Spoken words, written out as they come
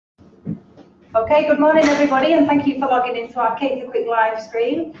Okay, good morning everybody, and thank you for logging into our CaterKwik's live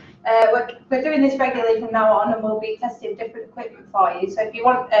stream. We're doing this regularly from now on, and we'll be testing different equipment for you. So if you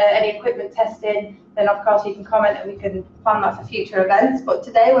want any equipment testing, then of course you can comment and we can plan that for future events. But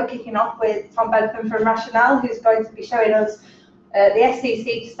today we're kicking off with Tom Bentham from Rational, who's going to be showing us the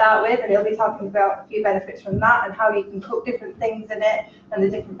SCC to start with, and he'll be talking about a few benefits from that and how you can cook different things in it and the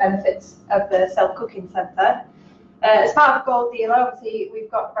different benefits of the self-cooking centre. As part of Gold Deal, obviously,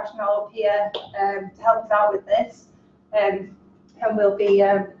 we've got Rational up here to help us out with this, and we'll be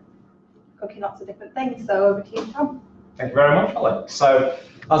cooking lots of different things. So over to you, Tom. Thank you very much, Holly. So,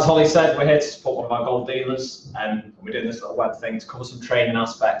 as Holly said, we're here to support one of our Gold Dealers, and we're doing this little web thing to cover some training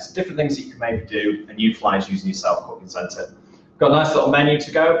aspects, different things that you can maybe do and utilise using your self-cooking centre. We've got a nice little menu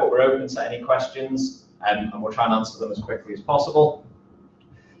to go, but we're open to any questions, and we'll try and answer them as quickly as possible.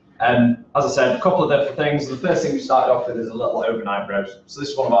 As I said, a couple of different things. The first thing we started off with is a little overnight roast. So this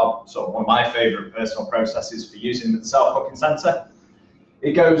is one of my favourite personal processes for using the self-cooking centre.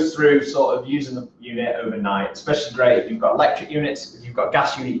 It goes through sort of using the unit overnight, especially great if you've got electric units. If you've got a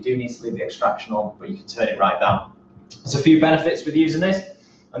gas unit, you do need to leave the extraction on, but you can turn it right down. There's a few benefits with using this,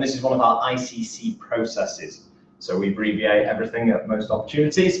 and this is one of our ICC processes. So we abbreviate everything at most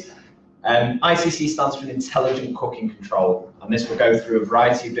opportunities. ICC stands for Intelligent Cooking Control, and this will go through a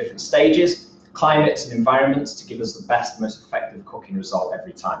variety of different stages, climates and environments to give us the best, most effective cooking result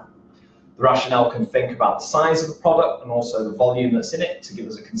every time. The Rational can think about the size of the product and also the volume that's in it to give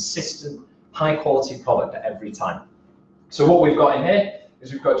us a consistent, high quality product at every time. So what we've got in here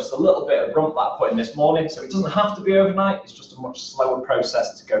is we've got just a little bit of rump that I put in this morning, so it doesn't have to be overnight, it's just a much slower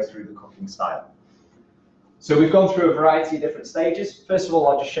process to go through the cooking style. So we've gone through a variety of different stages. First of all,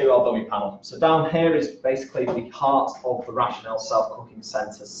 I'll just show you our dummy panel. So down here is basically the heart of the Rational self-cooking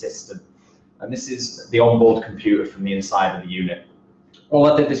centre system. And this is the onboard computer from the inside of the unit.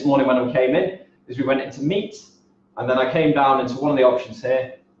 All I did this morning when I came in is we went into meat, and then I came down into one of the options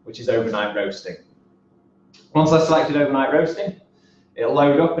here, which is overnight roasting. Once I selected overnight roasting, it'll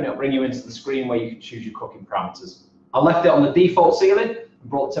load up and it'll bring you into the screen where you can choose your cooking parameters. I left it on the default ceiling and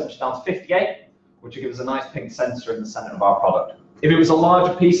brought the temperature down to 58. Which will give us a nice pink sensor in the centre of our product. If it was a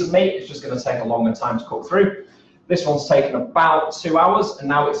larger piece of meat, it's just going to take a longer time to cook through. This one's taken about 2 hours, and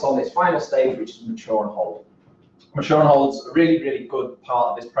now it's on its final stage, which is mature and hold. Mature and hold is a really, really good part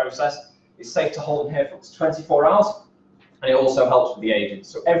of this process. It's safe to hold in here for up to 24 hours, and it also helps with the aging.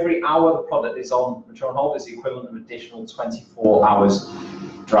 So every hour the product is on mature and hold is the equivalent of additional 24 hours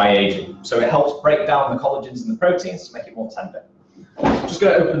dry aging. So it helps break down the collagens and the proteins to make it more tender. I'm just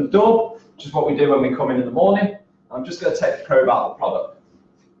going to open the door, which is what we do when we come in the morning. I'm just going to take the probe out of the product.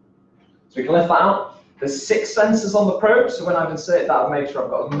 So we can lift that out. There's 6 sensors on the probe, so when I've inserted that, I've made sure I've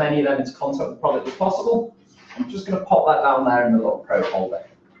got as many of them into contact with the product as possible. I'm just going to pop that down there in the little probe holder.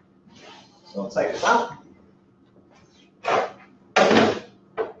 So I'll take this out. Pop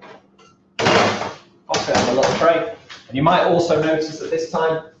it in the little tray. And you might also notice at this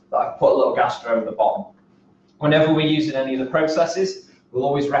time that I've put a little gas stove at the bottom. Whenever we're using any of the processes, we'll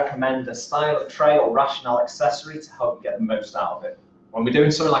always recommend a style of tray or Rational accessory to help you get the most out of it. When we're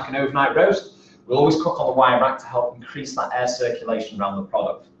doing something like an overnight roast, we'll always cook on the wire rack to help increase that air circulation around the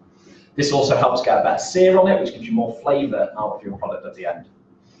product. This also helps get a better sear on it, which gives you more flavour out of your product at the end.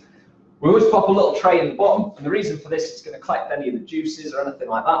 We always pop a little tray in the bottom, and the reason for this is going to collect any of the juices or anything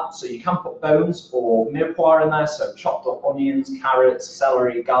like that. So you can put bones or mirepoix in there, so chopped up onions, carrots,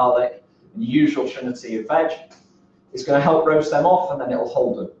 celery, garlic, and the usual trinity of veg. It's going to help roast them off, and then it'll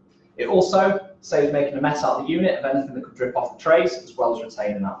hold them. It also saves making a mess out of the unit of anything that could drip off the trays, as well as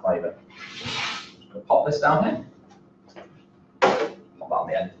retaining that flavour. I'm going to pop this down here. Pop that on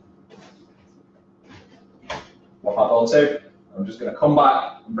the end. Pop that on too. I'm just going to come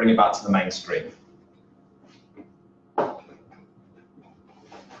back and bring it back to the main screen.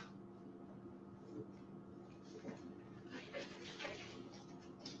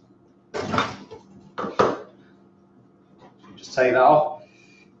 Just take that off.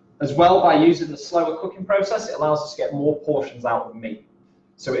 As well, by using the slower cooking process, it allows us to get more portions out of the meat.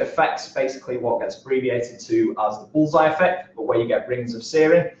 So it affects basically what gets abbreviated to as the bullseye effect, but where you get rings of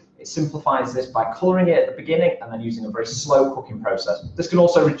searing. It simplifies this by colouring it at the beginning and then using a very slow cooking process. This can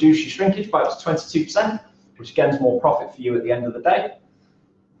also reduce your shrinkage by up to 22%, which again is more profit for you at the end of the day.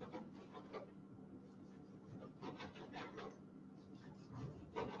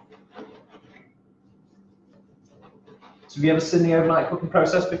 So have you ever seen the overnight cooking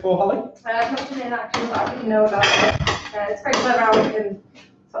process before, Holly? I've not seen it in action, but I didn't know about it. It's very clever how it can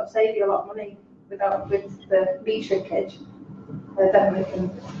sort of save you a lot of money with the meat shrinkage. Definitely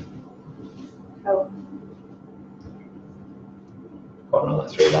can help. Got another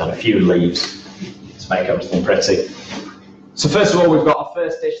 3 there, and a few leaves to make everything pretty. So first of all, we've got our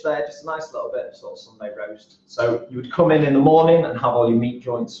first dish there, just a nice little bit of sort of Sunday roast. So you would come in the morning and have all your meat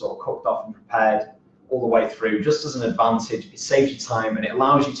joints sort of cooked off and prepared all the way through, just as an advantage. It saves you time and it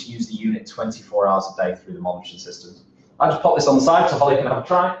allows you to use the unit 24 hours a day through the monitoring systems. I just pop this on the side so Holly can have a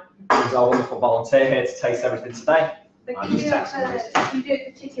try. She's our wonderful volunteer here to taste everything today. So can you do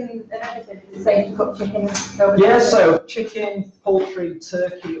the chicken and everything? The same cooked chicken? Yeah, so chicken, poultry,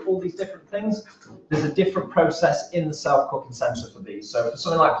 turkey, all these different things. There's a different process in the self-cooking centre for these. So for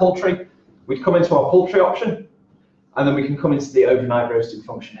something like poultry, we'd come into our poultry option, and then we can come into the overnight roasting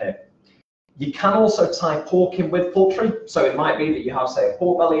function here. You can also tie pork in with poultry. So it might be that you have, say, a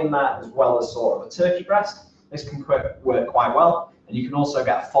pork belly in there as well as sort of a turkey breast. This can work quite well. And you can also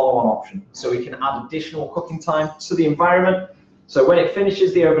get a follow-on option. So we can add additional cooking time to the environment. So when it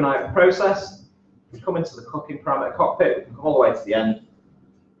finishes the overnight process, we come into the cooking parameter cockpit, we can come all the way to the end,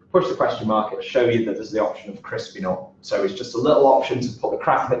 push the question mark, it'll show you that there's the option of crisping up. So it's just a little option to put the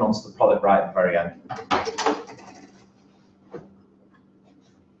crackling onto the product right at the very end.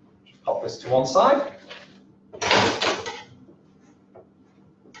 Just pop this to one side.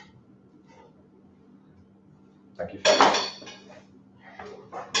 Thank you for that.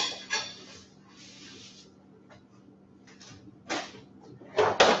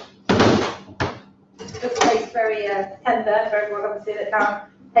 Very tender for everyone obviously that can't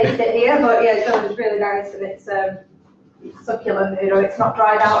taste it here, but yeah, it's really nice and it's succulent. You know, it's not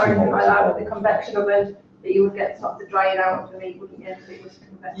dried out or anything like that with the convection oven that you would get sort of the drying out of the meat, wouldn't you? If it was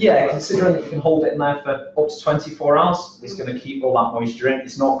convection. Yeah, considering that you can hold it in there for up to 24 hours, it's going to keep all that moisture in.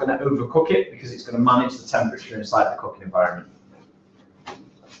 It's not going to overcook it because it's going to manage the temperature inside the cooking environment.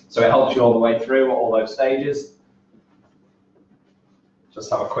 So it helps you all the way through all those stages. Just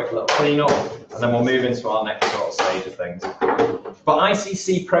have a quick little clean up, and then we'll move into our next sort of stage of things. But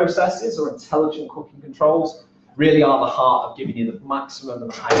ICC processes, or intelligent cooking controls, really are the heart of giving you the maximum and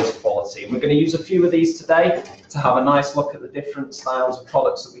the highest quality. And we're going to use a few of these today to have a nice look at the different styles of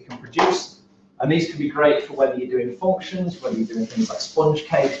products that we can produce. And these can be great for whether you're doing functions, whether you're doing things like sponge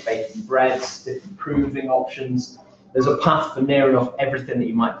cakes, baking breads, different proving options. There's a path for near enough everything that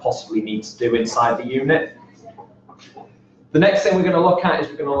you might possibly need to do inside the unit. The next thing we're going to look at is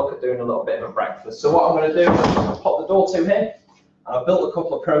we're going to look at doing a little bit of a breakfast. So what I'm going to do is I'm going to pop the door to here. I built a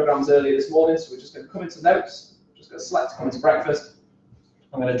couple of programs earlier this morning, so we're just going to come into notes, just going to select come into breakfast.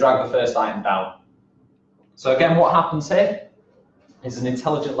 I'm going to drag the first item down. So again, what happens here is an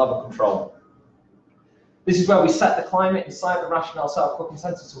intelligent level control. This is where we set the climate inside the Rational self-cooking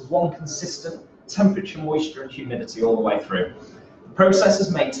centre to one consistent temperature, moisture and humidity all the way through. The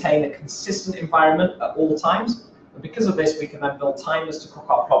processors maintain a consistent environment at all times. And because of this, we can then build timers to cook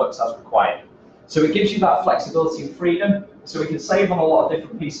our products as required. So it gives you that flexibility and freedom, so we can save on a lot of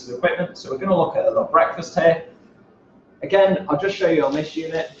different pieces of equipment. So we're going to look at a little breakfast here. Again, I'll just show you on this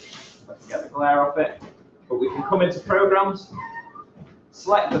unit, if I can get the glare off it, but we can come into programs,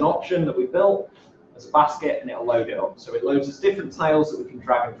 select an option that we built as a basket, and it'll load it up. So it loads us different tiles that we can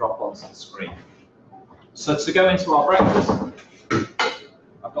drag and drop onto the screen. So to go into our breakfast,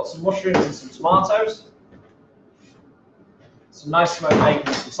 I've got some mushrooms and some tomatoes. Some nice smoked bacon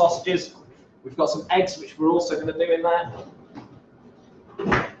and some sausages. We've got some eggs, which we're also going to do in there,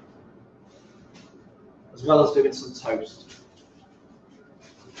 as well as doing some toast.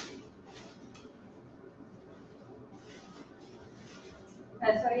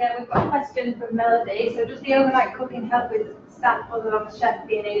 So yeah, we've got a question from Melody. So does the overnight cooking help with staff other than the chef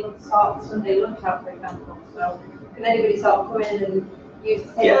being able to sort Sunday lunch out, for example? So can anybody sort of come in and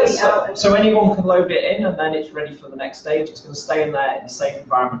so anyone can load it in and then it's ready for the next stage. It's going to stay in there in a safe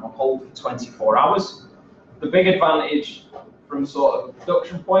environment on hold for 24 hours. The big advantage from sort of a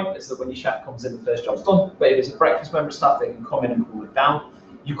production point is that when your chef comes in, the first job's done. But if it's a breakfast member of staff, they can come in and cool it down.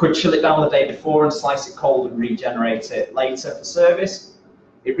 You could chill it down the day before and slice it cold and regenerate it later for service.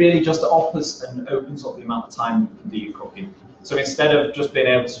 It really just offers and opens up the amount of time you can do your cooking. So instead of just being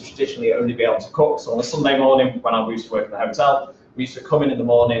able to traditionally only be able to cook, so on a Sunday morning when I used to work in the hotel, we used to come in the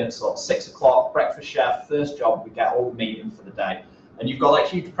morning at sort of 6 o'clock, breakfast chef, first job, we get all the meat in for the day. And you've got that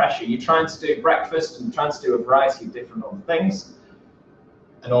huge pressure. You're trying to do breakfast and trying to do a variety of different other things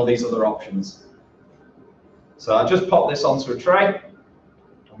and all these other options. So I just pop this onto a tray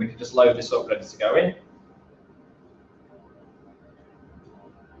and we can just load this up ready to go in.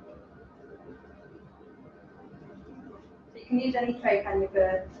 So you can use any tray, can you,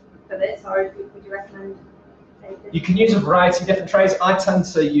 for this, or would you recommend? You can use a variety of different trays. I tend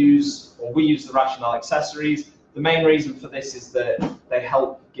to use, or we use the Rational accessories. The main reason for this is that they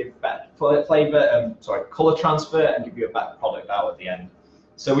help give better colour transfer and give you a better product out at the end.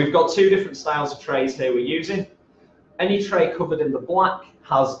 So we've got two different styles of trays here we're using. Any tray covered in the black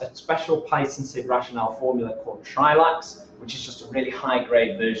has a special patented Rational formula called Trilax, which is just a really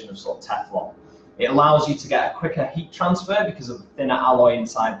high-grade version of sort of Teflon. It allows you to get a quicker heat transfer because of the thinner alloy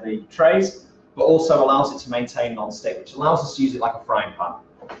inside the trays, but also allows it to maintain non-stick, which allows us to use it like a frying pan.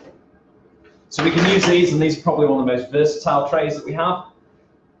 So we can use these, and these are probably one of the most versatile trays that we have.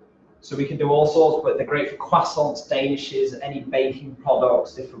 So we can do all sorts, but they're great for croissants, danishes, any baking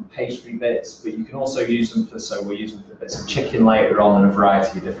products, different pastry bits, but you can also use them for, so we're using for bits of chicken later on and a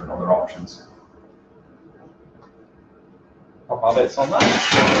variety of different other options. Pop our bits on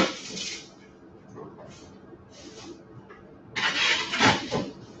there.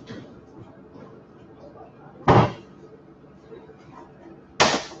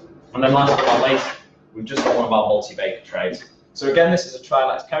 And then last but not least, we've just got one of our multi-baker trays. So again, this is a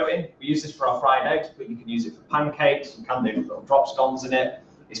Trilax coating. We use this for our fried eggs, but you can use it for pancakes. You can do little drop scones in it.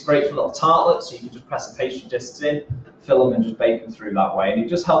 It's great for little tartlets, so you can just press the pastry discs in, fill them, and just bake them through that way. And it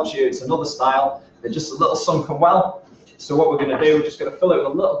just helps you. It's another style. They're just a little sunken well. So what we're going to do, we're just going to fill it with a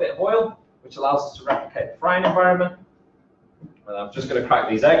little bit of oil, which allows us to replicate the frying environment. And I'm just going to crack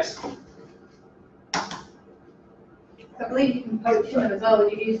these eggs. I believe you can poach them as well.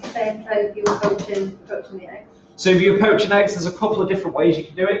 Would you use the same tray if you were poaching the eggs? So if you're poaching eggs, there's a couple of different ways you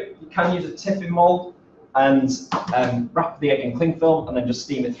can do it. You can use a tipping mold and wrap the egg in cling film and then just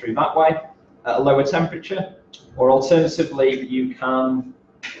steam it through that way at a lower temperature. Or alternatively, you can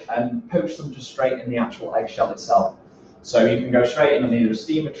poach them just straight in the actual eggshell itself. So you can go straight in on either a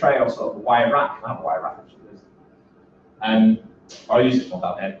steamer tray or sort of a wire rack. I have a wire rack actually. I'll use this one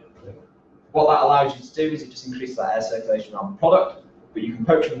down here. What that allows you to do is it just increases that air circulation around the product, but you can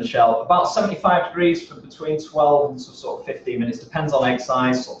poach them in the shell about 75 degrees for between 12 and sort of 15 minutes, depends on egg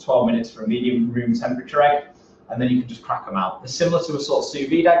size, sort of 12 minutes for a medium room temperature egg, and then you can just crack them out. They're similar to a sort of sous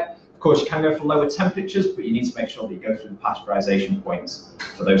vide egg. Of course, you can go for lower temperatures, but you need to make sure that you go through the pasteurization points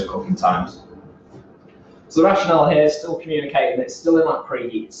for those cooking times. So the rationale here is still communicating that it's still in that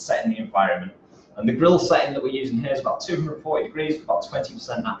preheat, it's set in the environment. And the grill setting that we're using here is about 240 degrees with about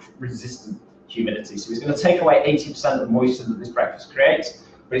 20% natural resistant humidity. So it's going to take away 80% of the moisture that this breakfast creates,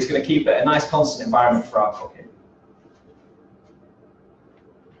 but it's going to keep it a nice constant environment for our cooking.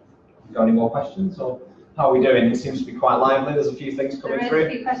 Got any more questions, or how are we doing? It seems to be quite lively. There's a few things coming through. There is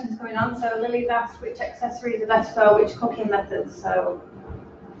a few questions coming on. So Lily's asked which accessories are best for which cooking methods. So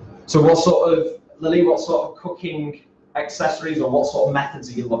what sort of, Lily, what sort of cooking accessories or what sort of methods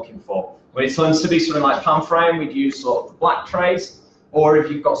are you looking for? When it tends to be something like pan frying, we'd use sort of the black trays, or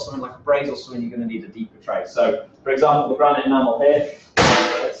if you've got something like a braise or something, you're going to need a deeper tray. So, for example, the granite enamel here,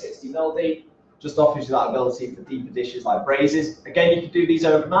 60mm deep, just offers you that ability for deeper dishes like braises. Again, you can do these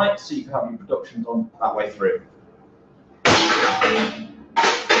overnight, so you can have your production done that way through.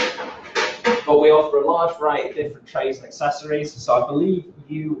 But we offer a large variety of different trays and accessories, so I believe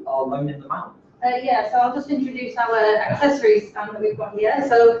you are loaning them out. Yeah, so I'll just introduce our accessories stand that we've got here.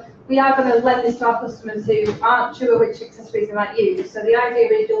 So we are going to lend this to our customers who aren't sure which accessories they might use. So the idea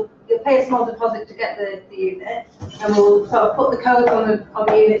is you'll pay a small deposit to get the unit, and we'll sort of put the code on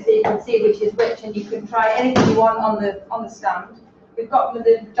the unit so you can see which is which, and you can try anything you want on the stand. We've got the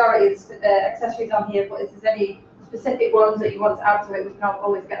majority of accessories on here, but if there's any specific ones that you want to add to it, we can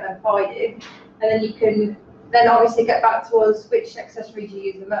always get them for you. And then you can then obviously get back to us which accessories you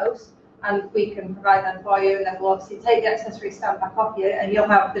use the most, and we can provide them for you, and then we'll obviously take the accessory stand back off you, and you'll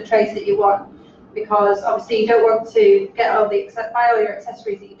have the trays that you want, because obviously you don't want to buy all your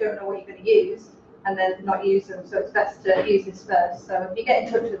accessories that you don't know what you're going to use and then not use them, so it's best to use this first. So if you get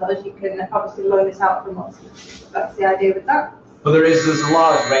in touch with us, you can obviously loan this out from us. That's the idea with that. But there's a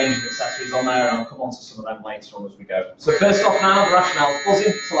large range of accessories on there, and I'll come on to some of them later on as we go. So first off now, the Rational is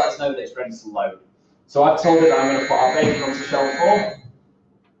buzzing to let us know that it's ready to load. So I've told it that I'm going to put our bacon onto shelf 4.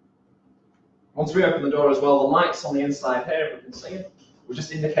 Once we open the door as well, the lights on the inside here, if we can see it, will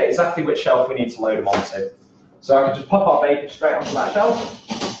just indicate exactly which shelf we need to load them onto. So I can just pop our bacon straight onto that shelf.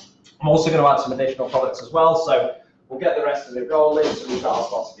 I'm also going to add some additional products as well, so we'll get the rest of it rolling. So we've got our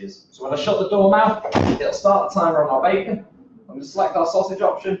sausages. So when I shut the door now, it'll start the timer on our bacon. I'm going to select our sausage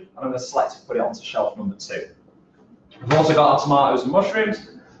option, and I'm going to select to put it onto shelf number 2. We've also got our tomatoes and mushrooms,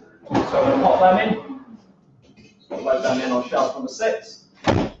 so I'm going to pop them in. So I'll load them in on shelf number 6.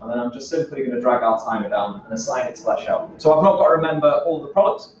 And then I'm just simply going to drag our timer down and assign it to that shelf. So I've not got to remember all the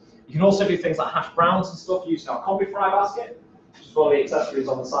products. You can also do things like hash browns and stuff using our combi fry basket, which is one of the accessories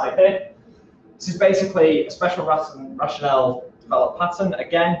on the side here. This is basically a special Rational developed pattern.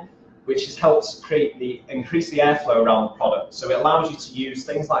 Again, which has helped increase the airflow around the product. So it allows you to use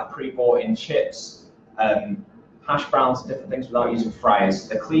things like pre-bought in chips, hash browns and different things without using fryers.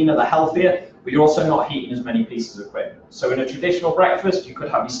 They're cleaner, they're healthier, but you're also not heating as many pieces of equipment. So in a traditional breakfast, you could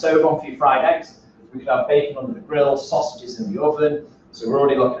have your stove on for your fried eggs, we could have bacon under the grill, sausages in the oven, so we're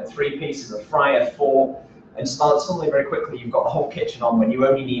already looking at 3 pieces of fryer, 4, and suddenly very quickly you've got the whole kitchen on when you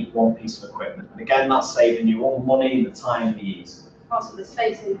only need 1 piece of equipment. And again, that's saving you all the money, the time, and the ease. Also the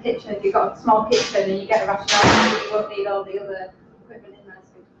space in the kitchen, if you've got a small kitchen and you get a Rational, you won't need all the other equipment in there.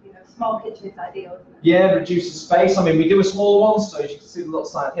 So, small kitchen is ideal, isn't it? Yeah, reduces space. I mean, we do a smaller one, so as you can see the little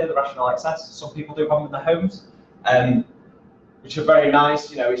side here, the Rational XS. Some people do have them in their homes, which are very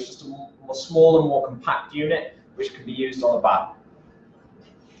nice. It's just a more smaller, more compact unit, which can be used on the back.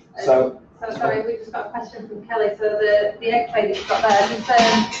 So sorry, we just got a question from Kelly. So the egg tray that you've got there,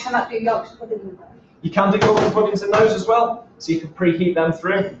 can that do Yorkshire puddings in there? You can do Yorkshire puddings in those as well, so you can preheat them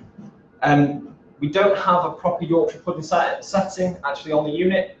through. We don't have a proper Yorkshire pudding setting actually on the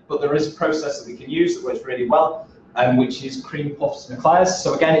unit, but there is a process that we can use that works really well, which is cream puffs and eclairs.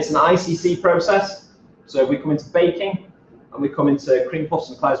 So again, it's an ICC process. So we come into baking, and we come into cream puffs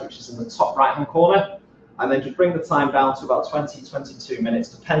and eclairs, which is in the top right-hand corner, and then just bring the time down to about 20, 22 minutes,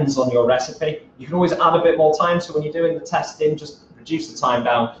 depends on your recipe. You can always add a bit more time, so when you're doing the testing, just reduce the time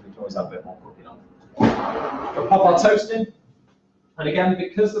down, because we can always add a bit more cooking on. We'll pop our toast in, and again,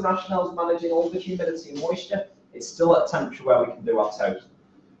 because the Rational is managing all the humidity and moisture, it's still at a temperature where we can do our toast.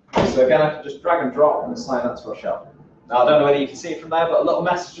 So again, I can just drag and drop and slide that to our shelf. Now, I don't know whether you can see it from there, but a little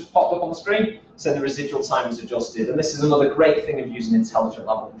message just popped up on the screen, saying the residual time is adjusted, and this is another great thing of using intelligent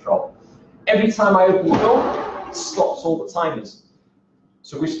level control. Every time I open the door, it stops all the timers.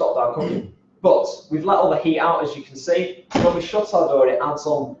 So we've stopped our cooking. But we've let all the heat out, as you can see. When we shut our door, it adds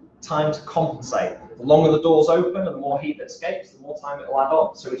on time to compensate. The longer the door's open and the more heat that escapes, the more time it'll add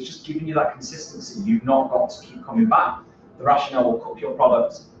on. So it's just giving you that consistency. You've not got to keep coming back. The Rational will cook your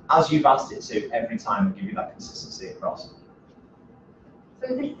product as you've asked it to every time and give you that consistency across.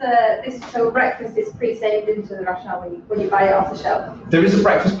 So breakfast is pre-saved into the Rational when you buy it off the shelf? There is a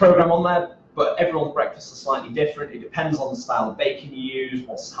breakfast program on there, but everyone's breakfasts are slightly different. It depends on the style of bacon you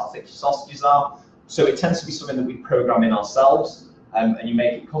use, how thick your sausages are. So it tends to be something that we program in ourselves, and you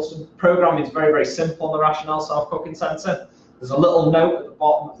make it custom. Programming is very, very simple on the Rational Self-Cooking Centre. There's a little note at the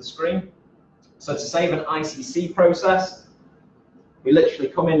bottom of the screen. So to save an ICC process, we literally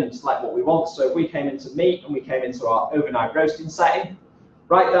come in and select what we want. So if we came into meat and we came into our overnight roasting setting,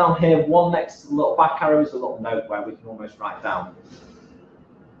 right down here, one next to the little back arrow is a little note where we can almost write down.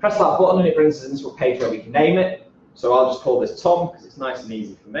 Press that button and it brings us into a page where we can name it. So I'll just call this Tom because it's nice and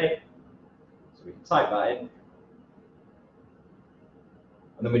easy for me. So we can type that in.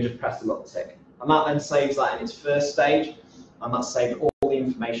 And then we just press the little tick. And that then saves that in its first stage. And that's saved all the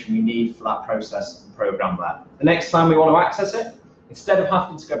information we need for that process and program there. The next time we want to access it, instead of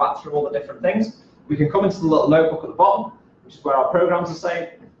having to go back through all the different things, we can come into the little notebook at the bottom, which is where our programs are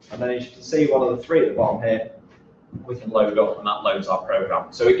saved. And then as you can see, one of the 3 at the bottom here, we can load up and that loads our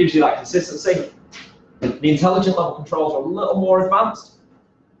program. So it gives you that consistency. The intelligent level controls are a little more advanced.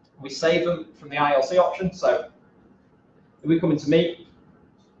 We save them from the ILC option. So if we come into meat,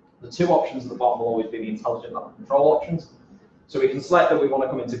 the 2 options at the bottom will always be the intelligent level control options. So we can select that we want to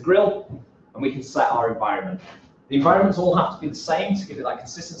come into grill, and we can set our environment. The environments all have to be the same to give it that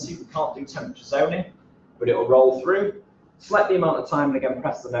consistency. We can't do temperature zoning, but it will roll through. Select the amount of time and again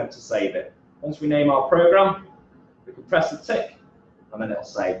press the note to save it. Once we name our program, we can press the tick and then it'll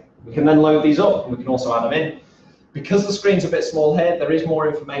save. We can then load these up and we can also add them in. Because the screen's a bit small here, there is more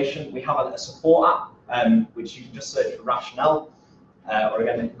information. We have a support app, which you can just search for Rational, or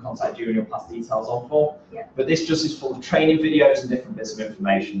again, they can contact you and you'll pass details on for. Yeah. But this just is full of training videos and different bits of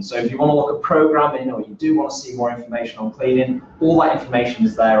information. So if you want to look at programming or you do want to see more information on cleaning, all that information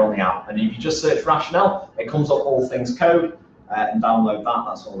is there on the app. And if you just search Rational, it comes up all things code and download that,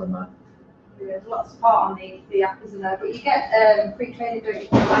 that's all in there. There's a lot of support on the app, isn't there? But you get free training doing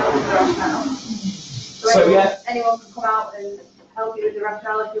it now. So yeah, anyone can come out and help you with the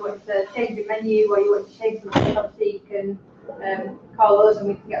Rational if you want to change your menu or you want to change something. Obviously, you can call us and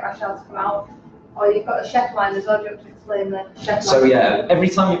we can get Rational to come out. Or you've got a chef line as well. Do you want to explain the chef line? So yeah, every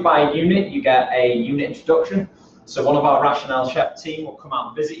time you buy a unit, you get a unit introduction. So one of our Rational chef team will come out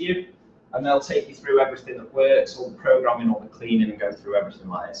and visit you, and they'll take you through everything that works, all the programming, all the cleaning, and go through everything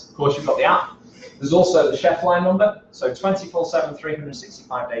like this. Of course, you've got the app. There's also the chef line number. So 24/7,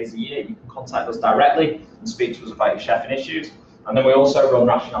 365 days a year, you can contact us directly and speak to us about your chefing issues. And then we also run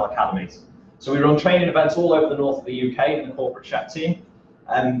Rational Academies. So we run training events all over the north of the UK in the corporate chef team.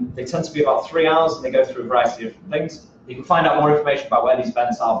 They tend to be about 3 hours and they go through a variety of different things. You can find out more information about where these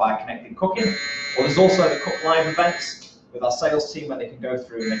events are by connecting cooking, or there's also the Cook Live events with our sales team where they can go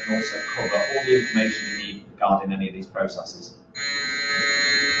through and they can also cover all the information you need regarding any of these processes.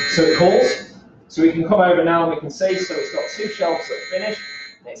 So it calls, so we can come over now and we can see, so it's got 2 shelves that are finished,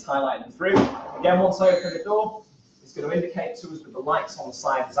 and it's highlighting them through. Again, once I open the door, it's going to indicate to us with the lights on the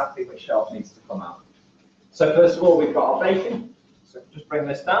side exactly which shelf needs to come out. So first of all, we've got our bacon, so just bring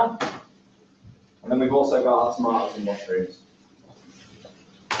this down, and then we've also got our tomatoes and mushrooms.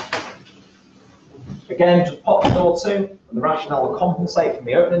 Again, just pop the door to, and the Rational will compensate for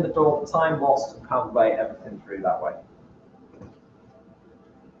me opening the door at the time whilst and calculate everything through that way.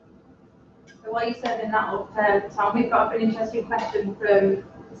 So while you're serving that up, Tom, we've got an interesting question from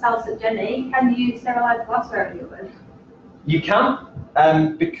Salsa Jenny. Can you sterilise glassware in the oven? You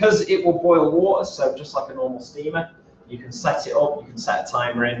can, because it will boil water, so just like a normal steamer, you can set it up, you can set a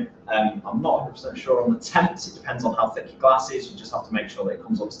timer in. I'm not 100% sure on the temps, it depends on how thick your glass is, you just have to make sure that it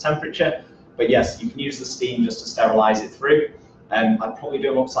comes up to temperature. But yes, you can use the steam just to sterilise it through. I'd probably do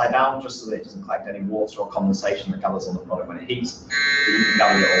them upside down just so that it doesn't collect any water or condensation that gathers on the product when it heats. But you can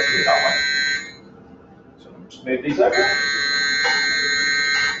gather it all through that way. So I'll just move these over.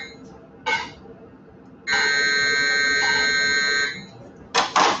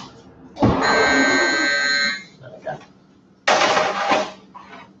 There we go.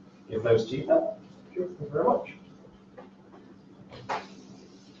 Give those to you then. Thank you very much.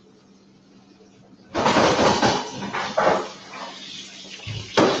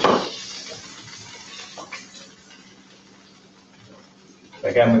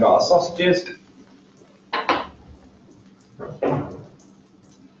 Again, we've got our sausages. Our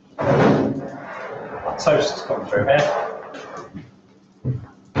toast is coming through here.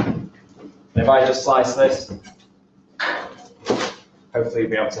 And if I just slice this, hopefully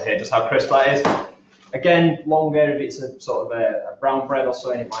you'll be able to hear just how crisp that is. Again, longer if it's a sort of a brown bread or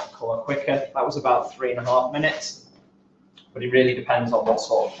something, it might colour quicker. That was about 3.5 minutes. But it really depends on what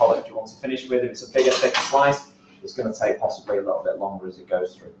sort of product you want to finish with. If it's a bigger, thicker slice, it's going to take possibly a little bit longer as it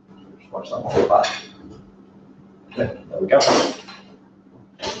goes through. Just watch that one back. There we go.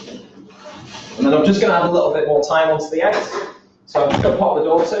 And then I'm just going to add a little bit more time onto the eggs. So I'm just going to pop the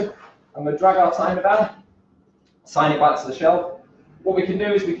door to. I'm going to drag our timer down, sign it back to the shelf. What we can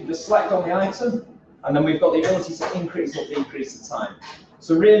do is we can just select on the item, and then we've got the ability to increase or decrease the time.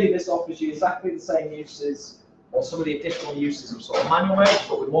 So really this offers you exactly the same uses, or some of the additional uses of sort of manual mode,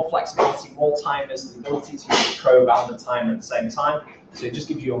 but with more flexibility, more timers, the ability to use the probe and the timer at the same time. So it just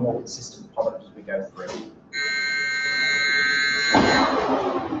gives you a more consistent product as we go through.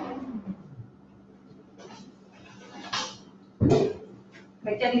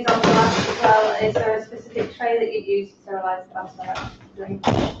 Okay, Jenny's on the last as well. Is there a specific tray that you'd use to sterilise the glassware?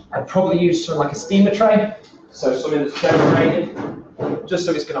 I'd probably use something like a steamer tray, so something that's generated, just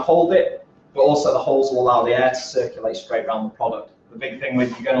so it's going to hold it. But also the holes will allow the air to circulate straight around the product. The big thing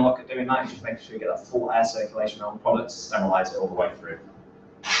with you're going to look at doing that is just making sure you get that full air circulation around the product to sterilise it all the way through.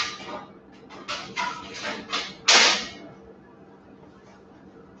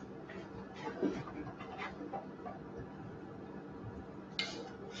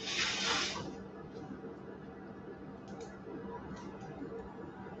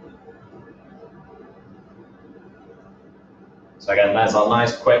 So again, there's our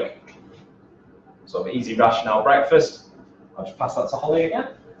nice, quick, sort of easy Rational breakfast. I'll just pass that to Holly again.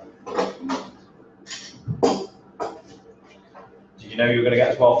 Did you know you were going to get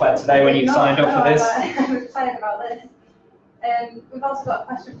as well fed today when you signed up for this? I'm excited about this. We've also got a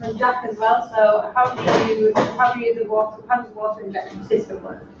question from Jack as well. So how do you use the water injection system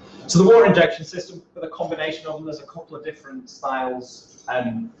work? So the water injection system, with a combination of them, there's a couple of different styles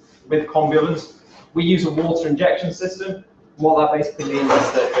with combi ovens. We use a water injection system. What that basically means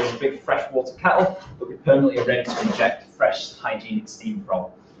is that there's a big freshwater kettle that we permanently are ready to inject fresh, hygienic steam from.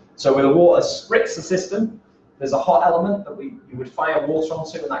 So with a water spritzer system, there's a hot element that you would fire water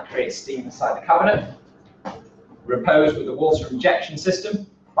onto, and that creates steam inside the cabinet. We're opposed with the water injection system.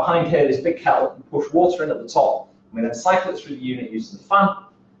 Behind here, this big kettle, we push water in at the top, and we then cycle it through the unit using the fan,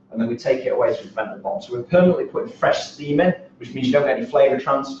 and then we take it away through the vent at the bottom. So we're permanently putting fresh steam in, which means you don't get any flavour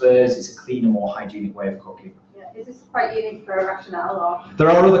transfers. It's a cleaner, more hygienic way of cooking. Is this quite unique for a Rational? Or? There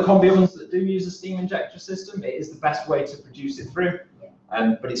are other combi ovens that do use a steam injector system. It is the best way to produce it through,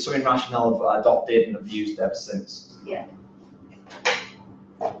 but it's something Rational have adopted and have used ever since. Yeah.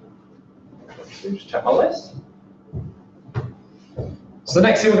 So just check my list. So the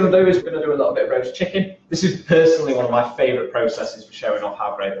next thing we're going to do is we're going to do a little bit of roast chicken. This is personally one of my favourite processes for showing off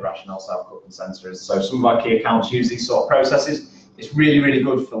how great the Rational self-cooking centre is. So some of our key accounts use these sort of processes. It's really, really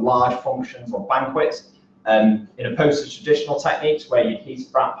good for large functions or banquets. in opposed to traditional techniques where you'd heat a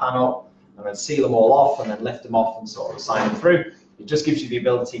flat pan up and then seal them all off and then lift them off and sort of assign them through. It just gives you the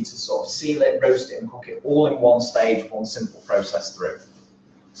ability to sort of seal it, roast it and cook it all in one stage, one simple process through.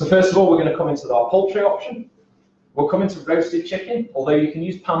 So first of all, we're going to come into our poultry option. We'll come into roasted chicken, although you can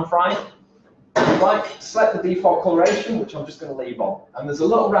use pan fried. If you'd like, select the default coloration, which I'm just going to leave on. And there's a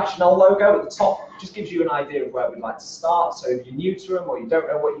little Rational logo at the top, just gives you an idea of where we'd like to start. So if you're new to them or you don't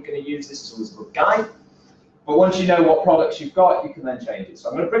know what you're going to use, this tool is a good guide. But once you know what products you've got, you can then change it. So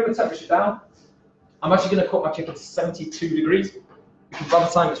I'm going to bring the temperature down. I'm actually going to cook my chicken to 72 degrees, because by the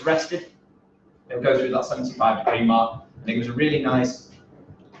time it's rested, it'll go through that 75-degree mark, and it gives a really nice,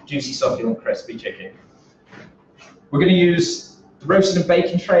 juicy, succulent, crispy chicken. We're going to use the roasted and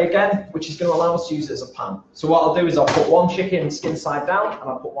baking tray again, which is going to allow us to use it as a pan. So what I'll do is I'll put one chicken skin side down, and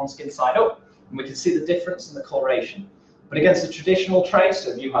I'll put one skin side up, and we can see the difference in the coloration. But against the traditional tray,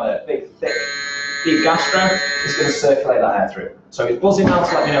 so if you had a big, thick, deep gas stove, it's going to circulate that air through. So it's buzzing now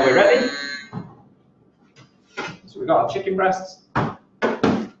to let me know we're ready. So we've got our chicken breasts. Pop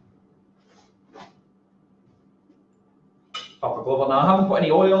a glove on. Now I haven't put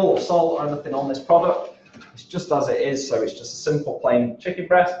any oil or salt or anything on this product. It's just as it is, so it's just a simple plain chicken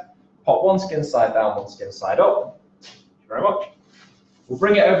breast. Pop one skin side down, one skin side up. Thank you very much. We'll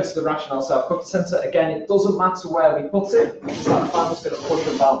bring it over to the Rational Self-Cooking Centre. Again, it doesn't matter where we put it, because that fan's going to push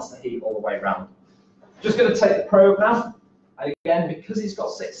and balance the heat all the way around. Just going to take the probe now. And again, because it's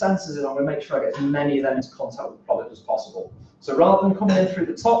got 6 sensors in, I'm going to make sure I get as many of them into contact with the product as possible. So rather than coming in through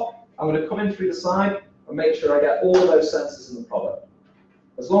the top, I'm going to come in through the side and make sure I get all of those sensors in the product.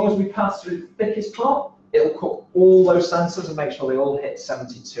 As long as we pass through the thickest part, it'll cook all those sensors and make sure they all hit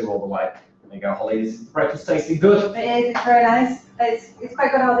 72 all the way. There you go, Holly. Is the breakfast tasting good? It is. It's very nice. It's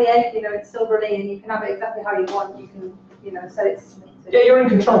quite good how the egg, it's still runny and you can have it exactly how you want. You can, so it's. Yeah, you're in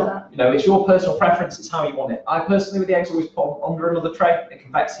control. It's your personal preference. It's how you want it. I personally, with the eggs, always put them under another tray. It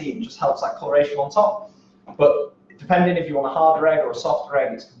convects heat and just helps that coloration on top. But depending if you want a harder egg or a softer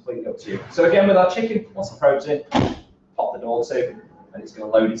egg, it's completely up to you. So again, with our chicken, once the probe's in, pop the door to, and it's going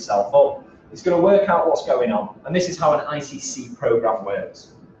to load itself up. It's going to work out what's going on. And this is how an ICC program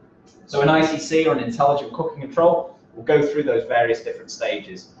works. So an ICC, or an intelligent cooking control, will go through those various different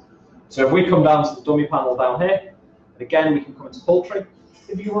stages. So if we come down to the dummy panel down here, and again, we can come into poultry.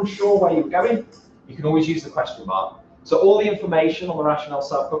 If you're unsure where you're going, you can always use the question mark. So all the information on the Rational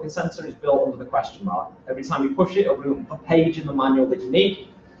Self-Cooking Centre is built under the question mark. Every time you push it, it'll bring up a page in the manual that you need.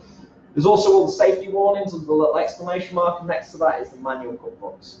 There's also all the safety warnings under the little exclamation mark, and next to that is the manual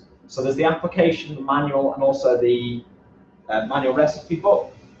cookbooks. So there's the application, the manual, and also the manual recipe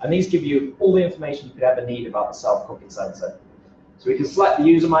book. And these give you all the information you could ever need about the Self-Cooking Centre. So we can select the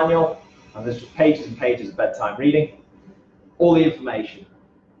user manual, and there's just pages and pages of bedtime reading. All the information.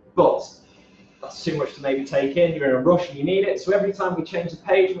 But that's too much to maybe take in. You're in a rush and you need it. So every time we change the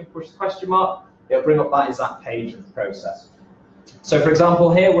page and we push the question mark, it'll bring up that exact page of the process. So for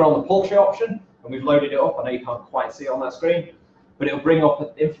example, here we're on the poultry option, and we've loaded it up. I know you can't quite see it on that screen, but it'll bring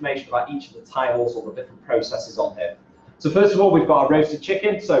up information about each of the tiles or the different processes on here. So first of all, we've got our roasted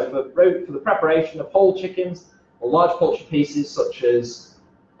chicken. So for the preparation of whole chickens or large poultry pieces such as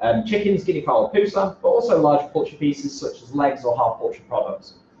chickens, guinea fowl, poussin, but also large poultry pieces such as legs or half poultry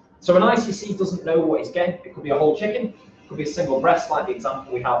products. So an ICC doesn't know what he's getting. It could be a whole chicken, it could be a single breast like the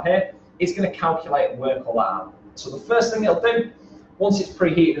example we have here. It's going to calculate and work all that out. So the first thing it'll do, once it's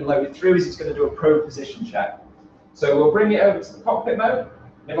preheated and loaded through, is it's going to do a probe position check. So we'll bring it over to the cockpit mode.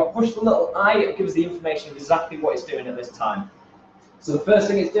 And if I push the little eye, it'll give us the information of exactly what it's doing at this time. So the first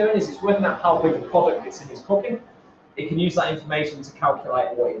thing it's doing is it's working out how big the product it's in is cooking. It can use that information to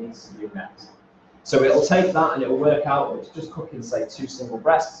calculate what it needs to do next. So it'll take that and it'll work out that it's just cooking, say, 2 single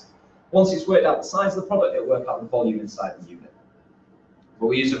breasts. Once it's worked out the size of the product, it'll work out the volume inside the unit. But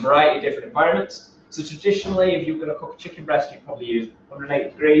we use a variety of different environments. So traditionally, if you're going to cook a chicken breast, you'd probably use 180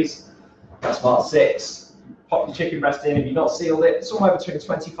 degrees. That's mark 6. Pop the chicken breast in. If you've not sealed it, somewhere between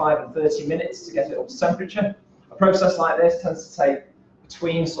 25 and 30 minutes to get it up to temperature. A process like this tends to take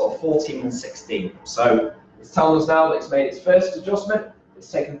between sort of 14 and 16. So it's telling us now that it's made its first adjustment. It's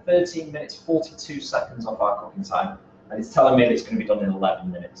taken 13 minutes, 42 seconds off our cooking time. And it's telling me that it's going to be done in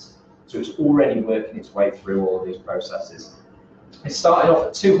 11 minutes. So it's already working its way through all of these processes. It's starting off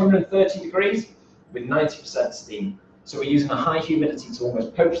at 230 degrees with 90% steam. So we're using a high humidity to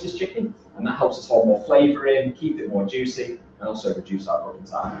almost poach this chicken, and that helps us hold more flavour in, keep it more juicy, and also reduce our cooking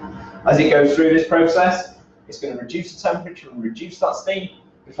time. As it goes through this process, it's going to reduce the temperature and reduce that steam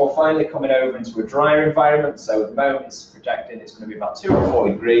before finally coming over into a drier environment. So at the moment it's projecting it's going to be about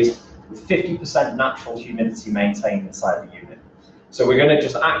 240 degrees with 50% natural humidity maintained inside the unit. So we're going to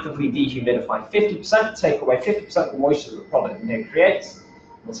just actively dehumidify 50%, take away 50% of the moisture that the product in here creates.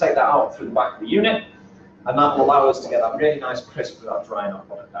 We'll take that out through the back of the unit, and that will allow us to get that really nice crisp without drying our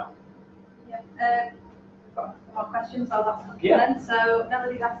product out. Yeah. Got more questions, so I'll ask then. So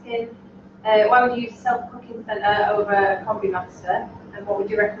Melody's asking, why would you use a self-cooking centre over a Combi Master, and what would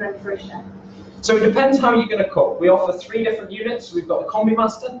you recommend for a chef? So it depends how you're going to cook. We offer 3 different units. We've got the Combi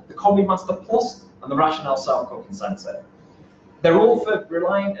Master, the Combi Master Plus, and the Rational Self-Cooking Centre. They're all for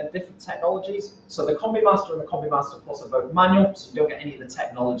relying on different technologies. So the Combi Master and the Combi Master Plus are both manual, so you don't get any of the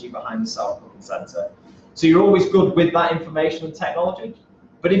technology behind the Self-Cooking Centre. So you're always good with that information and technology.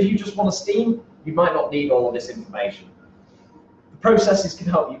 But if you just want to steam, you might not need all of this information. The processes can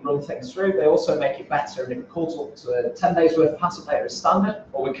help you run things through. They also make it better, and if it calls up to 10 days worth of HACCP data as standard,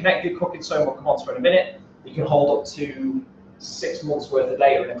 or with connected cooking, so we'll come on to in a minute, you can hold up to 6 months worth of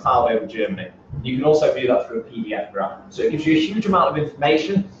data in a cloud over Germany. You can also do that through a PDF graph. So it gives you a huge amount of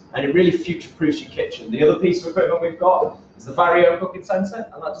information, and it really future-proofs your kitchen. The other piece of equipment we've got is the Vario Cooking Centre,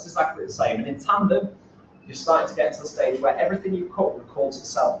 and that does exactly the same. And in tandem, you're starting to get to the stage where everything you cook records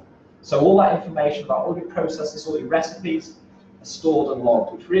itself. So all that information about all your processes, all your recipes, are stored and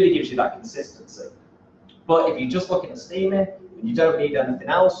logged, which really gives you that consistency. But if you're just looking at steaming, and you don't need anything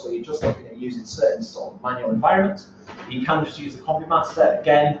else, or you're just looking at using certain sort of manual environments, you can just use the Combi Master.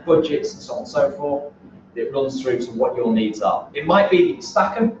 Again, budgets and so on and so forth. It runs through to what your needs are. It might be that you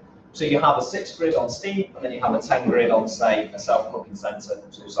stack them, so you have a 6 grid on steam, and then you have a 10 grid on, say, a self-cooking centre.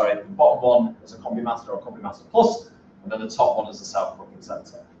 So sorry, the bottom one is a Combi Master or a Combi Master Plus, and then the top one is a self-cooking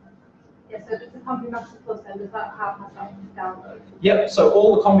centre. Yeah, so does the Combi Master Plus then, does that have HACCP download? Yep, so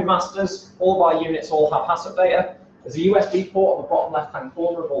all the Combi Masters, all of our units all have HACCP data. There's a USB port on the bottom left-hand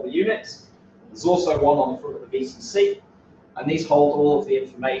corner of all the units. There's also one on the front of the VCC, and these hold all of the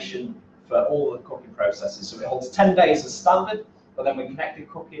information for all of the cooking processes. So it holds 10 days as standard, but then with connected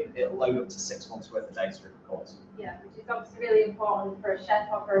cooking, it'll load up to 6 months worth of data it records. Yeah, which is obviously really important for a chef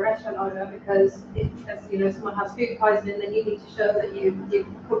or for a restaurant owner, because if, as you know, someone has food poisoning, then you need to show that you've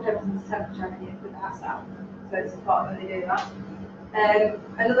cooked everything to temperature and you put the HACCP out. So it's important that they do that.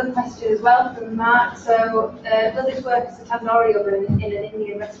 Another question as well from Mark. So, does it work as a tandoori oven in an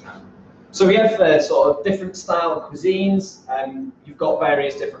Indian restaurant? So we have sort of different style of cuisines, and you've got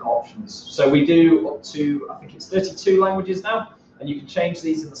various different options. So we do up to, I think it's 32 languages now, and you can change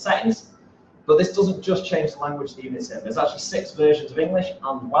these in the settings. But this doesn't just change the language the unit's in. There's actually 6 versions of English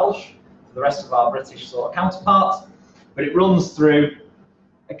and Welsh for the rest of our British sort of counterparts. But it runs through.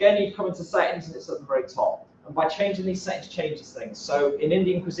 Again, you come into settings, and it's at the very top. And by changing these settings, changes things. So in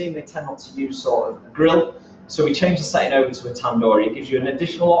Indian cuisine, they tend not to use sort of a grill. So we change the setting over to a tandoori. It gives you an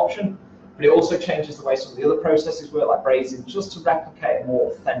additional option, but it also changes the way some of the other processes work, like braising, just to replicate a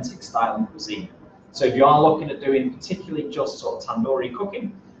more authentic style in cuisine. So if you are looking at doing particularly just sort of tandoori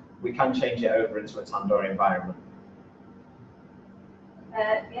cooking, we can change it over into a tandoori environment.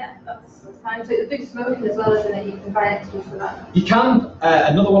 Yeah, that's fine. So it's a big smoking as well, isn't it? You can buy extras for that. You can.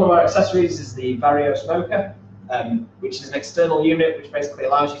 Another one of our accessories is the Vario Smoker, which is an external unit which basically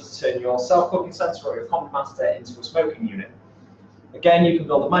allows you to turn your self-cooking centre or your Combi Master into a smoking unit. Again, you can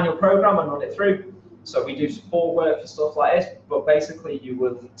build a manual program and run it through. So we do support work for stuff like this, but basically you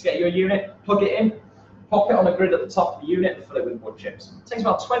would, to get your unit, plug it in, pop it on a grid at the top of the unit and fill it with wood chips. It takes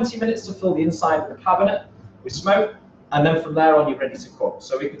about 20 minutes to fill the inside of the cabinet with smoke, and then from there on you're ready to cook.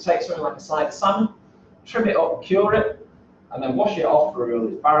 So we could take something like a side of salmon, trim it up, cure it, and then wash it off for a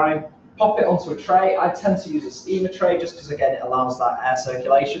release brine, pop it onto a tray. I tend to use a steamer tray just because, again, it allows that air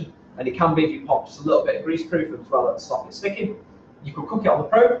circulation, and it can be, if you pop just a little bit of greaseproof as well to stop it sticking. You could cook it on the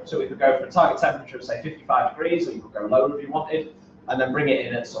probe, so we could go for a target temperature of, say, 55 degrees, or you could go lower if you wanted, and then bring it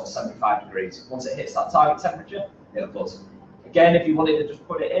in at sort of 75 degrees. Once it hits that target temperature, it'll buzz. Again, if you wanted to just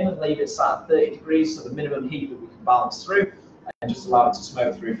put it in and leave it sat at 30 degrees, so the minimum heat that we can balance through, and just allow it to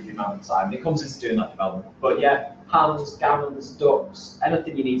smoke through for the amount of time. It comes into doing that development. But yeah, hams, gammons, ducks,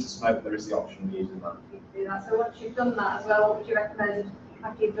 anything you need to smoke, there is the option of using that. You can do that. So once you've done that as well, what would you recommend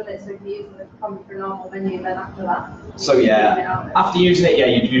after you've done it? So if you're using the Combi for a normal menu, then after that? So yeah, after using it, yeah,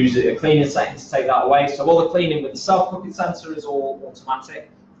 you'd use a cleaning setting to take that away. So all the cleaning with the self-cooking sensor is all automatic.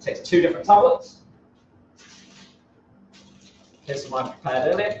 It takes 2 different tablets. Here's some I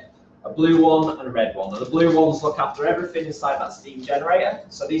prepared earlier. A blue one and a red one. And the blue ones look after everything inside that steam generator.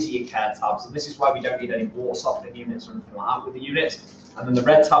 So these are your care tabs, and this is why we don't need any water softening units or anything like that with the units. And then the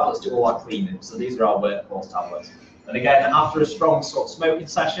red tablets do all our cleaning. So these are our workhorse tablets. And again, after a strong sort of smoking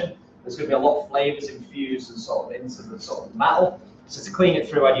session, there's going to be a lot of flavours infused and sort of into the sort of metal. So to clean it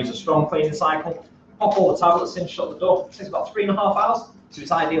through, I'd use a strong cleaning cycle. Pop all the tablets in, shut the door. It takes about 3.5 hours, so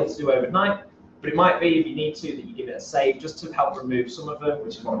it's ideal to do overnight. But it might be, if you need to, that you give it a save just to help remove some of them,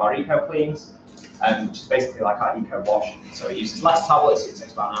 which is one of our eco cleans, which is basically like our eco wash. So it uses less tablets, it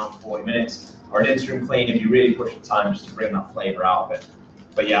takes about an hour and 40 minutes, or an interim clean if you really push the time just to bring that flavour out of it.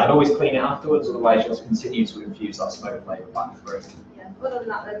 But yeah, I'd always clean it afterwards, otherwise you'll continue to infuse that smoke flavour back through. Yeah, other than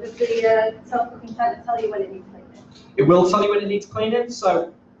that, does the self-cooking tank tell you when it needs cleaning? It will tell you when it needs cleaning.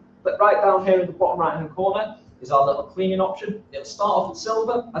 So right down here in the bottom right hand corner is our little cleaning option. It'll start off with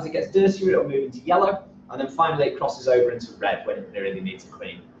silver. As it gets dirtier, it'll move into yellow, and then finally it crosses over into red when it really needs to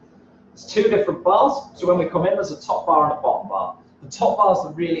clean. There's two different bars. So when we come in, there's a top bar and a bottom bar. The top bar is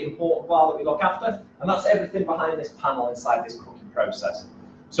the really important bar that we look after, and that's everything behind this panel inside this cooking process.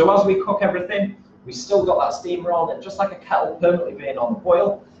 So as we cook everything, we still got that steamer on, and just like a kettle permanently being on the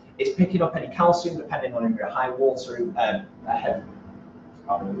boil, it's picking up any calcium depending on if you're a high water, a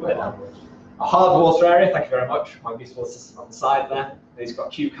hard water area. Thank you very much. My beautiful assistant on the side there. He's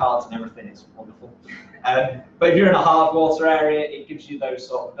got cue cards and everything. It's wonderful. But if you're in a hard water area, it gives you those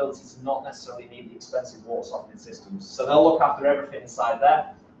sort of abilities to not necessarily need the expensive water softening systems. So they'll look after everything inside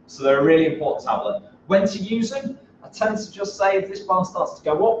there. So they're a really important tablet. When to use them? I tend to just say if this bar starts to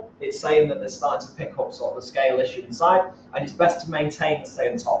go up, it's saying that they're starting to pick up sort of the scale issue inside, and it's best to maintain and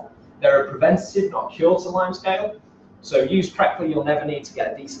stay on top. They're a preventative, not cure to lime scale. So used correctly, you'll never need to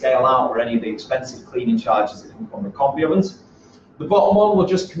get a descale out or any of the expensive cleaning charges that can come with combi ovens. The bottom one will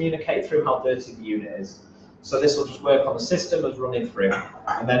just communicate through how dirty the unit is. So this will just work on the system as running through.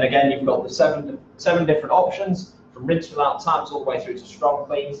 And then again, you've got the seven different options, from rinse without tabs all the way through to strong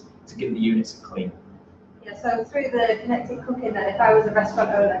cleans to give the units a clean. Yeah, so through the connected cooking then, if I was a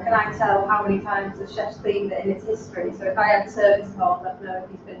restaurant owner, can I tell how many times the chef's cleaned it in its history? So if I had service calls, I'd know if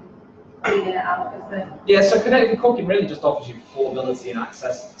he's been cleaning it out. Yeah, so connected cooking really just offers you portability and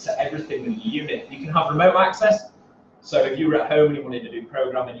access to everything in the unit. You can have remote access. So if you were at home and you wanted to do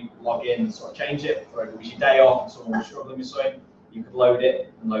programming, you could log in and sort of change it, or if it was your day off and someone was struggling with something, you could load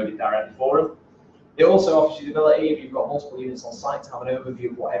it directly for them. It also offers you the ability, if you've got multiple units on site, to have an overview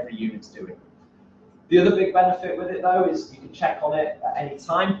of what every unit's doing. The other big benefit with it though is you can check on it at any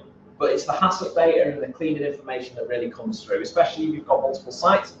time, but it's the HACCP data and the cleaning information that really comes through, especially if you've got multiple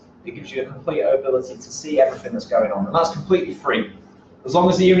sites. It gives you a complete ability to see everything that's going on, and that's completely free. As long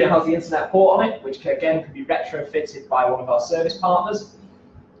as the unit has the internet port on it, which again can be retrofitted by one of our service partners,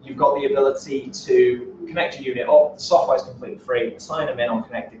 you've got the ability to connect your unit up. The software is completely free. Sign them in on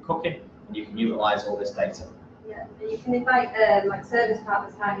Connected Cooking, and you can utilize all this data. Yeah, and you can invite like service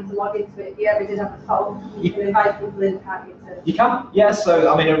partners, can't you, to log into it. If you ever did have a fault, you can invite people in, can't you? You can, yeah.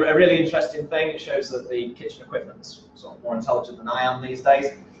 So I mean, a really interesting thing. It shows that the kitchen equipment's sort of more intelligent than I am these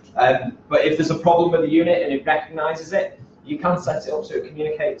days. But if there's a problem with the unit and it recognises it, you can set it up so it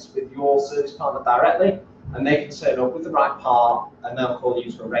communicates with your service partner directly, and they can turn up with the right part, and they'll call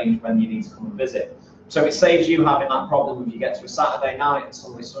you to arrange when you need to come and visit. So it saves you having that problem if you get to a Saturday night and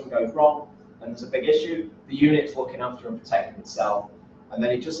suddenly something goes wrong and there's a big issue. The unit's looking after and protecting itself, and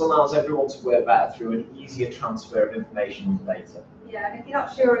then it just allows everyone to work better through an easier transfer of information and data. Yeah, and if you're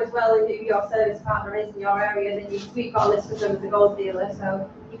not sure as well who your service partner is in your area, then we've got a list of them as a gold dealer, so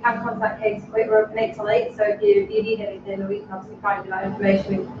you can contact CaterKwik's. We're open 8 till 8, so if you need anything, we can obviously find you that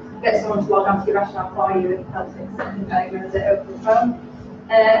information and get someone to log on to your restaurant for you and help fix it and diagnose it over the phone.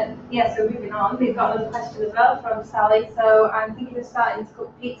 Yeah, so moving on, we've got another question as well from Sally. So I'm thinking of starting to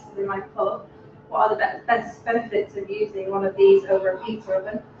cook pizzas in my pub. What are the best benefits of using one of these over a pizza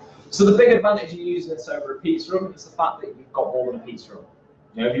oven? So the big advantage of using this over a pizza oven is the fact that you've got more than a pizza oven.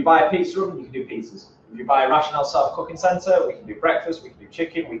 You know, if you buy a pizza oven, you can do pizzas. If you buy a Rational self-cooking centre, we can do breakfast, we can do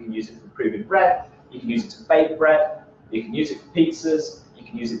chicken, we can use it for proving bread, you can use it to bake bread, you can use it for pizzas, you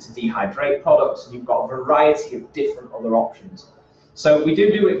can use it to dehydrate products, and you've got a variety of different other options. So we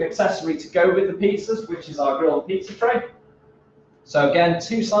do an accessory to go with the pizzas, which is our grill and pizza tray. So again,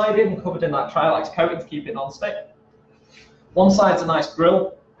 two-sided and covered in that Trilex coating to keep it non-stick. One side's a nice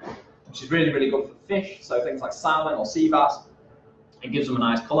grill, which is really, really good for fish, so things like salmon or sea bass. It gives them a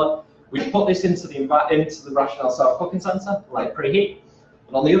nice colour. We put this into the Rational self-cooking centre, let it preheat.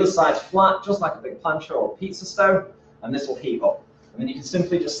 And on the other side's flat, just like a big plancha or a pizza stone, and this will heat up. And then you can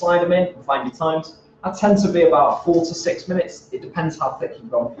simply just slide them in and find your times. That tends to be about 4 to 6 minutes. It depends how thick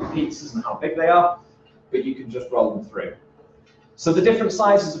you've gone for your pizzas and how big they are, but you can just roll them through. So the different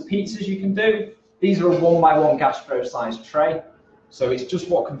sizes of pizzas you can do, these are a 1x1 gastro sized tray. So it's just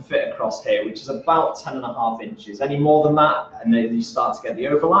what can fit across here, which is about 10.5 inches. Any more than that, and then you start to get the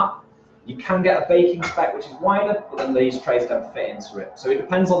overlap. You can get a baking spec, which is wider, but then these trays don't fit into it. So it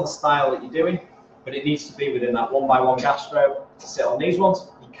depends on the style that you're doing, but it needs to be within that 1x1 gastro to sit on these ones.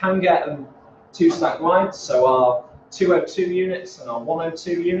 You can get them 2 stack wide, so our 202 units and our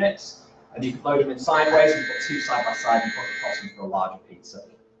 102 units, and you can load them in sideways and put 2 side by side and put the topping for a larger pizza.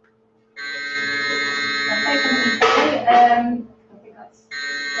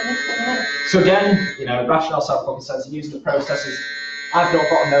 So again, you know, Rational Self-Cooking Centre, using the processes, I've not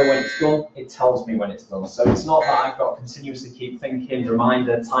got to know when it's done, it tells me when it's done. So it's not that I've got to continuously keep thinking,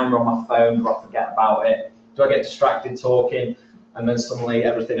 reminder, timer on my phone, do I forget about it, do I get distracted talking, and then suddenly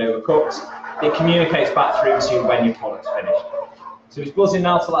everything overcooks. It communicates back through to you when your product's finished. So it's buzzing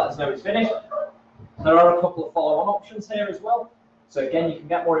now to let us know it's finished. There are a couple of follow-on options here as well. So again, you can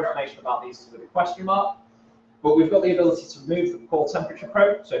get more information about these with a question mark. But we've got the ability to remove the core temperature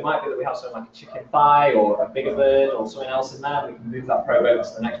probe. So it might be that we have something like a chicken thigh or a bigger bird or something else in there. We can move that probe over to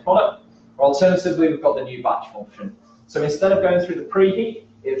the next product. Or alternatively, we've got the new batch function. So instead of going through the preheat,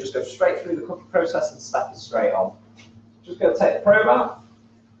 it'll just go straight through the cooking process and step it straight on. Just going to take the probe out,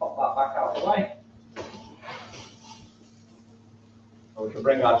 pop that back out of the way. And we can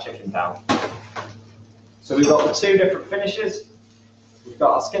bring our chicken down. So we've got the 2 different finishes. We've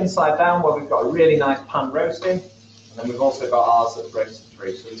got our skin side down where we've got a really nice pan roasting, and then we've also got ours that's roasted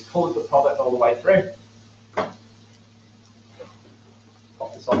through. So it's coloured the product all the way through.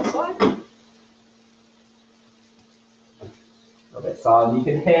 Pop this on the side. So you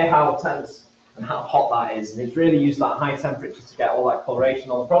can hear how tense and how hot that is, and it's really used that high temperature to get all that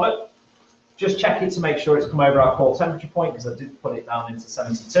coloration on the product. Just check it to make sure it's come over our core temperature point, because I did put it down into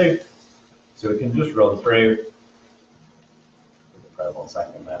 72. So we can just run through. 1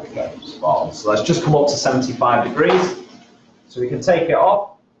 second, there we go, spot on. So let's just come up to 75 degrees. So we can take it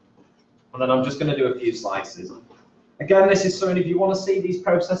off, and then I'm just going to do a few slices. Again, this is something, if you want to see these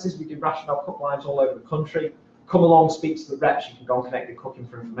processes, we do Rational cook lines all over the country. Come along, speak to the reps, you can go on Connected Cooking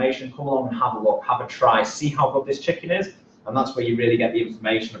for information. Come along and have a look, have a try, see how good this chicken is, and that's where you really get the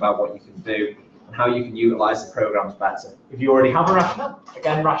information about what you can do and how you can utilise the programs better. If you already have a Rational,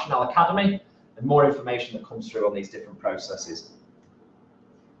 again, Rational Academy, and more information that comes through on these different processes.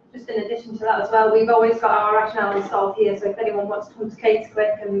 Just in addition to that as well, we've always got our Rational installed here, so if anyone wants to come to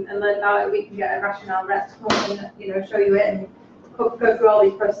CaterKwik and learn about it, we can get a Rational rep to come and show you it and go through all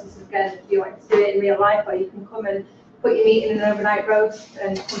these processes again if you want to do it in real life, or you can come and put your meat in an overnight roast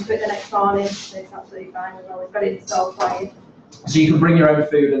and come to it the next morning. It's absolutely fine, we've always got it installed for you. So you can bring your own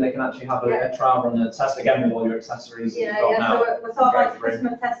food and they can actually have a trial run and test again with all your accessories. Yeah, so we're sort of like a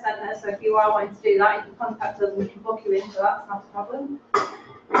customer test centre, so if you are wanting to do that, you can contact us and we can book you in, so that's not a problem.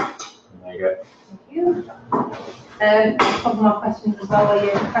 There you go. Thank you. A couple more questions as well while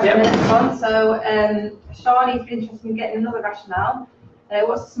you're pressing the next one. So Sean, he's interested in getting another Rational.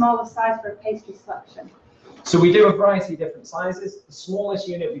 What's the smallest size for a pastry selection? So we do a variety of different sizes. The smallest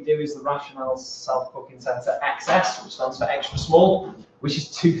unit we do is the Rational Self-Cooking Centre XS, which stands for extra small, which is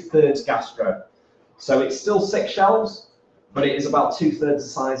 2/3 gastro. So it's still 6 shelves, but it is about 2/3 the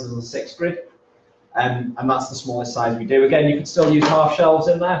size of the 6 grid. And that's the smallest size we do. Again, you can still use half shelves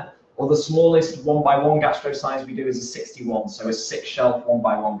in there, or the smallest 1x1 gastro size we do is a 61, so a 6 shelf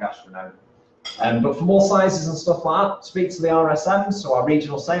 1x1 gastronome. But for more sizes and stuff like that, speak to the RSMs, so our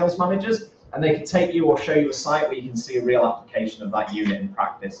regional sales managers, and they can take you or show you a site where you can see a real application of that unit in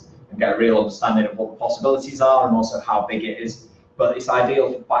practice and get a real understanding of what the possibilities are and also how big it is. But it's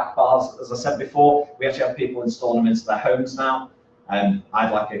ideal for back bars. As I said before, we actually have people install them into their homes now.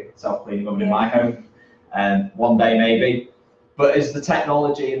 I'd like a self-cleaning oven in my home, one day maybe. But it's the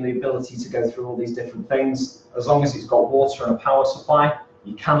technology and the ability to go through all these different things. As long as it's got water and a power supply,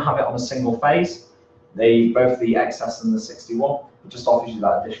 you can have it on a single phase. Both the XS and the 61, it just offers you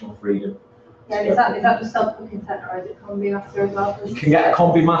that additional freedom. Yeah, is that just self-cooking centre, or is it Combi Master as well? You can get a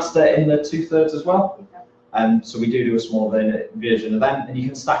Combi Master in the 2/3 as well. Okay. So we do a small version of them, and you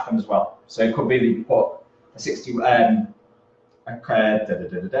can stack them as well. So it could be that you put a 60,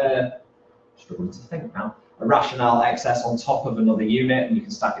 struggling to think now, a Rational XS on top of another unit, and you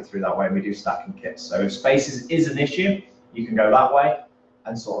can stack it through that way. We do stacking kits. So if space is an issue, you can go that way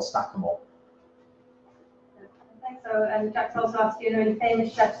and sort of stack them all. So Jack's also asked, do you know any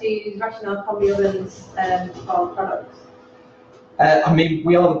famous chefs who use Rational combi ovens for products? I mean,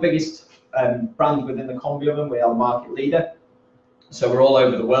 we are the biggest brand within the combi oven. We are the market leader. So we're all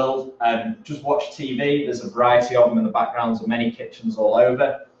over the world. Just watch TV. There's a variety of them in the backgrounds of many kitchens all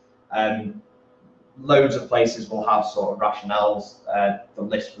over. Loads of places will have sort of Rationals. The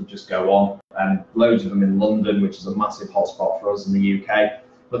list would just go on. Loads of them in London, which is a massive hotspot for us in the UK.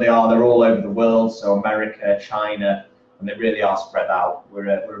 But they're all over the world, so America, China, and they really are spread out. We're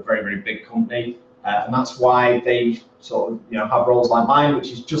a very, very big company, and that's why they sort of have roles like mine, which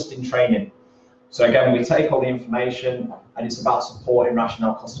is just in training. So again, we take all the information, and it's about supporting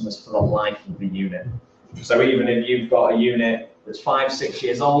Rational customers for the life of the unit. So even if you've got a unit that's 5, 6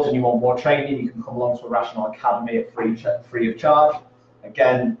 years old and you want more training, you can come along to a Rational Academy at free of charge.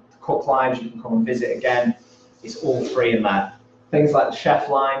 Again, the cook lines, you can come and visit again. It's all free in there. Things like the chef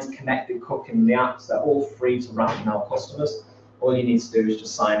lines, connected cooking, the apps, they're all free to Rational customers. All you need to do is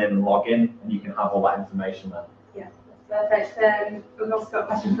just sign in and log in, and you can have all that information there. Yeah, that's perfect. We've also got a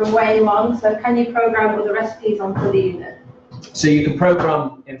question from Wayne Long. So can you program other recipes onto the unit? So you can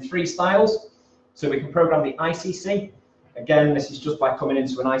program in 3 styles. So we can program the ICC. Again, this is just by coming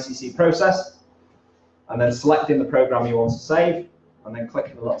into an ICC process and then selecting the program you want to save and then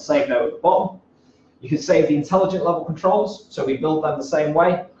clicking the little save note at the bottom. You can save the intelligent level controls. So we build them the same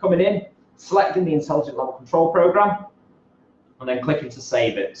way, coming in, selecting the intelligent level control program and then clicking to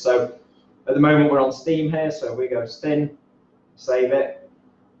save it. So at the moment we're on Steam here, so we go Steam, save it.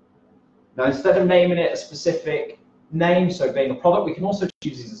 Now instead of naming it a specific name, so being a product, we can also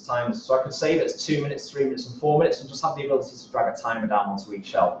choose these as timers. So I can save it as 2 minutes, 3 minutes, and 4 minutes, and just have the ability to drag a timer down onto each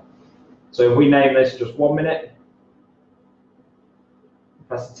shelf. So if we name this just 1 minute,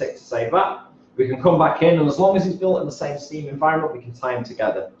 press the tick to save that. We can come back in, and as long as it's built in the same Steam environment, we can tie them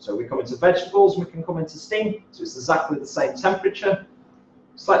together. So we come into vegetables, and we can come into Steam, so it's exactly the same temperature.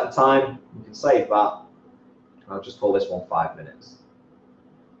 Select the time, we can save that. I'll just call this one 5 minutes.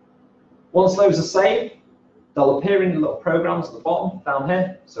 Once those are saved, they'll appear in the little programs at the bottom down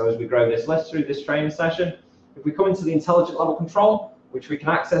here. So as we grow this list through this training session, if we come into the intelligent level control, which we can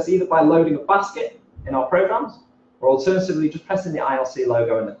access either by loading a basket in our programs, or alternatively just pressing the ILC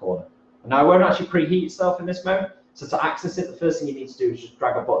logo in the corner. And now it won't actually preheat itself in this mode. So to access it, the first thing you need to do is just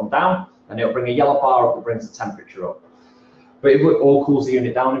drag a button down, and it'll bring a yellow bar up that brings the temperature up. But it all cools the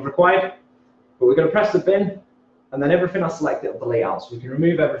unit down if required. But we're going to press the bin, and then everything I selected will delete out. So we can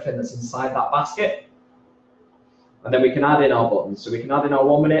remove everything that's inside that basket. And then we can add in our buttons. So we can add in our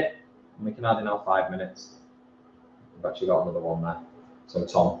 1 minute, and we can add in our 5 minutes. We've actually got another one there. So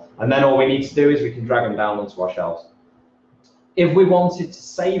Tom. And then all we need to do is we can drag them down onto our shelves. If we wanted to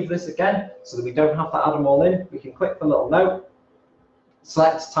save this again, so that we don't have to add them all in, we can click the little note,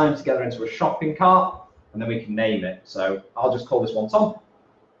 select time together into a shopping cart, and then we can name it. So I'll just call this one Tom.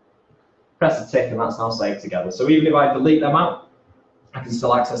 Press the tick, and that's now saved together. So even if I delete them out, I can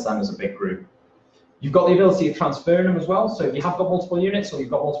still access them as a big group. You've got the ability of transferring them as well. So if you have got multiple units or you've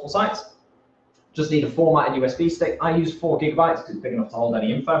got multiple sites, just need a formatted USB stick. I use 4 GB because it's big enough to hold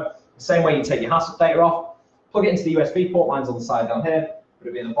any info. The same way you take your HACCP data off, plug it into the USB port, mine's on the side down here, but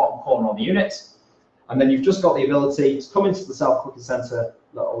it'll be in the bottom corner on the units. And then you've just got the ability to come into the self-cooking center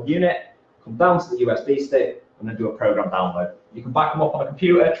little unit, come down to the USB stick, and then do a program download. You can back them up on a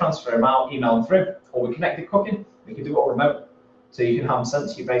computer, transfer them out, email them through, or with connected cooking, we can do it all remote. So you can have them sent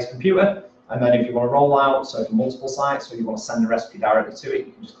to your base computer, and then if you want to roll out, so for multiple sites, or you want to send a recipe directly to it,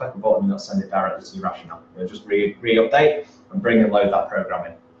 you can just click a button and it'll send it directly to your Rational. It'll just re-update and bring and load that program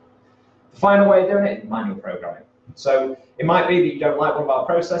in. The final way of doing it is manual programming. So it might be that you don't like one of our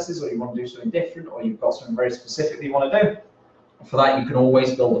processes, or you want to do something different, or you've got something very specific that you want to do. For that, you can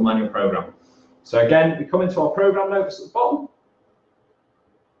always build a manual program. So again, we come into our program notes at the bottom,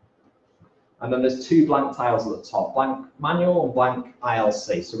 and then there's 2 blank tiles at the top, blank manual and blank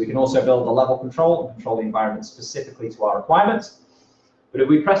ILC. So we can also build a level control and control the environment specifically to our requirements. But if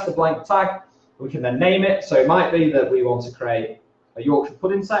we press the blank tag, we can then name it. So it might be that we want to create a Yorkshire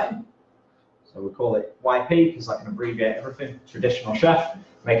pudding setting. So we call it YP because I can abbreviate everything. Traditional chef,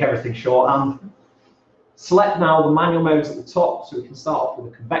 make everything shorthand. Select now the manual modes at the top, so we can start off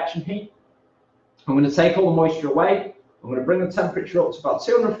with a convection heat. I'm going to take all the moisture away. I'm going to bring the temperature up to about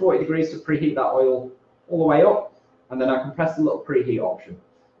 240 degrees to preheat that oil all the way up, and then I can press the little preheat option.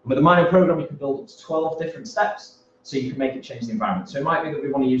 And with a manual program, you can build up to 12 different steps, so you can make it change the environment. So it might be that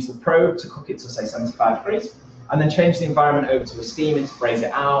we want to use the probe to cook it to, say, 75 degrees, and then change the environment over to a steaming to braise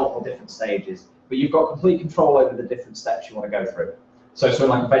it out, or different stages. But you've got complete control over the different steps you want to go through. So something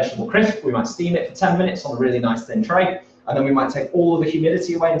like a vegetable crisp, we might steam it for 10 minutes on a really nice thin tray, and then we might take all of the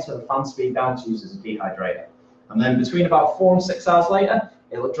humidity away and turn the fan speed down to use as a dehydrator. And then between about 4 and 6 hours later,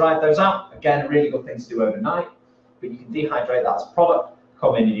 it'll dry those out. Again, a really good thing to do overnight, but you can dehydrate that as a product,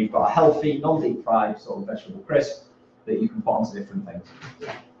 come in and you've got a healthy, non-deep fried sort of vegetable crisp that you can put onto different things.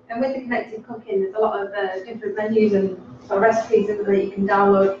 Yeah. And with the connected cooking, there's a lot of different menus and sort of recipes that you can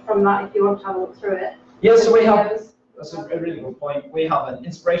download from that if you want to have a look through it. Yeah, so we have, that's a really good point. We have an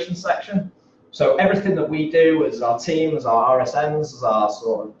inspiration section. So everything that we do as our team, as our RSMs, as our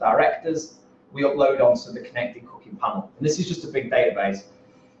sort of directors, we upload onto the connected cooking panel. And this is just a big database.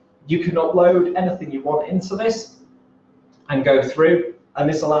 You can upload anything you want into this and go through. and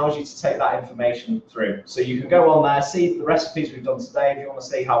this allows you to take that information through. So you can go on there, see the recipes we've done today. If you want to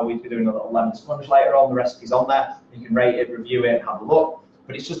see how we'd be doing a little lemon sponge later on, the recipe's on there. You can rate it, review it, have a look.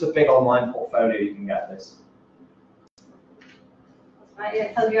 But it's just a big online portfolio you can get this. Right, yeah,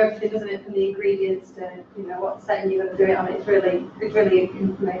 it tells you everything, doesn't it, from the ingredients to what setting you're going to do it on. It's really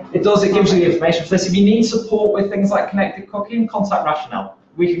information. It does. It gives you the information for this. If you need support with things like connected cooking, contact Rational.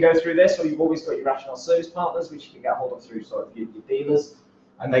 We can go through this, or you've always got your Rational service partners, which you can get hold of through sort of your dealers,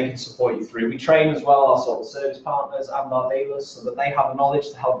 and they can support you through. We train as well our sort of service partners and our dealers so that they have the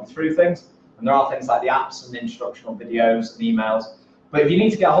knowledge to help you through things. And there are things like the apps and the instructional videos and emails. But if you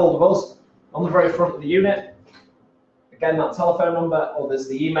need to get a hold of us, on the very front of the unit, again, that telephone number, or there's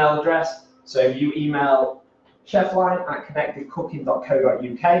the email address. So if you email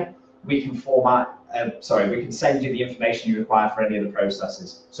chefline@connectedcooking.co.uk, we can we can send you the information you require for any of the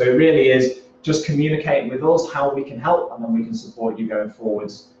processes. So it really is just communicating with us how we can help, and then we can support you going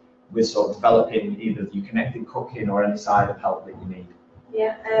forwards with sort of developing either your connected cooking or any side of help that you need.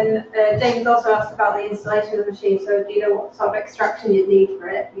 Yeah, and David also asked about the installation of the machine. So do you know what sort of extraction you'd need for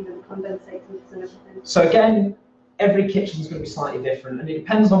it, the condensators and everything? So again, every kitchen is going to be slightly different, and it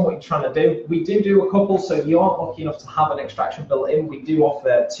depends on what you're trying to do. We do a couple, so if you aren't lucky enough to have an extraction built in, we do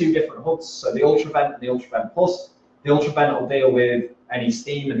offer 2 different hoods, so the UltraVent and the UltraVent Plus. The UltraVent will deal with any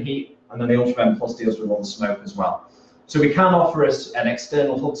steam and heat, and then the UltraVent Plus deals with all the smoke as well. So we can offer us an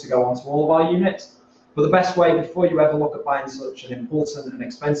external hood to go onto all of our units, but the best way before you ever look at buying such an important and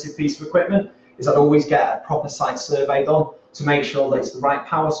expensive piece of equipment is I'd always get a proper site survey done to make sure that it's the right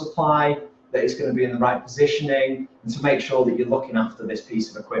power supply, that it's going to be in the right positioning, and to make sure that you're looking after this piece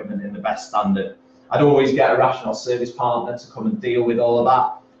of equipment in the best standard. I'd always get a Rational service partner to come and deal with all of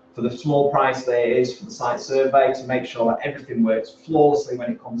that for the small price that it is for the site survey, to make sure that everything works flawlessly when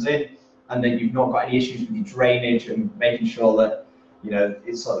it comes in, and then you've not got any issues with your drainage, and making sure that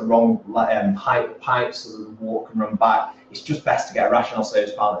it's sort of the wrong height of pipes so that the water can run back. It's just best to get a Rational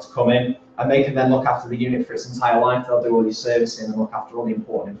service partner to come in, and they can then look after the unit for its entire life. They'll do all your servicing and look after all the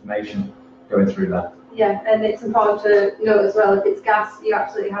important information going through that. Yeah, and it's important to note as well, if it's gas, you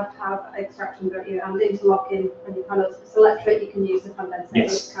absolutely have to have extraction, don't you, and interlocking, and you kind of select it, you can use the condensator.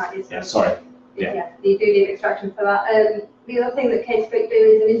 Yes. Can't you? So yeah, sorry. Yeah. Yeah, you do need extraction for that. The other thing that CaterKwik's do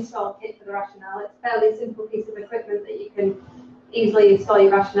is an install kit for the Rational. It's a fairly simple piece of equipment that you can easily install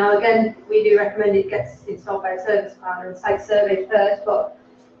your Rational. Again, we do recommend it gets installed by a service partner and site surveyed first, but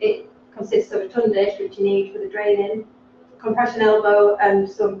it consists of a ton dish, which you need for the draining, compression elbow, and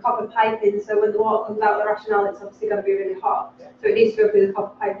some copper piping. So when the water comes out of the Rational, it's obviously going to be really hot. Yeah. So it needs to go through the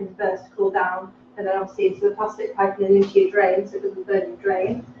copper piping first to cool down, and then obviously into the plastic piping and into your drain, so it doesn't burn your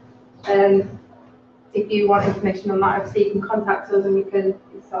drain. If you want information on that, obviously you can contact us and we can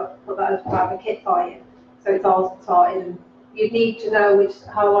sort of put that as part of a kit for you. So it's all sorted, and you'd need to know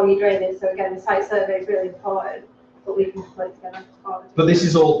how long your drain is. So again, the site survey is really important, but we can put it together. But this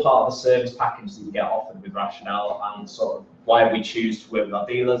is all part of the service package that you get offered with Rational, and sort of why we choose to work with our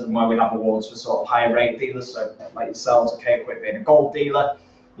dealers, and why we have awards for sort of higher rate dealers, so like yourselves, CaterKwik being a gold dealer.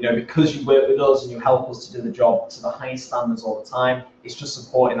 Because you work with us and you help us to do the job to the highest standards all the time, it's just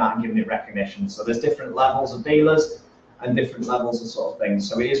supporting that and giving it recognition. So there's different levels of dealers and different levels of sort of things.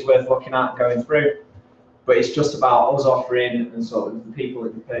 So it is worth looking at and going through, but it's just about us offering, and sort of the people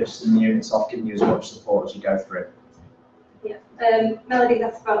that you're purchasing the units off, giving you as much support as you go through. Yeah. Melody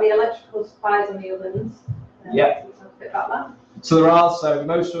asked about the electrical supplies on the ovens. Yeah. Talk a bit about that. So there are, so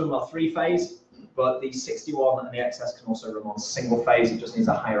most of them are 3-phase. But the 61 and the XS can also run on single phase. It just needs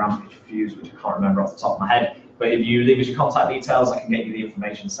a higher ampage fuse, which I can't remember off the top of my head. But if you leave us your contact details, I can get you the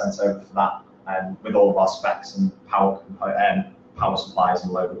information sent over for that, with all of our specs and power supplies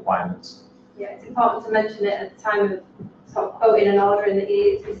and load requirements. Yeah, it's important to mention it at the time of sort of quoting and ordering that you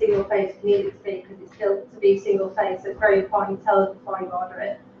need it to be single phase, you need it to be, because it's built to be single phase. So it's very important to tell us before you order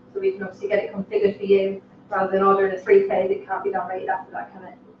it, so we can obviously get it configured for you, rather than ordering a 3-phase. It can't be downrated after that, can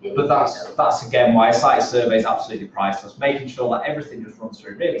it? But that's again why a site survey is absolutely priceless. Making sure that everything just runs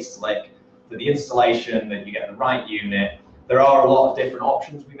through really slick, that the installation, that you get the right unit. There are a lot of different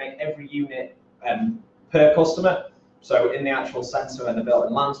options. We make every unit per customer. So in the actual centre, and they're built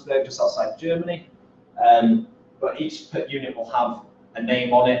in Landsberg, just outside Germany. But each unit will have a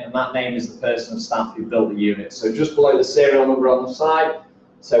name on it, and that name is the person of staff who built the unit. So just below the serial number on the side.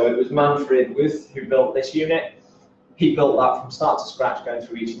 So it was Manfred Wuth who built this unit. He built that from start to scratch, going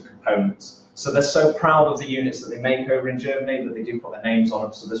through each of the components. So they're so proud of the units that they make over in Germany that they do put their names on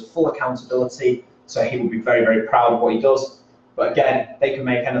them. So there's full accountability. So he will be very, very proud of what he does. But again, they can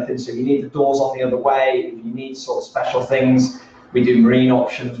make anything. So if you need the doors on the other way, if you need sort of special things, we do marine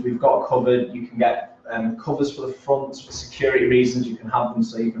options. We've got covered. You can get covers for the fronts for security reasons. You can have them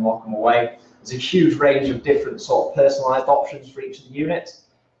so you can lock them away. There's a huge range of different sort of personalised options for each of the units.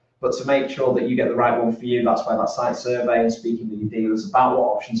 But to make sure that you get the right one for you, that's why that site survey and speaking with your dealers about what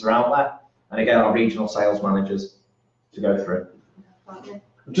options are out there. And again, our regional sales managers to go through. I'm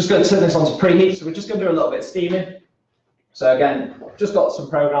just going to turn this on to preheat, so we're just going to do a little bit of steaming. So again, just got some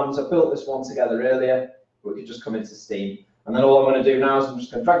programs. I built this one together earlier. We could just come into steam. And then all I'm going to do now is I'm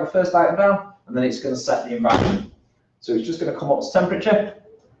just going to drag the first item down, and then it's going to set the environment. So it's just going to come up to temperature.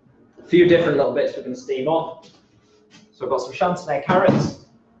 A few different little bits we're going to steam on. So I've got some chantenay carrots,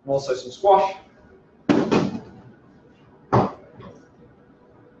 and also some squash.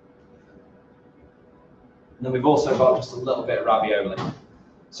 And then we've also got just a little bit of ravioli.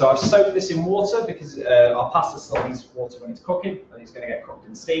 So I've soaked this in water because our pasta still needs water when it's cooking, and it's going to get cooked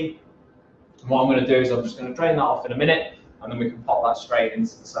in steam. And what I'm going to do is I'm just going to drain that off in a minute, and then we can pop that straight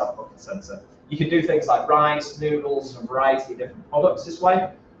into the self-cooking centre. You can do things like rice, noodles, and a variety of different products this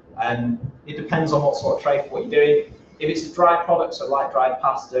way. And it depends on what sort of tray for what you're doing. If it's a dry product, so like dried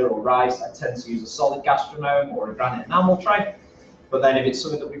pasta or rice, I tend to use a solid gastronome or a granite enamel tray. But then if it's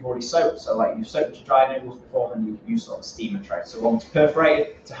something that we've already soaked, so like you've soaked your dry noodles before, then you can use sort of a steamer tray. So one to perforate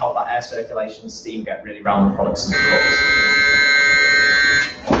it to help that air circulation and steam get really round the products and the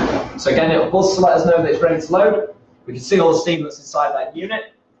cooks. So again, it'll buzz to let us know that it's ready to load. We can see all the steam that's inside that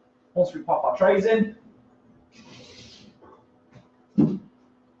unit. Once we pop our trays in,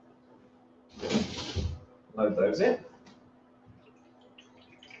 load those in.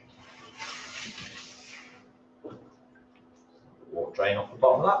 Water drain off the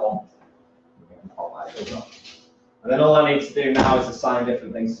bottom of that one. We can pop that in. And then all I need to do now is assign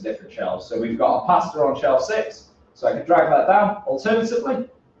different things to different shelves. So we've got a pasta on shelf 6, so I can drag that down. Alternatively,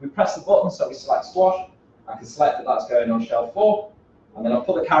 we press the button so we select squash. I can select that that's going on shelf 4, and then I'll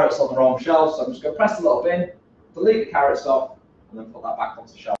put the carrots on the wrong shelf, so I'm just going to press the little bin, delete the carrots off, and then put that back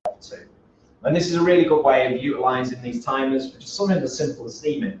onto shelf 2. And this is a really good way of utilising these timers for just something as simple as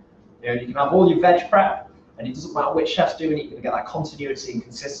steaming. You know, you can have all your veg prep, and it doesn't matter which chef's doing it, you're going to get that continuity and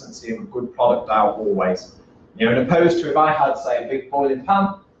consistency of a good product out always. You know, and opposed to if I had, say, a big boiling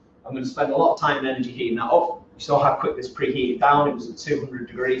pan, I'm going to spend a lot of time and energy heating that up. You saw how quick this preheated down. It was at 200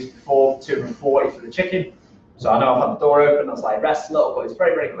 degrees before, 240 for the chicken. So I know I've had the door open, I was like, rest a little, but it's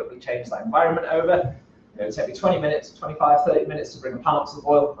very, very quickly changed that environment over. You know, it took me 20 minutes, 25, 30 minutes to bring the pan up to the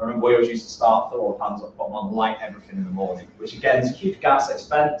boil. I remember we always used to start, fill all the pans up, put them on, light everything in the morning, which again is a huge gas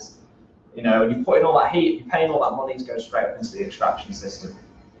expense. You know, and you put in all that heat, you're paying all that money to go straight up into the extraction system.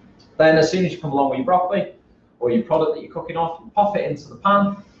 Then as soon as you come along with your broccoli, or your product that you're cooking off, you pop it into the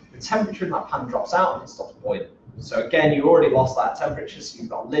pan, the temperature in that pan drops out and it stops boiling. So again, you already lost that temperature, so you've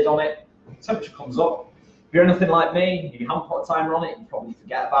got a lid on it, temperature comes up. If you're anything like me, you haven't put a timer on it, you probably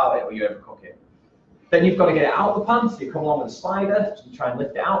forget about it or you overcook it. Then you've got to get it out of the pan, so you come along with a slider, so you try and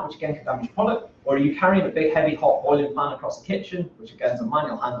lift it out, which again can damage your product. Or are you carrying a big, heavy, hot boiling pan across the kitchen, which again is a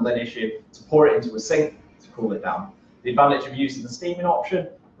manual handling issue, to pour it into a sink to cool it down. The advantage of using the steaming option,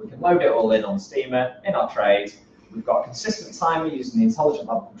 we can load it all in on the steamer, in our trays. We've got a consistent timer using the intelligent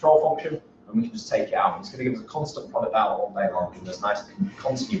level control function, and we can just take it out. It's going to give us a constant product out all day long, and there's nice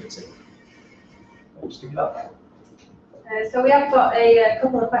continuity. I'll just give you that back. So we have got a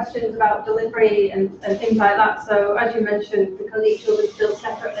couple of questions about delivery and things like that. So as you mentioned, because each of them is built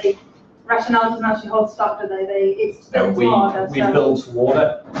separately, Rational doesn't actually hold stock, do they? It's built to order. We build to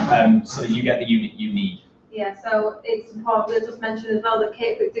order, so that you get the unit you need. Yeah, so it's important to just mention as well that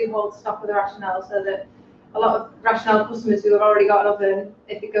CaterKwik's do hold stock with the Rational, so that a lot of Rational customers who have already got an oven,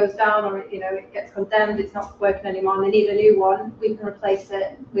 if it goes down or it gets condemned, it's not working anymore, and they need a new one, we can replace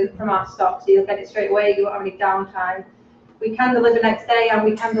it from our stock, so you'll get it straight away. You won't have any downtime. We can deliver next day, and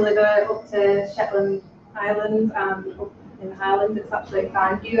we can deliver up to Shetland Islands and up in the Highlands. It's absolutely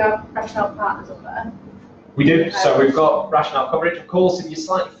fine. Do you have Rational partners up there? We do. So we've got Rational coverage. Of course, if you're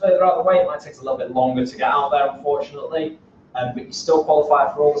slightly further out of the way, it might take a little bit longer to get out there, unfortunately. But you still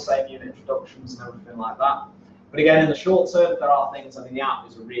qualify for all the same unit introductions and everything like that. But again, in the short term, there are things. I mean, the app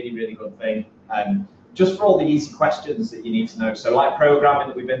is a really, really good thing. Just for all the easy questions that you need to know. So like programming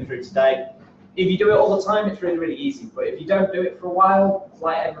that we've been through today, if you do it all the time, it's really, really easy. But if you don't do it for a while,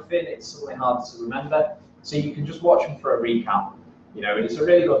 like everything, it's suddenly hard to remember. So you can just watch them for a recap. You know, it's a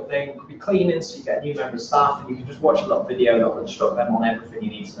really good thing. It could be cleaning, so you get a new member of staff, and you can just watch a little video that will instruct them on everything you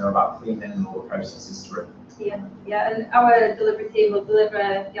need to know about cleaning and all the processes through. Yeah, and our delivery team will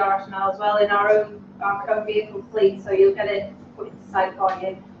deliver your Rational as well in our own vehicle fleet, so you'll get it put into site for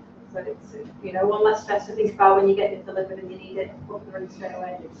you. So it's one less stress to think about when you get it delivered and you need it up and running straight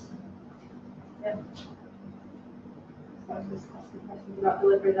away. Yeah. So just asking questions about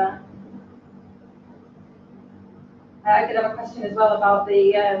delivery there. I did have a question as well about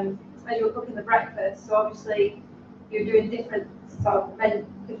the, when you were cooking the breakfast, so obviously you're doing different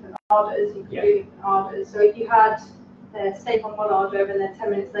different orders, you could do different orders. So if you had steak on one order and then 10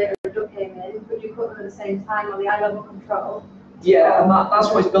 minutes later a duck came in, could you cook them at the same time on the eye level control? Yeah, and that's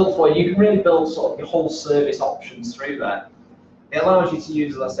what it's built for. You can really build sort of your whole service options through there. It allows you to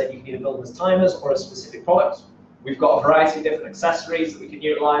use, as I said, you can either build them as timers or as specific products. We've got a variety of different accessories that we can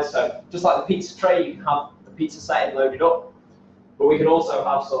utilise. So just like the pizza tray, you can have the pizza setting loaded up, but we can also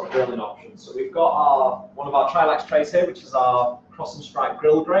have sort of grilling options. So we've got one of our Trilux trays here, which is our cross and stripe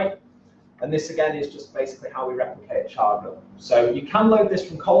grill grate. And this again is just basically how we replicate a char grill. So you can load this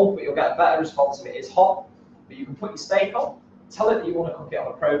from cold, but you'll get a better response if it is hot. But you can put your steak on, tell it that you want to cook it on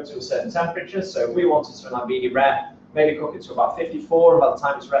a probe to a certain temperature. So if we wanted to have medium rare, maybe cook it to about 54, and by the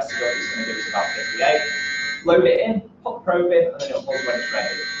time it's rested up, it's going to give us about 58. Load it in, put the probe in, and then it'll buzz when it's ready.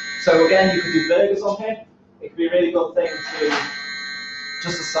 So again, you could do burgers on here. It could be a really good thing to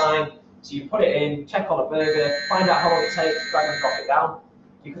just assign. So you put it in, check on a burger, find out how long it takes, drag and drop it down.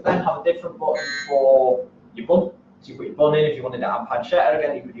 You could then have a different button for your bun. So you put your bun in. If you wanted to add pancetta,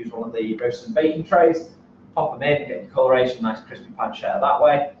 again, you could use one of the roasted and baking trays, pop them in, get your coloration, nice crispy pancetta that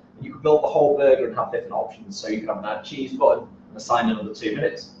way. And you could build the whole burger and have different options. So you could have an add cheese button and assign another 2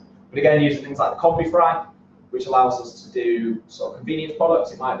 minutes. But again, using things like the combi fry, which allows us to do sort of convenience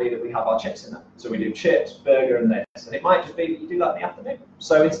products. It might be that we have our chips in there. So we do chips, burger, and this. And it might just be that you do that in the afternoon.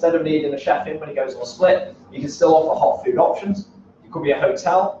 So instead of needing a chef in when he goes on a split, you can still offer hot food options. It could be a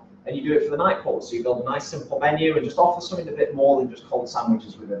hotel, and you do it for the night call. So you build a nice simple menu and just offer something a bit more than just cold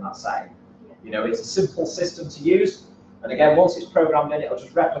sandwiches within that setting. You know, it's a simple system to use. And again, once it's programmed in, it'll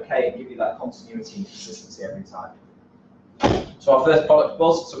just replicate and give you that continuity and consistency every time. So our first product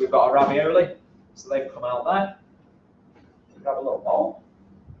buzz, so we've got our ravioli. So they've come out there. Grab a little bowl.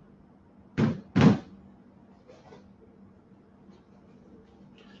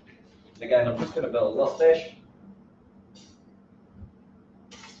 Again, I'm just going to build a little dish.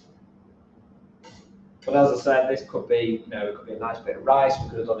 But as I said, this could be, it could be a nice bit of rice. We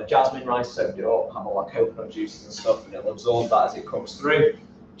could have done a jasmine rice, soaked it up, have all our coconut juices and stuff, and it'll absorb that as it comes through.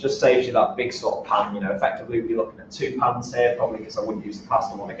 Just saves you that big sort of pan. Effectively, we'll be looking at 2 pans here, probably because I wouldn't use the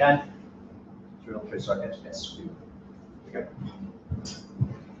pasta one again. Drill through so I can just get scooped. There we go.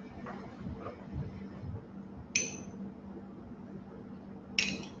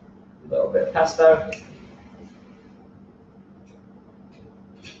 A little bit of pesto.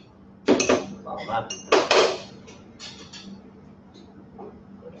 Like that.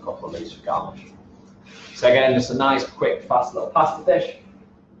 And a couple of these for garnish. So again, just a nice, quick, fast little pasta dish.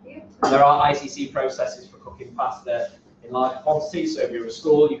 And there are ICC processes for cooking pasta in large quantities. So if you're at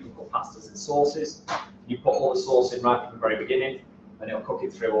school, you can put pastas in sauces. You put all the sauce in right from the very beginning, and it'll cook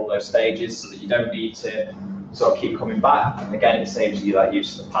it through all those stages so that you don't need to sort of keep coming back. And again, it saves you that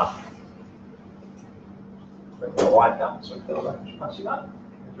use of the pan. Bring a little wipe down, so fill that. Just pass you that. Thank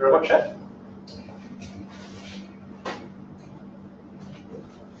you very much, Chef.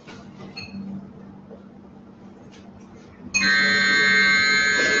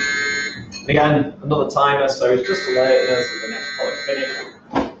 Again, another timer, so it's just alerting us that the next product's finished.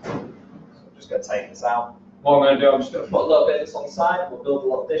 So I'm just going to take this out. What I'm going to do, I'm just going to put a little bit of this on the side. We'll build a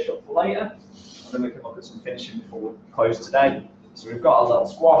little dish up for later, and then we can look at some finishing before we close today. So we've got a little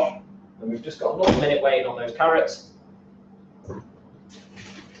squash, and we've just got another minute waiting on those carrots.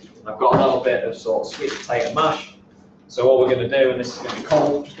 I've got a little bit of sort of sweet potato mash. So what we're going to do, and this is going to be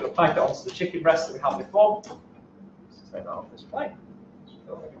cold, I'm just going to pack it onto the chicken breast that we had before. Let's take that off this plate.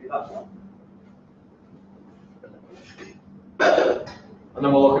 Give you that one. And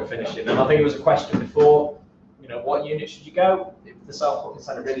then we'll look at finishing. And I think it was a question before, what unit should you go? If the self-cooking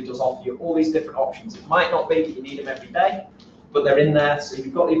centre really does offer you all these different options. It might not be that you need them every day, but they're in there, so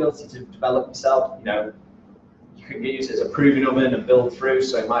you've got the ability to develop yourself. You can use it as a proving oven and build through.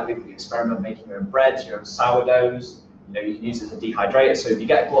 So it might be that you experiment making your own breads, your own sourdoughs. You can use it as a dehydrator. So if you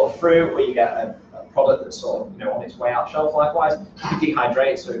get a glut of fruit, or you get a product that's sort of on its way out shelf life-wise, you can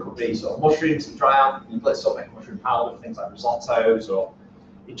dehydrate. So it could be sort of mushrooms that dry out. You blitz up, make mushroom powder for things like risottos, or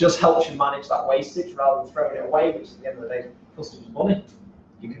it just helps you manage that wastage rather than throwing it away, which at the end of the day, customers' money.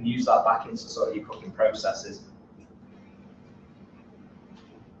 You can use that back into sort of your cooking processes.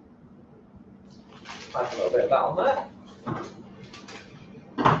 Add a little bit of that on there.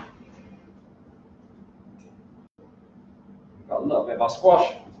 Got a little bit of our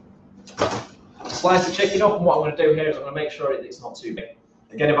squash. Slice the chicken up, and what I'm going to do here is I'm going to make sure it's not too big.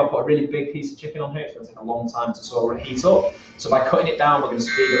 Again, if I put a really big piece of chicken on here, it's going to take a long time to sort of heat up. So by cutting it down, we're going to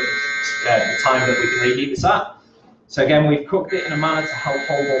speed up the time that we can reheat this at. So again, we've cooked it in a manner to help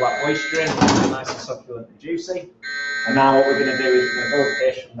hold all that moisture in, nice and succulent and juicy. And now what we're going to do is we're going to build a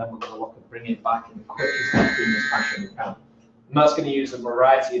dish, and then we're going to look at bringing it back in the quickest and cleanest fashion we can. And that's going to use a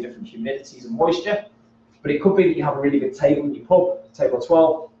variety of different humidities and moisture. But it could be that you have a really good table in your pub, table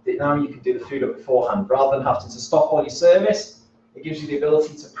 12, that now you can do the food up beforehand. Rather than having to stop all your service, it gives you the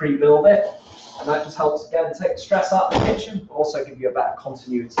ability to pre-build it. And that just helps, again, take the stress out of the kitchen, but also give you a better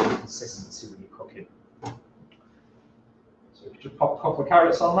continuity and consistency when you're cooking. So we can just pop a couple of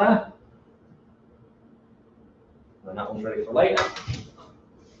carrots on there. And then that one's ready for later.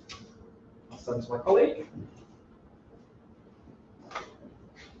 I'll send to my colleague.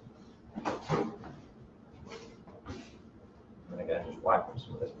 And again, just wipe up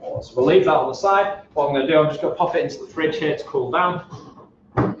some of this water. So we'll leave that on the side. What I'm going to do, I'm just going to pop it into the fridge here to cool down.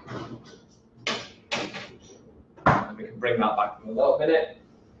 And we can bring that back in a little minute.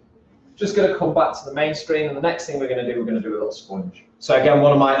 Just going to come back to the main screen, and the next thing we're going to do a little sponge. So again,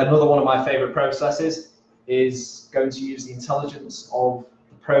 another one of my favourite processes is going to use the intelligence of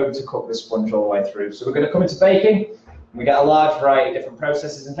the probe to cook this sponge all the way through. So we're going to come into baking, and we get a large variety of different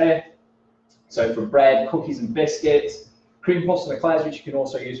processes in here. So from bread, cookies and biscuits, cream puffs and eclairs, which you can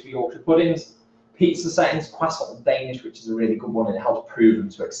also use for Yorkshire puddings, pizza settings, croissant Danish, which is a really good one, and it helps prove them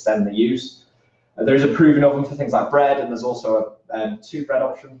to extend the use. There is a proving oven for things like bread, and there's also two bread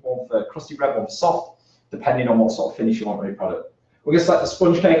options, one for crusty bread, one for soft, depending on what sort of finish you want with your product. We're going to select the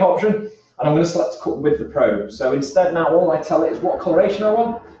sponge cake option, and I'm going to select cook with the probe. So instead now all I tell it is what coloration I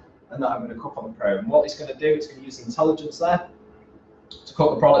want, and that I'm going to cook on the probe. And what it's going to do, it's going to use the intelligence there to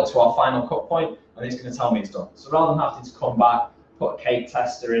cook the product to our final cut point, and it's going to tell me it's done. So rather than having to come back, put a cake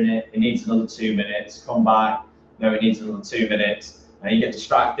tester in it needs another 2 minutes, come back, no, it needs another 2 minutes, and you get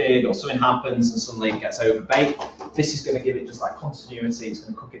distracted or something happens and suddenly it gets overbaked, this is going to give it just like continuity, it's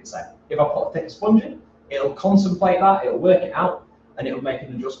going to cook it the same. If I put a thicker sponge in, it'll contemplate that, it'll work it out, and it'll make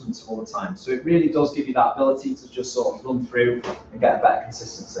an adjustment all the time. So it really does give you that ability to just sort of run through and get a better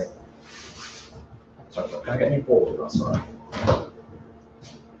consistency. Sorry, can I get any water? That's all right.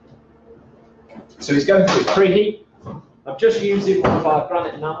 So he's going through preheat. I'm just using one of our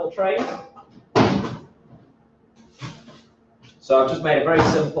granite enamel trays. So I've just made a very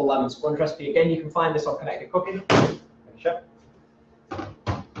simple lemon sponge recipe. Again, you can find this on Connected Cooking.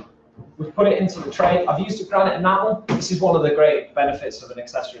 We've put it into the tray. I've used a granite enamel. This is one of the great benefits of an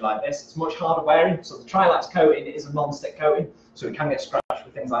accessory like this. It's much harder wearing. So the Trilax coating is a non-stick coating, so it can get scratched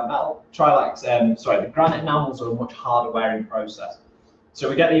with things like metal. The granite enamels are a much harder wearing process. So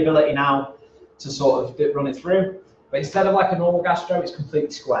we get the ability now to sort of run it through. But instead of like a normal gastro, it's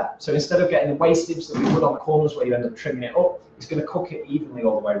completely square. So instead of getting the wastage that we put on the corners where you end up trimming it up, it's going to cook it evenly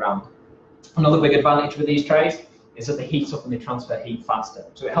all the way around. Another big advantage with these trays is that they heat up and they transfer heat faster.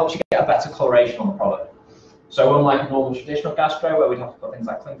 So it helps you get a better coloration on the product. So unlike a normal traditional gastro where we'd have to put things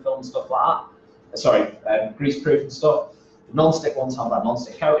like cling film and stuff like that, grease proof and stuff, the non-stick ones have that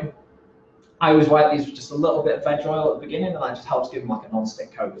non-stick coating. I always wipe these with just a little bit of veg oil at the beginning, and that just helps give them like a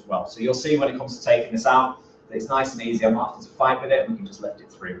non-stick coat as well. So you'll see when it comes to taking this out, that it's nice and easy. I'm not having to fight with it, and we can just lift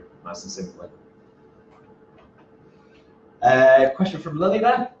it through nice and simply. Question from Lily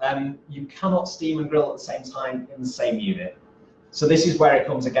there. You cannot steam and grill at the same time in the same unit. So this is where it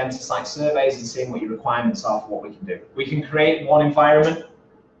comes again to site surveys and seeing what your requirements are for what we can do. We can create one environment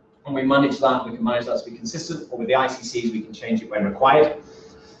and we manage that. We can manage that to be consistent, or with the ICCs we can change it when required.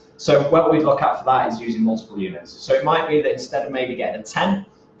 So what we'd look at for that is using multiple units. So it might be that instead of maybe getting a 10,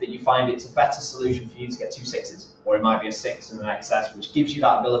 that you find it's a better solution for you to get 2 6s, or it might be a 6 and an XS, which gives you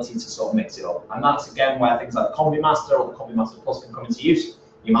that ability to sort of mix it up. And that's again where things like the Combi Master or the Combi Master Plus can come into use.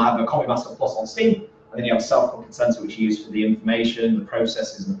 You might have a Combi Master Plus on Steam, and then you have a self-cooking center which you use for the information, the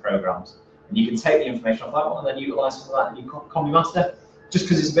processes, and the programs. And you can take the information off that one and then utilize some of that in your Combi Master, just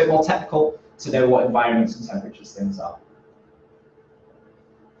because it's a bit more technical to know what environments and temperatures things are.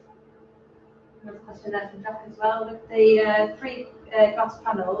 Another question there from Jack as well. With the 3 glass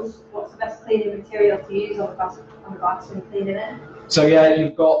panels, what's the best cleaning material to use on the glass when cleaning it? So yeah,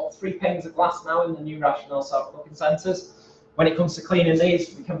 you've got 3 panes of glass now in the new Rational self-cooking centres. When it comes to cleaning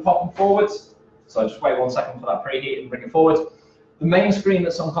these, we can pop them forwards. So just wait 1 second for that preheat and bring it forward. The main screen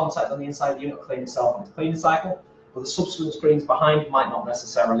that's on contact on the inside of the unit will clean itself on the cleaning cycle, but the subsequent screens behind might not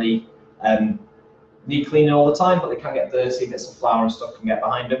necessarily need cleaning all the time, but they can get dirty, bits of flour and stuff can get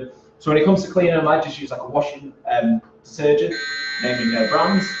behind them. So when it comes to cleaning, I might just use like a washing detergent, naming no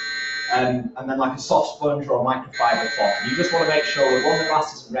brands, and then like a soft sponge or a microfiber cloth. And you just want to make sure that the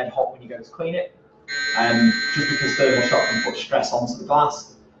glass isn't red hot when you go to clean it, just because thermal shock can put stress onto the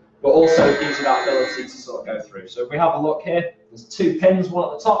glass, but also it gives you that ability to sort of go through. So if we have a look here, there's 2 pins,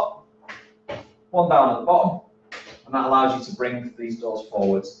 one at the top, one down at the bottom, and that allows you to bring these doors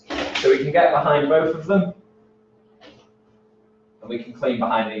forwards. So we can get behind both of them, we can clean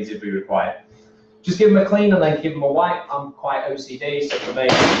behind these if we require. Just give them a clean and then give them a wipe. I'm quite OCD, so for me,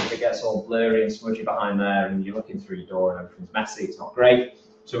 if it gets all blurry and smudgy behind there and you're looking through your door and everything's messy, it's not great.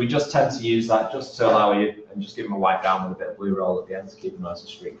 So we just tend to use that just to allow you, and just give them a wipe down with a bit of blue roll at the end to keep them nice and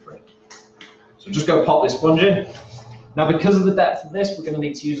streak-free. So just go pop this sponge in. Now, because of the depth of this, we're going to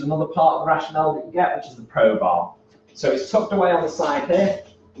need to use another part of the Rational that you get, which is the probe arm. So it's tucked away on the side here,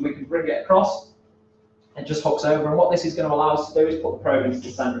 and we can bring it across. It just hooks over, and what this is going to allow us to do is put the probe into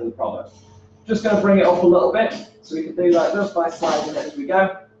the centre of the product. Just going to bring it up a little bit, so we can do that just by sliding it as we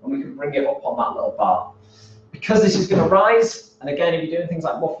go, and we can bring it up on that little bar. Because this is going to rise, and again, if you're doing things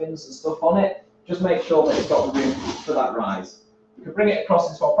like muffins and stuff on it, just make sure that it's got the room for that rise. We can bring it across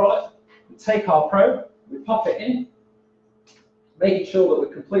into our product, we take our probe, we pop it in, making sure that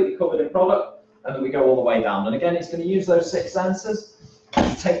we're completely covered in product, and then we go all the way down. And again, it's going to use those 6 sensors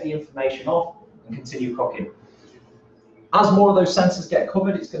to take the information off and continue cooking. As more of those sensors get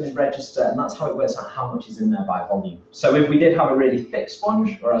covered, it's going to register, and that's how it works out how much is in there by volume. So if we did have a really thick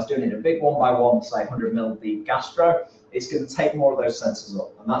sponge, or I was doing it in a big 1x1, say 100 ml deep gastro, it's going to take more of those sensors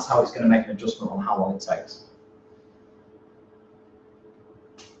up, and that's how it's going to make an adjustment on how long it takes.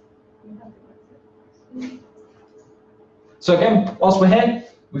 So again, whilst we're here,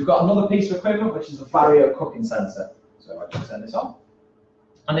 we've got another piece of equipment, which is the Vario cooking sensor. So I can turn this on.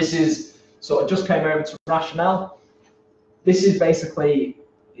 And this is sort of just came over to Rational. This is basically,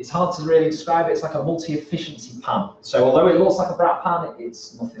 it's hard to really describe it, it's like a multi-efficiency pan. So although it looks like a brat pan,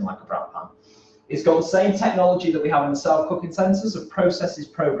 it's nothing like a brat pan. It's got the same technology that we have in the self-cooking sensors of processes,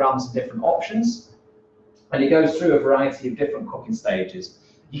 programs, and different options. And it goes through a variety of different cooking stages.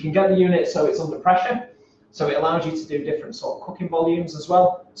 You can get the unit so it's under pressure, so it allows you to do different sort of cooking volumes as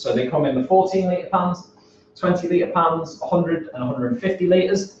well. So they come in the 14-litre pans, 20-litre pans, 100 and 150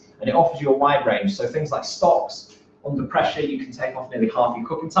 litres, and it offers you a wide range. So things like stocks, under pressure, you can take off nearly half your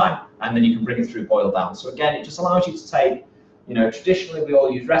cooking time, and then you can bring it through boil down. So again, it just allows you to take, traditionally we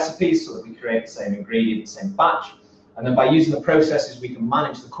all use recipes so that we create the same ingredient, the same batch, and then by using the processes, we can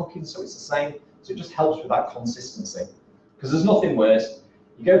manage the cooking so it's the same. So it just helps with that consistency. Because there's nothing worse.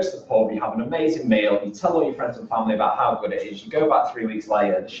 You go to the pub, you have an amazing meal, you tell all your friends and family about how good it is, you go back 3 weeks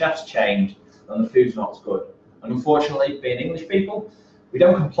later, the chef's changed, and the food's not as good. And unfortunately, being English people, we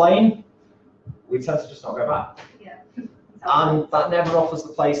don't complain, we tend to just not go back. And that never offers the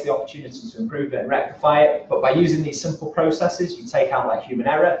place the opportunity to improve it and rectify it. But by using these simple processes, you take out that human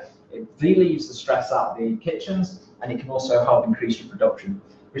error, it relieves the stress out of the kitchens, and it can also help increase your production.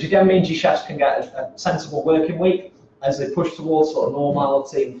 Which again means your chefs can get a sensible working week as they push towards sort of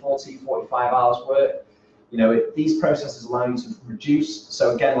normality and 40, 45 hours work. These processes allow you to reduce.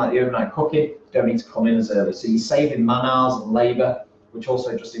 So again, like the overnight cooking, you don't need to come in as early. So you're saving man hours and labour, which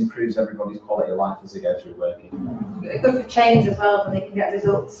also just improves everybody's quality of life as they go through working. Good for chains as well, and they can get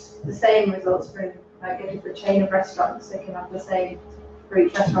results, the same results from like a different chain of restaurants. They can have the same for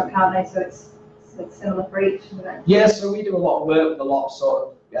each restaurant, can't they? So it's similar for each, isn't it? Yeah, so we do a lot of work with a lot of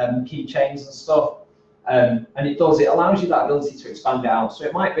sort of key chains and stuff, and it allows you that ability to expand it out. So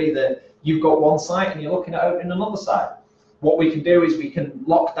it might be that you've got one site and you're looking at opening another site. What we can do is we can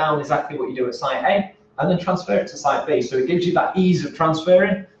lock down exactly what you do at site A, and then transfer it to site B. So it gives you that ease of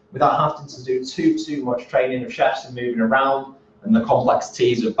transferring without having to do too much training of chefs and moving around and the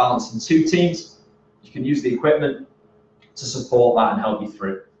complexities of balancing 2 teams. You can use the equipment to support that and help you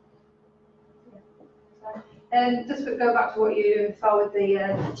through. And just to go back to what you were before with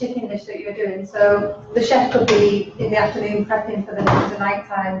the chicken dish that you're doing. So the chef could be in the afternoon prepping for the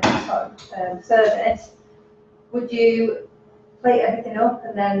nighttime sort of service. Would you plate everything up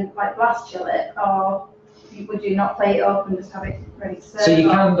and then like blast chill it, or would you not plate it up and just have it ready to serve? So you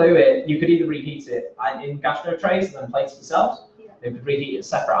can do it. You could either reheat it in gastro trays and then plate it yourselves. Yeah. You could reheat it as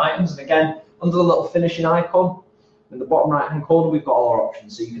separate items. And again, under the little finishing icon in the bottom right hand corner, we've got all our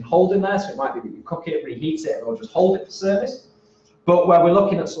options. So you can hold in there. So it might be that you cook it, reheat it, or just hold it for service. But where we're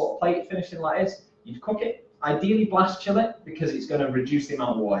looking at sort of plate finishing like this, you'd cook it. Ideally blast chill it because it's going to reduce the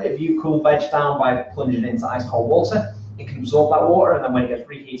amount of water. If you cool veg down by plunging it into ice cold water, it can absorb that water, and then when it gets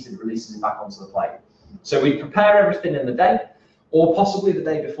reheated, it releases it back onto the plate. So we prepare everything in the day, or possibly the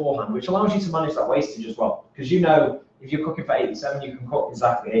day beforehand, which allows you to manage that wastage as well. Because if you're cooking for 87, you can cook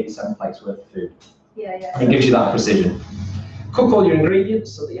exactly 87 plates worth of food. Yeah. And it gives you that precision. Cook all your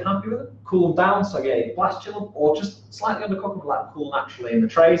ingredients so that you're happy with them. Cool them down, so you blast chill them, or just slightly undercook them, let them cool naturally in the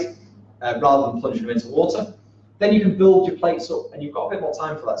trays, rather than plunging them into water. Then you can build your plates up, and you've got a bit more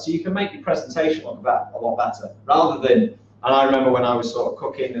time for that. So you can make your presentation look a lot better, rather than, and I remember when I was sort of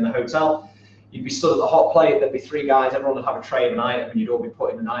cooking in a hotel, You'd be stood at the hot plate, there'd be 3 guys, everyone would have a tray of an item, and you'd all be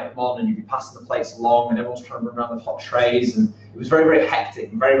putting an item on, and you'd be passing the plates along, and everyone's trying to run around with hot trays, and it was very, very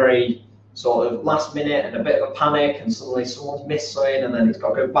hectic, and very, very sort of last minute, and a bit of a panic, and suddenly someone's missed something, and then it's got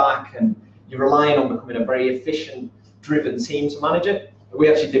to go back, and you're relying on becoming a very efficient, driven team to manage it. We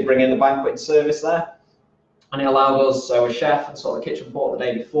actually did bring in the banqueting service there, and it allowed us, so a chef and sort of kitchen port the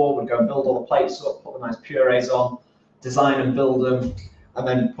day before would go and build all the plates up, put the nice purees on, design and build them, and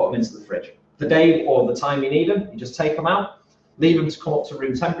then put them into the fridge. The day or the time you need them, you just take them out, leave them to come up to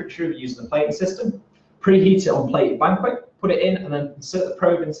room temperature using the plating system, preheat it on plated banquet, put it in, and then insert the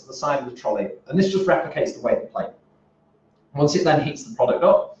probe into the side of the trolley. And this just replicates the weight of the plate. Once it then heats the product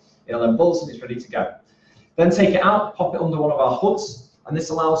up, it'll then buzz and it's ready to go. Then take it out, pop it under one of our hoods, and this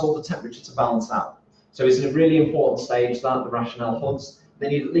allows all the temperature to balance out. So it's a really important stage, that, the Rational hoods. They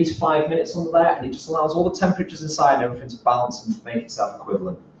need at least 5 minutes under there, and it just allows all the temperatures inside and everything to balance and make itself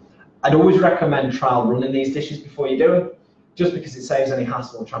equivalent. I'd always recommend trial running these dishes before you do it, just because it saves any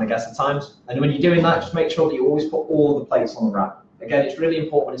hassle of trying to guess the times. And when you're doing that, just make sure that you always put all the plates on the rack. Again, it's really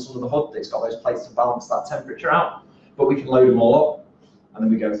important when it's under the hood that it's got those plates to balance that temperature out, but we can load them all up, and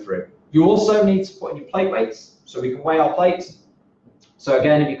then we go through. You also need to put in your plate weights, so we can weigh our plates. So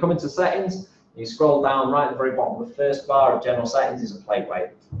again, if you come into settings, you scroll down right at the very bottom of the first bar of general settings is a plate weight,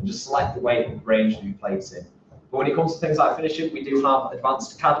 and just select the weight and range of your plates in. But when it comes to things like finishing, we do have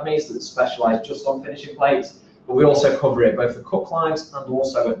advanced academies that specialise just on finishing plates, but we also cover it both at cook lines and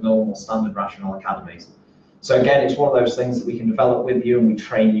also at normal standard Rational academies. So again, it's one of those things that we can develop with you and we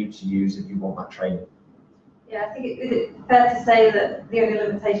train you to use if you want that training. Yeah, I think it's fair to say that the only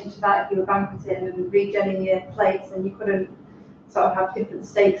limitation to that, if you were banqueting and regenning your plates, and you couldn't sort of have different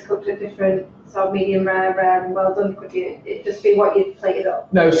steaks cooked at different sort of medium rare, rare and well done, could you? It'd just be what you'd plated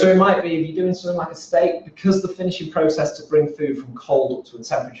up. No, so it might be if you're doing something like a steak, because the finishing process to bring food from cold up to a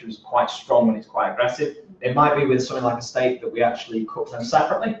temperature is quite strong and it's quite aggressive. It might be with something like a steak that we actually cook them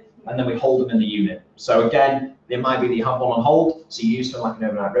separately and then we hold them in the unit. So again, it might be that you have one on hold, so you use something like an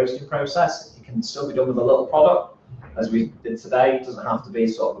overnight roasting process. It can still be done with a little product, as we did today. It doesn't have to be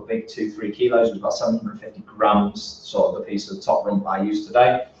sort of a big 2-3 kilos. We've got 750 grams, sort of the piece of top rump I used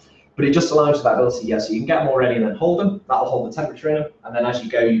today. But it just allows you that ability, yeah, so you can get them all ready and then hold them. That'll hold the temperature in them. And then as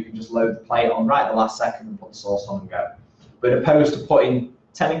you go, you can just load the plate on right at the last second and put the sauce on and go. But opposed to putting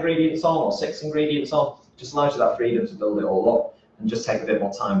 10 ingredients on or 6 ingredients on, it just allows you that freedom to build it all up and just take a bit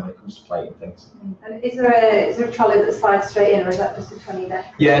more time when it comes to plating things. And is there a trolley that slides straight in, or is that just a 20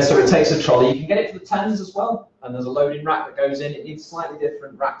 there? Yeah, so it takes a trolley. You can get it for the 10s as well, and there's a loading rack that goes in. It needs slightly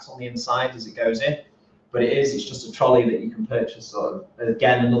different racks on the inside as it goes in, but it's just a trolley that you can purchase, sort of,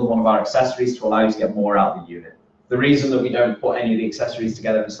 again, another one of our accessories to allow you to get more out of the unit. The reason that we don't put any of the accessories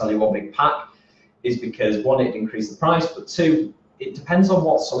together and sell you one big pack is because, one, it increases the price, but two, it depends on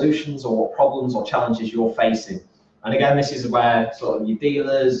what solutions or what problems or challenges you're facing. And again, this is where sort of your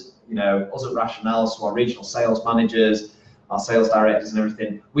dealers, you know, us at Rational, so our regional sales managers, our sales directors and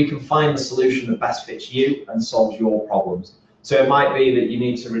everything, we can find the solution that best fits you and solves your problems. So it might be that you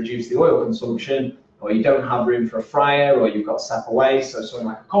need to reduce the oil consumption, or you don't have room for a fryer, or you've got to step away, so something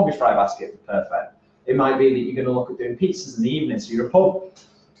like a combi fry basket is perfect. It might be that you're going to look at doing pizzas in the evening, so you're a pub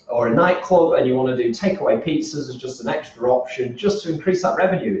or a nightclub and you want to do takeaway pizzas as just an extra option, just to increase that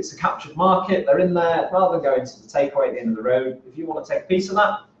revenue. It's a captured market, they're in there, rather than going to the takeaway at the end of the road. If you want to take a piece of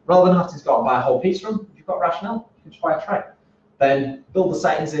that, rather than having to go and buy a whole pizza room, if you've got Rational, you can just buy a tray. Then build the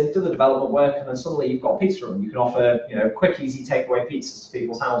settings in, do the development work, and then suddenly you've got a pizza room. You can offer, you know, quick, easy takeaway pizzas to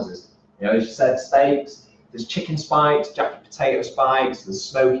people's houses. You know, as you said, steaks, there's chicken spikes, jacket potato spikes, there's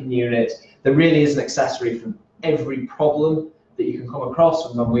smoking units. There really is an accessory for every problem that you can come across,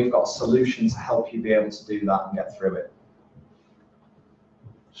 and then we've got a solution to help you be able to do that and get through it.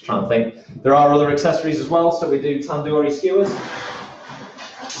 Just trying to think. There are other accessories as well, so we do tandoori skewers.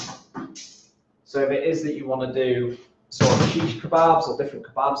 So if it is that you want to do sort of shish kebabs or different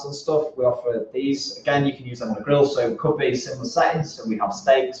kebabs and stuff, we offer these. Again, you can use them on a grill, so it could be similar settings. So we have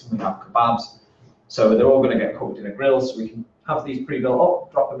steaks and we have kebabs. So they're all going to get cooked in a grill, so we can have these pre-built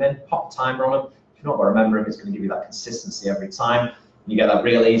up, drop them in, pop a timer on them. If you're not going to remember them, it's going to give you that consistency every time. You get that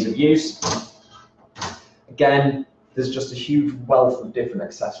real ease of use. Again, there's just a huge wealth of different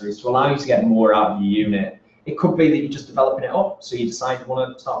accessories to allow you to get more out of your unit. It could be that you're just developing it up, so you decide you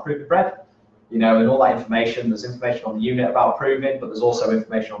want to start proving bread. You know, and all that information, there's information on the unit about proving, but there's also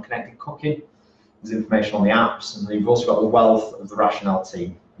information on connected cooking. There's information on the apps, and you've also got the wealth of the Rational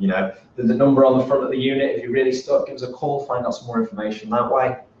team. You know, there's a number on the front of the unit. If you're really stuck, give us a call, find out some more information that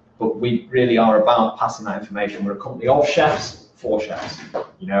way. But we really are about passing that information. We're a company of chefs for chefs,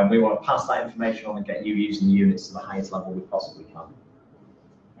 you know, and we want to pass that information on and get you using the units to the highest level we possibly can.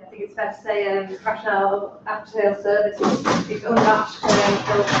 Yeah, think it's fair to say Rational after-sales service is unmatched. So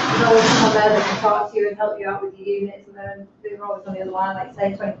there's always someone there that can talk to you and help you out with your units, and then they're always on the other line, like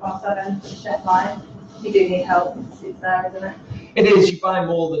say 24/7 chef line. If you do need help, it's there, isn't it? It is. You buy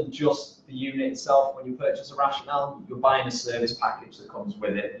more than just the unit itself when you purchase a Rational. You're buying a service package that comes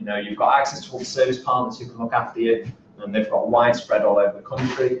with it. You know, you've got access to all the service partners who can look after you, and they've got widespread all over the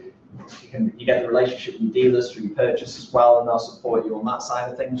country. You get the relationship with your dealers through your purchase as well, and they'll support you on that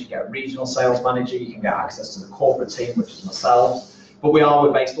side of things. You get a regional sales manager, you can get access to the corporate team, which is myself. But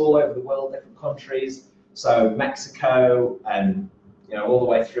we're based all over the world, different countries. So Mexico, and you know, all the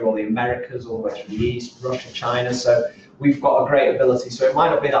way through all the Americas, all the way through the East, Russia, China. So we've got a great ability. So it might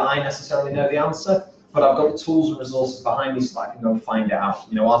not be that I necessarily know the answer, but I've got the tools and resources behind me so that I can go and find it out.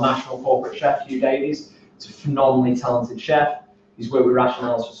 You know, our national corporate chef, Hugh Davies, is a phenomenally talented chef. He's worked with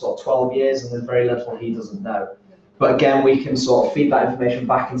Rationals for sort of 12 years, and there's very little he doesn't know. But again, we can sort of feed that information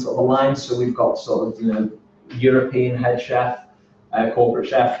back into the line. So we've got sort of, you know, European head chef, corporate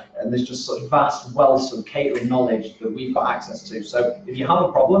chef, and there's just such vast wealth of catering knowledge that we've got access to. So if you have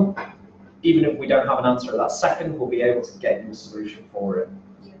a problem, even if we don't have an answer at that second, we'll be able to get you a solution for it.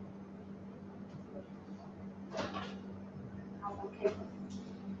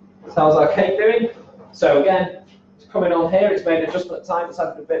 So how's our cake doing? So again, coming on here, it's made adjustment time, it's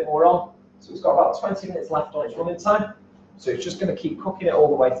added a bit more on. So it's got about 20 minutes left on its running time. So it's just going to keep cooking it all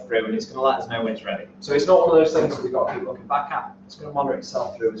the way through, and it's going to let us know when it's ready. So it's not one of those things that we've got to keep looking back at. It's going to monitor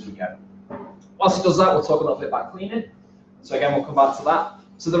itself through as we go. Once it does that, we'll talk a little bit about cleaning. So again, we'll come back to that.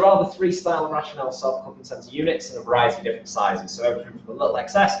 So there are the 3 style of Rational self-cooking centre units in a variety of different sizes. So everything from a little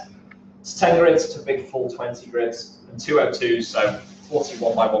XS to 10 grids to big full 20 grids, and 202s, so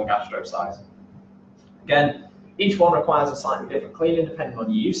 41 by 1 gastro size. Again, each one requires a slightly different cleaning depending on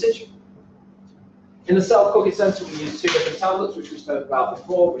your usage. In the self-cooking centre, we use 2 different tablets, which we spoke about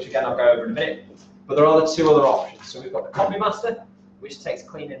before, which again I'll go over in a minute. But there are the 2 other options. So we've got the Combi Master, which takes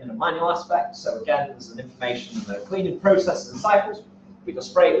cleaning in a manual aspect. So again, there's an information in the cleaning processes and cycles. We can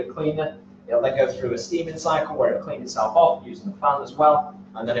spray it with cleaner. It'll then go through a steaming cycle where it'll clean itself off using the fan as well,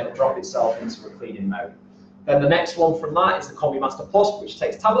 and then it'll drop itself into a cleaning mode. Then the next one from that is the Combi Master Plus, which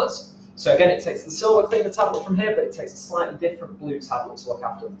takes tablets. So again, it takes the silver cleaner tablet from here, but it takes a slightly different blue tablet to look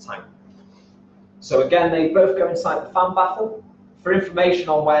after the tank. So again, they both go inside the fan baffle. For information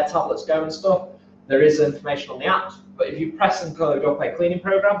on where tablets go and stuff, there is information on the app, but if you press and load up a cleaning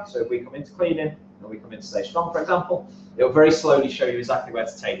program, so if we come into cleaning, and we come into Stay Strong, for example, it'll very slowly show you exactly where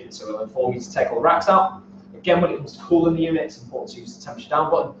to take it. So it'll inform you to take all the racks out. Again, when it comes to cooling the unit, it's important to use the temperature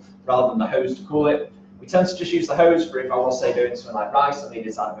down button rather than the hose to cool it. We tend to just use the hose for if I was, say, doing something like rice, I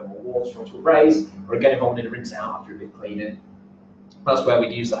needed to add a bit more water for it to braise, or again, if I wanted to rinse it out after a bit cleaning. That's where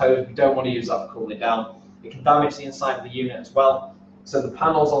we'd use the hose. We don't want to use that for cooling it down. It can damage the inside of the unit as well. So the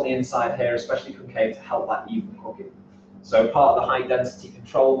panels on the inside here, especially concave, to help that even cooking. So part of the high density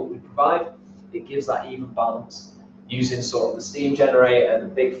control that we provide, it gives that even balance using sort of the steam generator and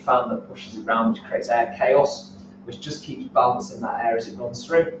the big fan that pushes it around, which creates air chaos, which just keeps balancing that air as it runs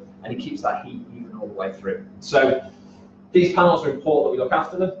through, and it keeps that heat even all the way through. So these panels are important that we look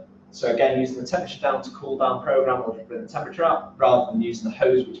after them. So again, using the temperature down to cool down program will bring the temperature up, rather than using the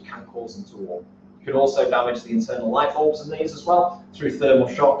hose, which can cause them to warm. You can also damage the internal light bulbs in these as well through thermal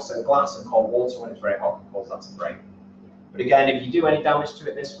shocks, so glass and cold water when it's very hot can cause that to break. But again, if you do any damage to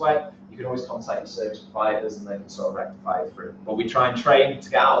it this way, you can always contact your service providers and they can sort of rectify it through. But we try and train to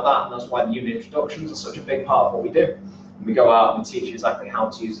get out of that, and that's why the unit introductions are such a big part of what we do. And we go out and we teach you exactly how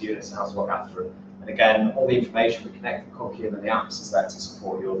to use the units and how to look after it. And again, all the information we connect the cookie and then the apps is there to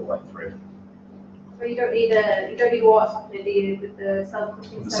support you all the way through. So you don't need water softener, do you, with the self-cooking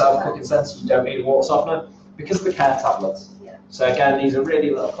centre? With the self-cooking centre, you don't need a water softener because of the care tablets. Yeah. So again, these are really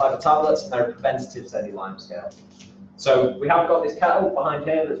little clever tablets, and they're preventative to any lime scale. So we have got this kettle behind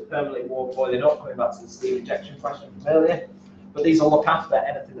here that's permanently water boiling up, coming back to the steam injection question from earlier. But these will look after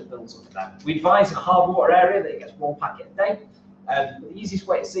anything that builds up there. We advise in a hard water area that it gets 1 packet a day. But the easiest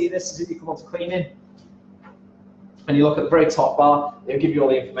way to see this is if you come on to cleaning and you look at the very top bar, it'll give you all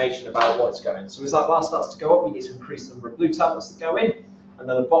the information about what's going. So as that bar starts to go up, we need to increase the number of blue tablets that go in, and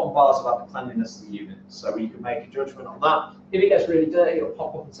then the bottom bar is about the cleanliness of the unit. So you can make a judgment on that. If it gets really dirty, it'll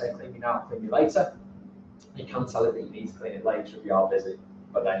pop up and say clean me now, clean me later. You can tell it that you need to clean it later if you are busy,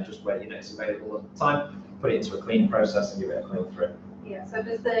 but then just where it's available at the time, put it into a cleaning process and give it a clean through. Yeah, so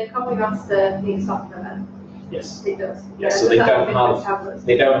does the Combi Master need a softener then? Yes. It does. Yes, so they don't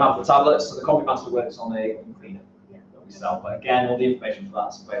have the tablets, so the Combi Master works on a cleaner that we sell. But again, all the information for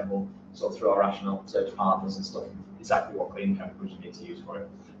that's available sort of through our Rational search partners and stuff, exactly what cleaning chemicals you need to use for it.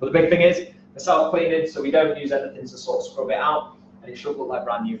 But the big thing is, the self-cleaning, so we don't use anything to sort of scrub it out. and it should look like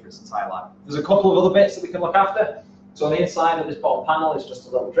brand new for its entire life. There's a couple of other bits that we can look after. So on the inside of this bottom panel is just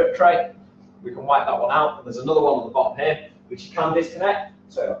a little drip tray. We can wipe that one out, and there's another one on the bottom here, which you can disconnect.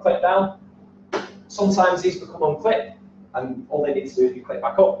 So I'll click down. Sometimes these become unclipped, and all they need to do is you click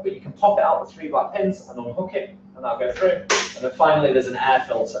back up, but you can pop it out with 3 black pins and unhook it, and that'll go through. And then finally, there's an air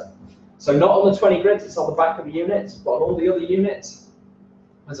filter. So not on the 20 grids, it's on the back of the units, but on all the other units,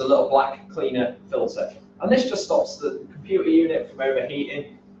 there's a little black cleaner filter. And this just stops the computer unit from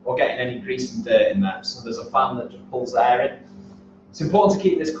overheating or getting any grease and dirt in there. So there's a fan that just pulls the air in. It's important to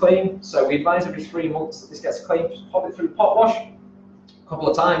keep this clean, so we advise every 3 months that this gets cleaned. Just pop it through pot wash a couple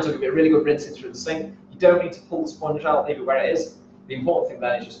of times, it'll give it a really good rinsing through the sink. You don't need to pull the sponge out, leave it where it is. The important thing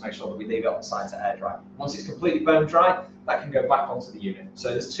then is just make sure that we leave it on site to air dry. Once it's completely bone dry, that can go back onto the unit. So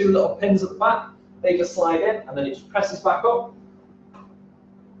there's 2 little pins at the back, they just slide in, and then it just presses back up,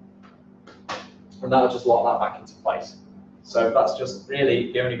 and that'll just lock that back into place. So that's just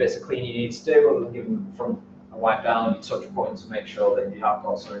really the only bits of cleaning you need to do, other than giving the front a wipe down and touch points to make sure that you have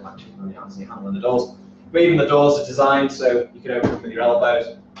got something like chicken on your hands and you're handling the doors. But even the doors are designed so you can open them with your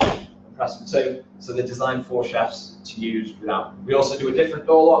elbows and press them too. So they're designed for chefs to use without. We also do a different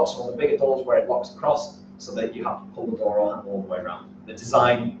door lock, so on the bigger doors where it locks across, so that you have to pull the door on all the way around. They're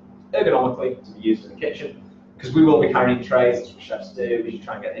designed ergonomically to be used in the kitchen, because we will be carrying trays, that's what chefs do, as you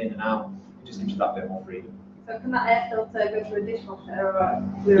try and get in and out. It just gives you that bit more freedom. So can that air filter go through a dishwasher, or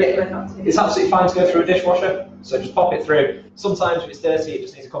we recommend not to? It's absolutely fine to go through a dishwasher, so just pop it through. Sometimes if it's dirty, it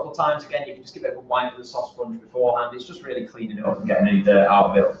just needs a couple of times. Again, you can just give it a wipe with a soft sponge beforehand. It's just really cleaning it up and getting any dirt out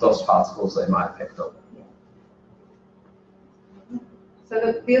of it, or dust particles that it might have picked up.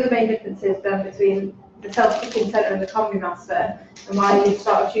 So the other main difference is then between the self-cooking centre and the Combi Master, and why you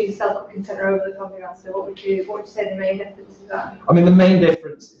sort of choose the self-cooking centre over the Combi Master. What would you say the main difference is that? I mean, the main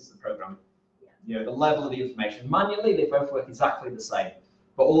difference is the programming. You know, the level of the information. Manually, they both work exactly the same,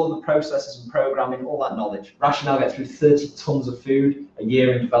 but all of the processes and programming, all that knowledge. Rational get through 30 tons of food a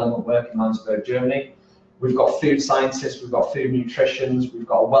year in development work in Landsberg, Germany. We've got food scientists, we've got food nutritionists, we've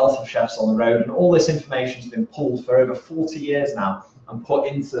got a wealth of chefs on the road, and all this information has been pulled for over 40 years now and put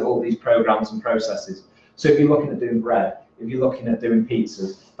into all these programs and processes. So if you're looking at doing bread, if you're looking at doing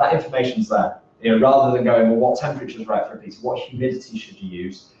pizzas, that information's there. You know, rather than going, well, what temperature is right for a pizza, what humidity should you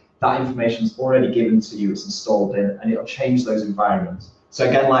use? That information is already given to you, it's installed in, and it'll change those environments. So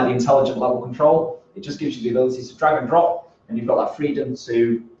again, like the intelligent level control, it just gives you the ability to drag and drop, and you've got that freedom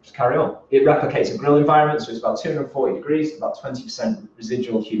to just carry on. It replicates a grill environment, so it's about 240 degrees, about 20%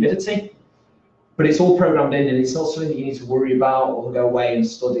 residual humidity, but it's all programmed in, and it's not something that you need to worry about or go away and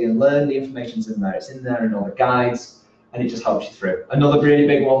study and learn. The information's in there, it's in there in all the guides, and it just helps you through. Another really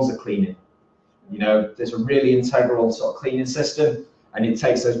big one's the cleaning. You know, there's a really integral sort of cleaning system, and it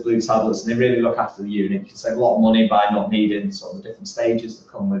takes those blue tablets and they really look after the unit. You can save a lot of money by not needing sort of the different stages that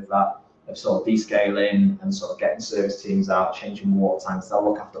come with that, of sort of descaling and sort of getting service teams out, changing water tanks. They'll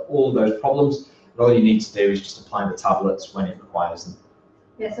look after all of those problems, and all you need to do is just apply the tablets when it requires them.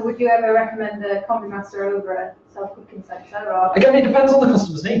 Yeah, so would you ever recommend the Combi Master over a self-cooking centre? Or? Again, it depends on the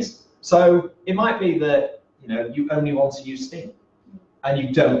customer's needs. So it might be that, you know, you only want to use steam, and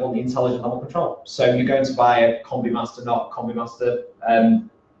you don't want the intelligent level control. So you're going to buy a Combi Master, not Combi Master,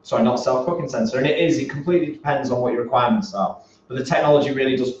 not self-cooking sensor. And it completely depends on what your requirements are. But the technology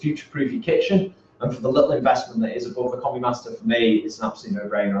really does future-proof your kitchen. And for the little investment that is above the Combi Master, for me, it's an absolute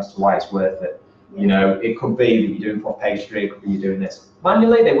no-brainer as to why it's worth it. You know, it could be that you're doing puff pastry, it could be you're doing this.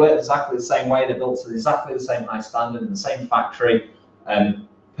 Manually, they work exactly the same way. They're built to exactly the same high standard in the same factory,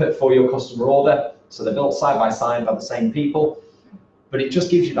 put for your customer order. So they're built side by side by the same people. But it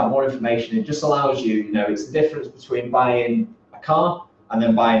just gives you that more information. It just allows you, you know, it's the difference between buying a car and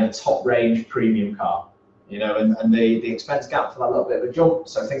then buying a top range premium car, you know, and the expense gap for that little bit of a jump.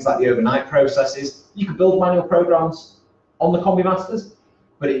 So things like the overnight processes, you can build manual programs on the Combi Masters,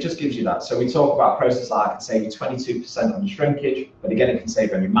 but it just gives you that. So we talk about process like I can save you 22% on your shrinkage, but again, it can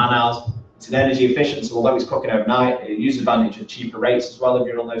save on your man hours. It's an energy efficient, so although it's cooking overnight, it uses advantage of cheaper rates as well if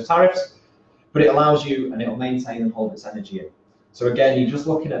you're on those tariffs, but it allows you and it'll maintain and hold its energy in. So again, you're just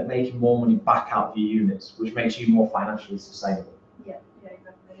looking at making more money back out of your units, which makes you more financially sustainable. Yeah,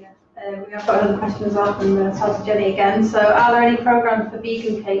 exactly. Yeah. We have got another question as well from Salsa Jenny again. So, are there any programs for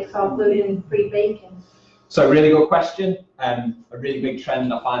vegan cakes or gluten-free baking? So, really good question. A really big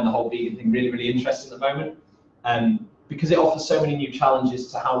trend. I find the whole vegan thing really, really interesting at the moment, because it offers so many new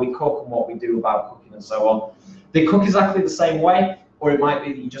challenges to how we cook and what we do about cooking and so on. They cook exactly the same way, or it might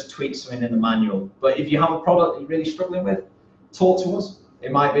be that you just tweak something in the manual. But if you have a product that you're really struggling with, talk to us.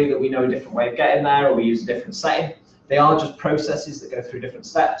 It might be that we know a different way of getting there, or we use a different setting. They are just processes that go through different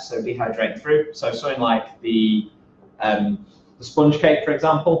steps, so dehydrating through. So something like the The sponge cake, for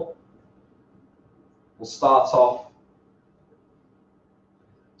example, will start off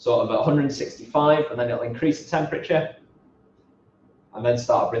sort of at 165, and then it'll increase the temperature, and then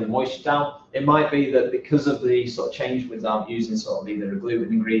start to bring the moisture down. It might be that because of the sort of change with using sort of either a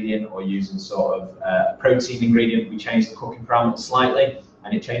gluten ingredient or using sort of a protein ingredient, we change the cooking parameters slightly,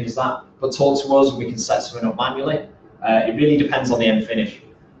 and it changes that. But talk to us, and we can set something up manually. It really depends on the end finish.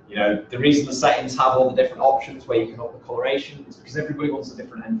 You know, the reason the settings have all the different options where you can up the coloration is because everybody wants a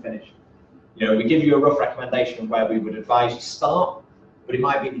different end finish. You know, we give you a rough recommendation of where we would advise you start, but it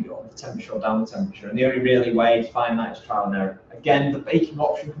might be that you up the temperature or down the temperature, and the only really way to find that is trial and error. Again, the baking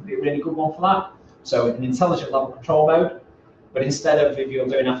option could be a really good one for that. So an intelligent level control mode, but instead of if you're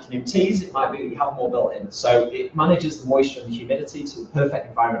doing afternoon teas, it might be that you have more built in. So it manages the moisture and the humidity to the perfect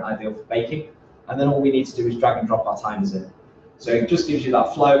environment ideal for baking, and then all we need to do is drag and drop our timers in. So it just gives you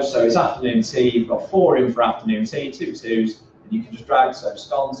that flow. So it's afternoon tea, you've got 4 in for afternoon tea, 2 twos, and you can just drag, so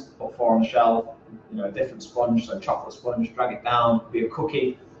scones, put 4 on the shelf, you know, a different sponge, so chocolate sponge, drag it down, be a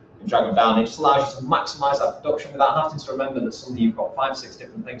cookie, and drag them down. It just allows you to maximise that production without having to remember that suddenly you've got 5, 6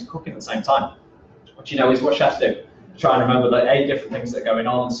 different things cooking at the same time. Which, you know, is what chefs do. Try and remember the 8 different things that are going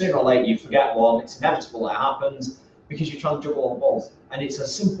on, and sooner or later you forget one. It's inevitable that it happens because you're trying to juggle all the balls. And it's a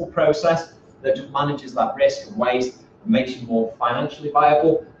simple process that just manages that risk and waste and makes you more financially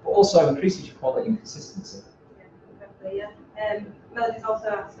viable, but also increases your quality and consistency. Yeah, exactly, yeah. Melody's also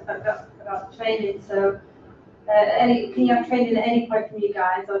asked about training, so can you have training at any point from you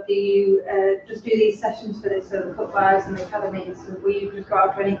guys, or do you just do these sessions for this, so the cook lives and the academies, and will you just go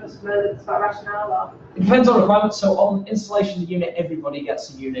out to any customer that's got Rational, or? It depends on requirements. So on installation of the unit, everybody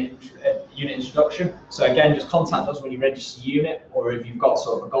gets a unit introduction. So again, just contact us when you register your unit, or if you've got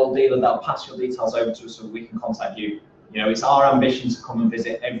sort of a gold dealer, they'll pass your details over to us so we can contact you. You know, it's our ambition to come and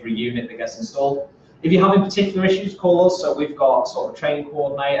visit every unit that gets installed. If you're having particular issues, call us. So we've got sort of a training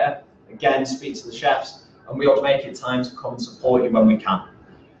coordinator. Again, speak to the chefs, and we ought to make it time to come and support you when we can.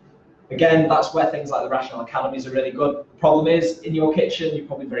 Again, that's where things like the Rational Academies are really good. The problem is, in your kitchen, you're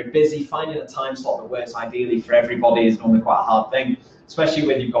probably very busy. Finding a time slot that works ideally for everybody is normally quite a hard thing, especially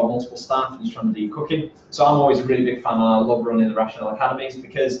when you've got multiple staff and you're trying to do your cooking. So I'm always a really big fan, and I love running the Rational Academies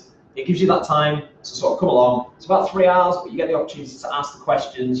because it gives you that time to sort of come along. It's about 3 hours, but you get the opportunity to ask the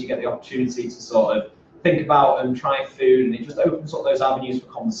questions, you get the opportunity to sort of think about and try food, and it just opens up those avenues for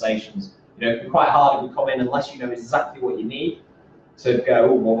conversations. You know, it can be quite hard if we come in unless you know exactly what you need to go,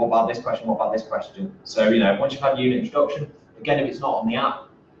 oh, well, what about this question, what about this question? So, you know, once you've had unit introduction, again, if it's not on the app,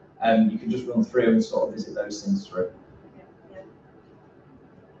 you can just run through and sort of visit those things through.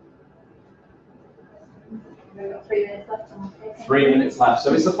 We've got 3 minutes left. 3 minutes left,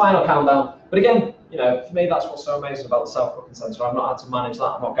 so it's the final countdown. But again, you know, for me, that's what's so amazing about the self-cooking centre. I've not had to manage that.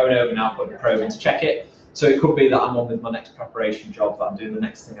 I'm not going over now, putting a probe in to check it. So it could be that I'm on with my next preparation job, that I'm doing the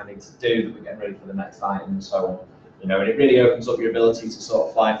next thing I need to do, that we're getting ready for the next item, and so on. You know, and it really opens up your ability to sort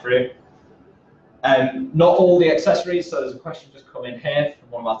of fly through. Not all the accessories. So there's a question just come in here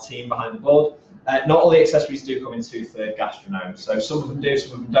from one of our team behind the board. Not all the accessories do come in 2/3 gastronome. So some of them do,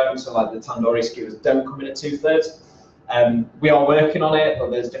 some of them don't. So like the tandoori skewers don't come in at 2/3. We are working on it, but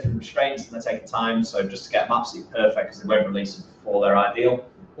there's different restraints and they're taking time. So just to get them absolutely perfect, because they won't release them before they're ideal.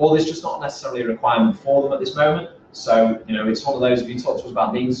 Or there's just not necessarily a requirement for them at this moment. So, you know, it's one of those, if you talk to us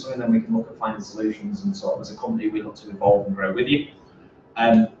about needing something, then we can look at finding solutions, and sort of as a company, we look to evolve and grow with you.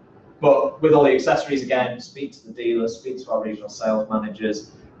 But with all the accessories, again, speak to the dealers, speak to our regional sales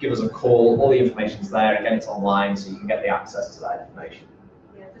managers, give us a call. All the information's there. Again, it's online, so you can get the access to that information.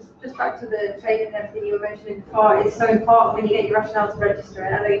 Yeah, just back to the training and everything you were mentioning before. It's so important when you get your Rational to register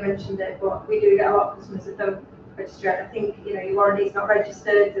it. I know you mentioned it, but we do get a lot of customers that don't register it. I think, you know, your warranty's not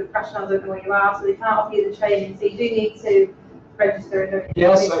registered, the Rational don't know where you are, so they can't offer you the training. So you do need to register it. Yeah,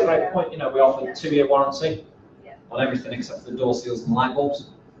 that's a great point. You know, we offer a 2-year warranty on everything except for the door seals and light bulbs.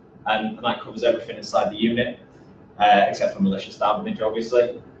 And that covers everything inside the unit, except for malicious damage,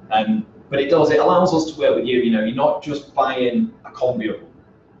 obviously. But it allows us to work with you. You know, you're not just buying a combi.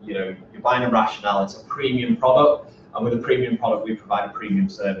 You know, you're buying a Rational. It's a premium product, and with a premium product, we provide a premium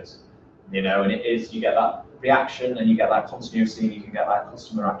service. You know, and you get that reaction, and you get that continuity, and you can get that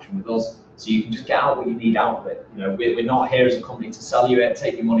customer action with us. So you can just get out what you need out of it. You know, we're not here as a company to sell you it,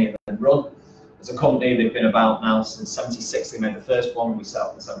 take your money, and then run. As a company, they've been about now since '76. They made the first one, we set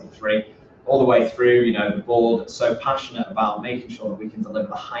up in '73. All the way through, you know, the board is so passionate about making sure that we can deliver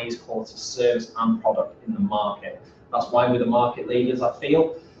the highest quality service and product in the market. That's why we're the market leaders, I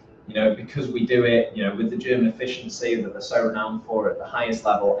feel. You know, because we do it, you know, with the German efficiency that they're so renowned for at the highest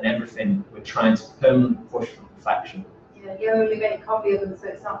level, and everything we're trying to permanently push for perfection. you're only getting combi ovens, so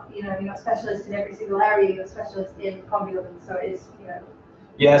it's not, you're not specialist in every single area, you're a specialist in combi ovens, so it is,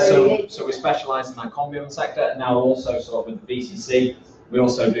 Yeah, so we specialise in that combi oven sector, and now also sort of with the VCC, we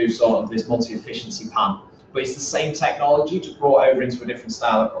also do sort of this multi-efficiency pan. But it's the same technology just brought over into a different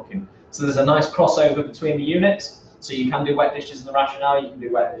style of cooking. So there's a nice crossover between the units. So you can do wet dishes in the Rational, you can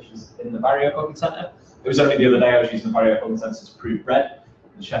do wet dishes in the Vario Cooking Centre. It was only the other day I was using the Vario Cooking Centre to prove bread.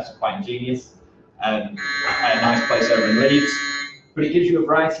 The chefs are quite ingenious. A nice place over in Leeds. But it gives you a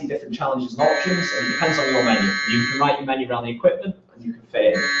variety of different challenges and options, and it depends on your menu. You can write your menu around the equipment, and you can fit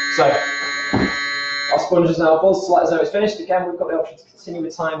it in. So our sponge is now buzzed to let us know it's finished. Again, we've got the option to continue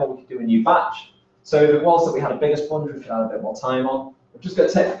with time, or we could do a new batch. So if it was that we had a bigger sponge, we could add a bit more time on. We're just going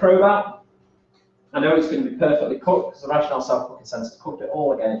to take the probe out. I know it's going to be perfectly cooked because the Rational Self-Cooking Centre's cooked it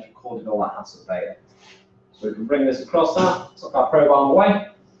all again. It's recorded all that hassle data. So we can bring this across now, tuck our probe arm away,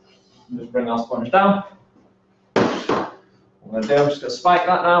 and just bring our sponge down. What I'm going to do, I'm just going to spike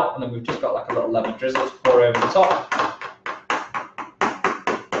that now, and then we've just got like a little lemon drizzle to pour over the top.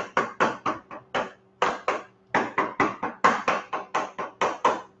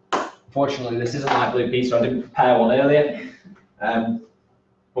 Unfortunately, this isn't light blue pea, so I didn't prepare one earlier.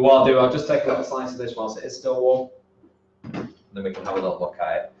 But what I'll do, I'll just take a little slice of this whilst it is still warm, and then we can have a little look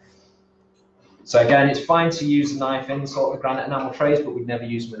at it. So again, it's fine to use a knife in sort of the granite enamel trays, but we'd never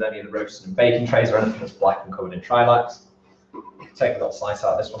use them with any of the roasting and baking trays or anything that's black and covered in Trilax. Take a little slice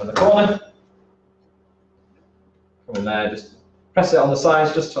out of this one in the corner. Come in there, just press it on the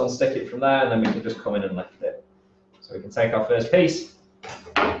sides just to unstick it from there, and then we can just come in and lift it. So we can take our first piece,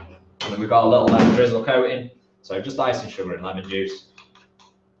 and then we've got a little lemon drizzle coating. So just icing sugar and lemon juice.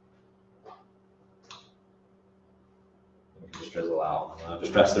 We can just drizzle out, and I'll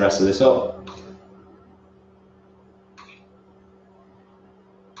just dress the rest of this up.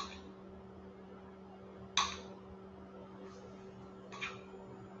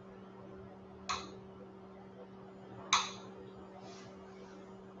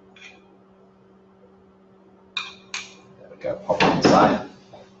 Go pop it inside.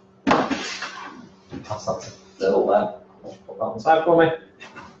 Pass that to Phil there. Put that on the side for me.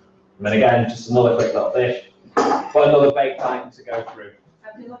 And then again, just another quick little dish. Got another baked item to go through.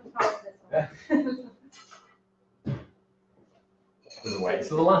 I've been looking forward to this one.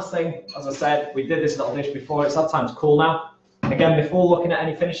 So the last thing, as I said, we did this little dish before. It's had time to cool now. Again, before looking at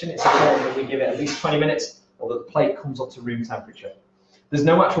any finishing, it's important that we give it at least 20 minutes, or that the plate comes up to room temperature. There's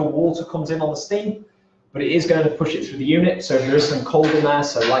no actual water comes in on the steam, but it is going to push it through the unit, so if there is some cold in there,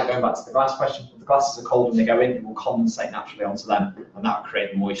 so like going back to the glass question, if the glasses are cold when they go in, it will condensate naturally onto them, and that will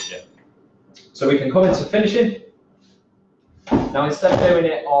create the moisture. So we can come into finishing. Now instead of doing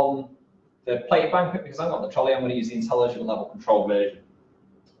it on the plate banquet, because I've got the trolley, I'm going to use the intelligent level control version.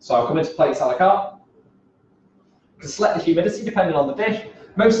 So I'll come into plates a la carte. You can select the humidity depending on the dish.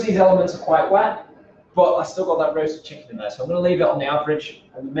 Most of these elements are quite wet, but I still got that roasted chicken in there, so I'm going to leave it on the average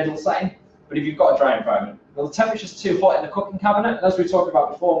and the middle setting. But if you've got a dry environment, well, the temperature's too hot in the cooking cabinet, and as we talked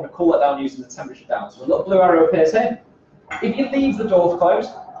about before, I'm going to cool it down using the temperature down. So a little blue arrow appears here. If you leave the door closed,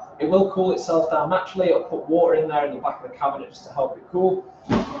 it will cool itself down naturally. It'll put water in there in the back of the cabinet just to help it cool.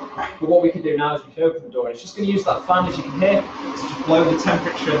 But what we can do now is we can open the door, and it's just going to use that fan, as you can hear, to just blow the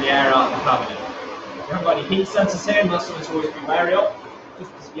temperature and the air out of the cabinet. If you haven't got any heat sensors here, and that's something to always be wary of,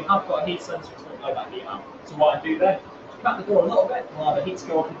 just because if you have got a heat sensor, it's going to blow that heat out. So what I do there, crack the door a little bit, and we'll have the heat to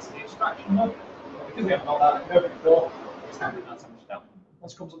go up into the extraction mode. Because we haven't got that, I can open the door, just hand that temperature down.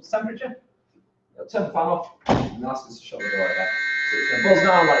 Once it comes up to temperature, it'll turn the fan off, and ask us to shut the door again. So it's going to buzz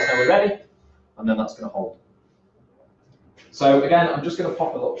now, let us know we're ready, and then that's going to hold. So again, I'm just going to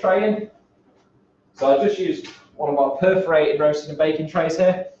pop a little tray in. So I just used one of our perforated roasting and baking trays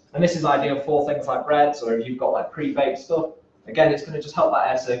here, and this is ideal for things like breads, or if you've got like pre-baked stuff. Again, it's going to just help that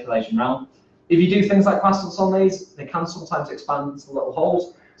air circulation round. If you do things like croissants on these, they can sometimes expand into little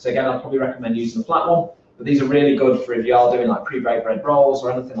holes. So again, I'd probably recommend using a flat one, but these are really good for if you are doing like pre-baked bread rolls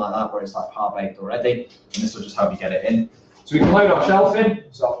or anything like that, where it's like par-baked already, and this will just help you get it in. So we can load our shelf in,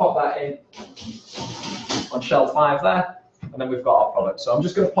 so I'll pop that in on shelf 5 there, and then we've got our product. So I'm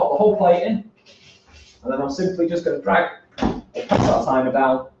just going to pop the whole plate in, and then I'm simply just going to drag, it puts our timer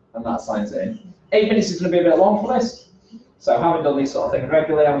down, and that signs it in. 8 minutes is going to be a bit long for this, so having done these sort of things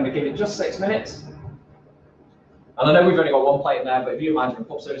regularly, I'm going to give it just 6 minutes. And I know we've only got one plate in there, but if you imagine a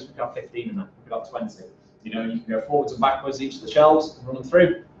pub service, we could have 15 in there, we could have 20. You know, you can go forwards and backwards each of the shelves and run them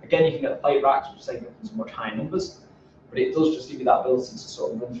through. Again, you can get the plate racks, which save you some much higher numbers, but it does just give you that ability to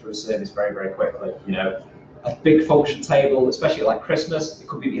sort of run through a service very, very quickly. You know, a big function table, especially like Christmas, it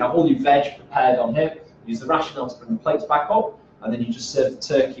could be you have all your veg prepared on here, use the Rational to bring the plates back up, and then you just serve the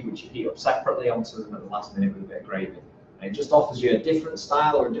turkey, which you heat up separately onto them at the last minute with a bit of gravy. And it just offers you a different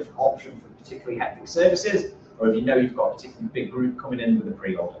style or a different option for particularly hectic services, or if you know you've got a particularly big group coming in with a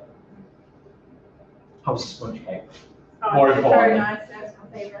pre-order. How's the sponge cake? Oh, More it's important. very nice. That's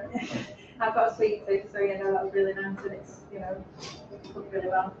my favourite. I've got a sweet tooth, so you know that was really nice, and it's cooked really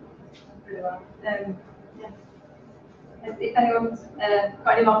well. Really well. Yeah. If anyone's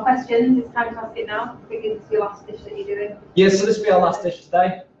got any more questions, it's time to ask it now. I think it's your last dish that you're doing. Yeah, so this will be our last dish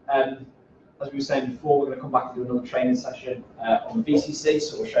today. As we were saying before, we're going to come back and do another training session on the VCC,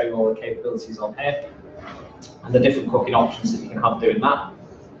 so we'll show you all the capabilities on here and the different cooking options that you can have doing that.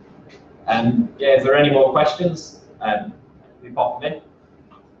 Yeah, if there are any more questions, we pop them in.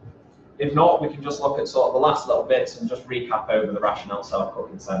 If not, we can just look at sort of the last little bits and just recap over the Rational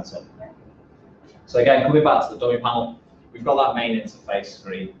Self-Cooking Centre. So again, coming back to the dummy panel, we've got that main interface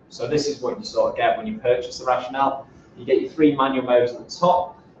screen. So this is what you sort of get when you purchase the Rational. You get your 3 manual modes at the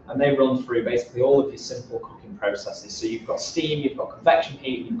top, and they run through basically all of your simple cooking processes. So you've got steam, you've got convection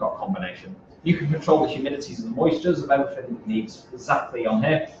heat, you've got combination. You can control the humidities and the moistures of everything that you need exactly on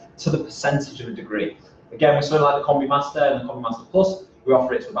here to the percentage of a degree. Again, we're sort of like the Combi Master and the Combi Master Plus. We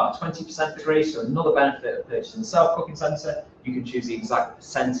offer it to about 20% degree, so another benefit of purchasing the self-cooking centre, you can choose the exact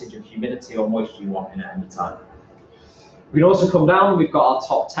percentage of humidity or moisture you want in at any time. We can also come down, we've got our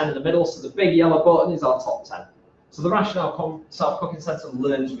top 10 in the middle, so the big yellow button is our top 10. So the Rational Self-Cooking Centre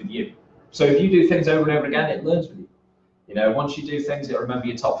learns with you. So if you do things over and over again, it learns with you. You know, once you do things, it'll remember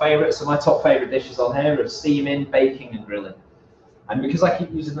your top favourites. So my top favourite dishes on here are steaming, baking and grilling. And because I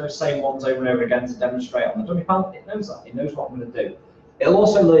keep using those same ones over and over again to demonstrate on the dummy panel, it knows that. It knows what I'm going to do. It'll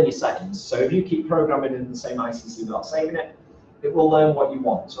also learn your settings. So if you keep programming in the same ICC without saving it, it will learn what you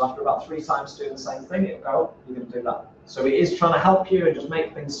want. So after about 3 times doing the same thing, it'll go, oh, you're going to do that. So it is trying to help you and just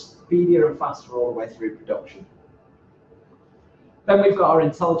make things speedier and faster all the way through production. Then we've got our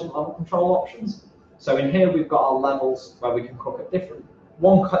intelligent level control options. So in here we've got our levels where we can cook at different,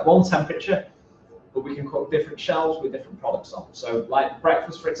 one temperature, but we can cook different shelves with different products on. So like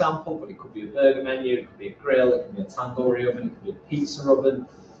breakfast, for example, but it could be a burger menu, it could be a grill, it could be a tandoori oven, it could be a pizza oven,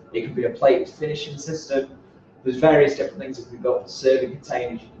 it could be a plate finishing system. There's various different things that we've got for serving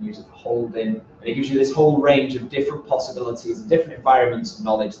containers, you can use it for holding, and it gives you this whole range of different possibilities and different environments of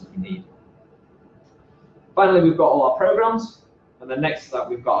knowledge that you need. Finally, we've got all our programs, and then next to that,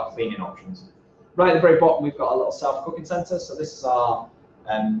 we've got our cleaning options. Right at the very bottom, we've got a little self-cooking centre, so this is our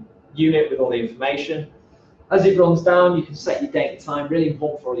unit with all the information. As it runs down, you can set your date and time, really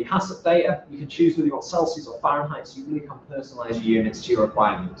important for all your HACCP data. You can choose whether you want Celsius or Fahrenheit, so you really can personalise your units to your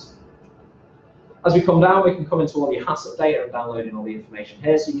requirements. As we come down, we can come into all your HACCP data and downloading all the information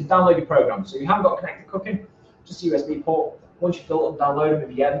here. So you can download your program. So you haven't got connected cooking, just a USB port. Once you fill it and download them,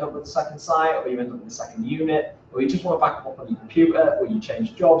 if you end up with a second site, or you end up with a second unit, or you just want to back them up on your computer, or you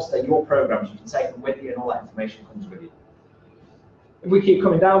change jobs, they're your programs. You can take them with you, and all that information comes with you. If we keep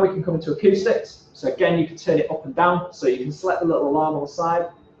coming down, we can come into acoustics. So again, you can turn it up and down. So you can select the little alarm on the side.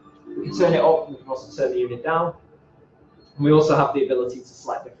 We can turn it up, and we can also turn the unit down. And we also have the ability to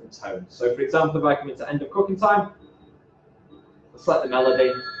select different tones. So for example, if I come into end of cooking time, I'll select the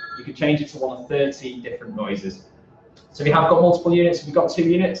melody. You can change it to one of 30 different noises. So if you have got multiple units, if you've got 2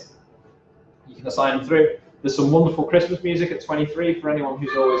 units, you can assign them through. There's some wonderful Christmas music at 23 for anyone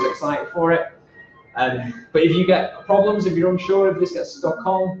who's always excited for it. But if you get problems, if you're unsure if this gets stuck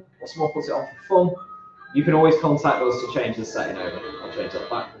on, or someone puts it on for fun, you can always contact us to change the setting over. I'll change that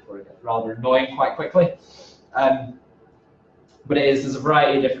back before it gets rather annoying quite quickly. But there's a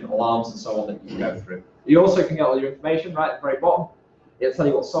variety of different alarms and so on that you can go through. You also can get all your information right at the very bottom. It'll tell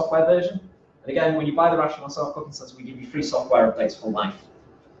you what software version. And again, when you buy the Rational Self-Cooking Centre, we give you free software updates for life.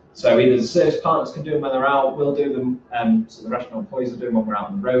 So either the service partners can do them when they're out, we'll do them, so the Rational employees will do them when we're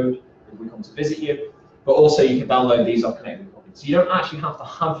out on the road, if we come to visit you. But also you can download these off Connected Cooking. So you don't actually have to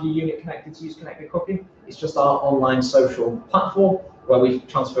have your unit connected to use Connected Cooking. It's just our online social platform where we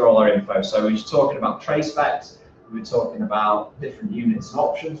transfer all our info. So we're just talking about tray specs, we're talking about different units and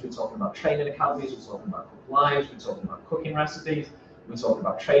options, we're talking about training academies, we're talking about cook lives, we're talking about cooking recipes, we're talking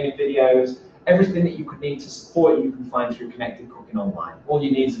about training videos. Everything that you could need to support you can find through Connected Cooking Online. All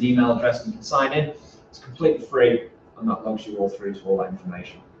you need is an email address and you can sign in. It's completely free and that logs you all through to all that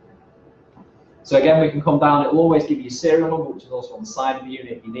information. So again, we can come down, it will always give you a serial number, which is also on the side of the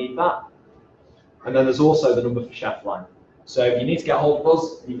unit if you need that. And then there's also the number for Chef Line. So if you need to get hold of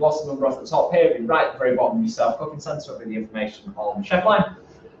us, you've lost the number off the top here, it'll be right at the very bottom of your self-cooking centre, it'll be the information on Chef Line.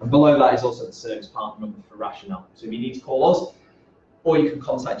 And below that is also the service partner number for Rational. So if you need to call us, or you can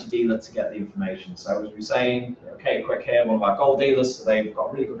contact your dealer to get the information. So as we were saying, CaterKwik's here, one of our gold dealers, so they've got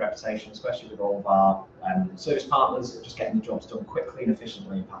a really good reputation, especially with all of our service partners, just getting the jobs done quickly and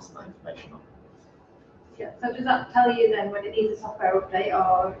efficiently and passing that information on. Yeah. So does that tell you then when it needs a software update,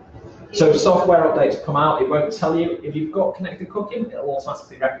 or? So software updates come out, it won't tell you. If you've got connected cooking, it'll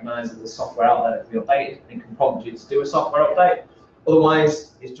automatically recognise that there's software out there that can be updated and can prompt you to do a software update.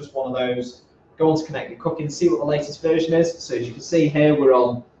 Otherwise, it's just one of those, go on to connected cooking, see what the latest version is. So as you can see here, we're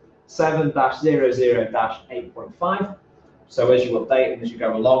on 7-00-8.5. So as you update and as you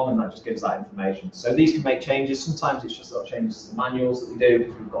go along, and that just gives that information. So these can make changes. Sometimes it's just little changes to the manuals that we do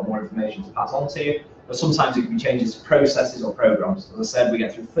because we've got more information to pass on to you. But sometimes it can be changes to processes or programs. As I said, we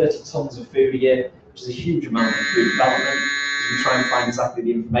get through 30 tons of food a year, which is a huge amount of food development. So we try and find exactly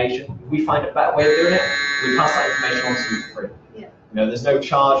the information. If we find a better way of doing it, we pass that information on to you for free. Yeah. You know, there's no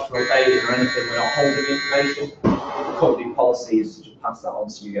charge for updating or anything. We're not holding the information. The company policy is to just pass that on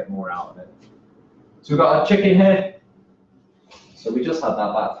so you get more out of it. So we've got our chicken here. So we just had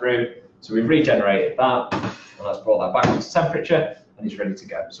that back through. So we've regenerated that, and that's brought that back to temperature, and it's ready to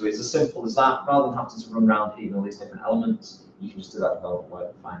go. So it's as simple as that. Rather than having to run around heating all these different elements, you can just do that development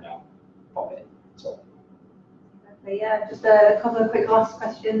work and find out, pop it. So. Exactly, yeah, just a couple of quick last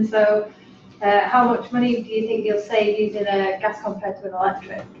questions. So how much money do you think you'll save using a gas compared to an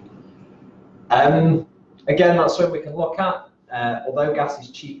electric? Again, that's something we can look at. Although gas is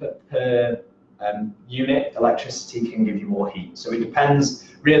cheaper per unit, electricity can give you more heat. So it depends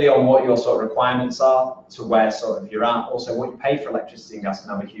really on what your sort of requirements are to where sort of you're at. Also, what you pay for electricity and gas can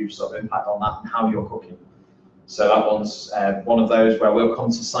have a huge sort of impact on that and how you're cooking. So that one's one of those where we'll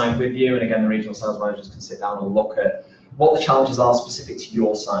come to site with you, and again, the regional sales managers can sit down and look at what the challenges are specific to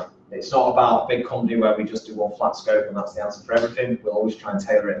your site. It's not about a big company where we just do one flat scope and that's the answer for everything. We'll always try and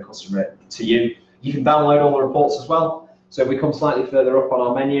tailor it and customer it to you. You can download all the reports as well. So if we come slightly further up on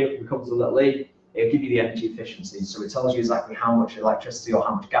our menu, we come to the little E, it'll give you the energy efficiency. So it tells you exactly how much electricity or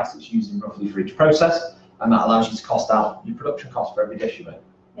how much gas it's using roughly for each process, and that allows you to cost out your production cost for every dish you make.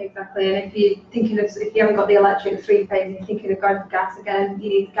 Exactly, and if you're thinking of, if you haven't got the electric 3-phase and you're thinking of going for gas again, you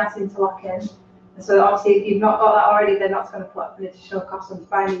need gas interlock in. And so obviously if you've not got that already, then that's going to put up an additional cost on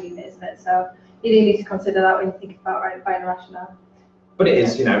buying a unit, isn't it? So you do need to consider that when you think about buying a Rational. But it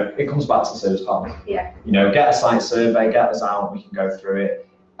is, you know, it comes back to the service partner. Yeah. You know, get a site survey, get us out, we can go through it.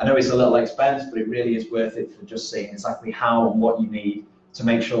 I know it's a little expense, but it really is worth it for just seeing exactly how and what you need to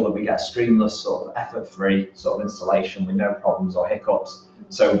make sure that we get streamless, sort of effort-free sort of installation with no problems or hiccups.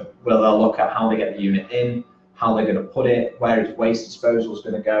 So they'll look at how they get the unit in, how they're going to put it, where its waste disposal is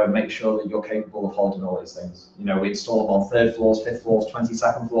going to go, and make sure that you're capable of holding all these things. You know, we install them on 3rd floors, 5th floors,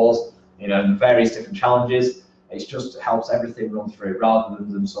 22nd floors, you know, and various different challenges. It just helps everything run through rather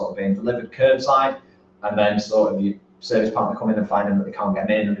than them sort of being delivered curbside and then sort of you service partner come in and finding that they can't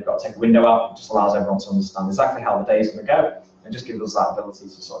get in and they've got to take a window out. It just allows everyone to understand exactly how the day is going to go and just gives us that ability to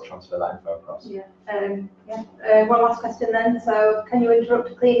sort of transfer that info across. Yeah. One last question then. So can you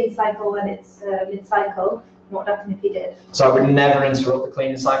interrupt a cleaning cycle when it's mid-cycle? What would happen if you did? So I would never interrupt the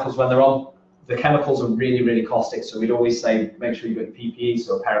cleaning cycles when they're on. The chemicals are really, really caustic, so we'd always say make sure you've got your PPE,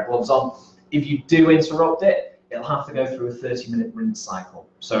 so a pair of gloves on. If you do interrupt it, it'll have to go through a 30-minute rinse cycle.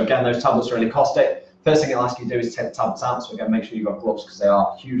 So again, those tablets are really caustic. First thing it'll ask you to do is take the tablets out, so again, make sure you've got gloves because they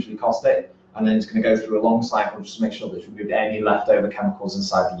are hugely caustic. And then it's going to go through a long cycle just to make sure that it's removed any leftover chemicals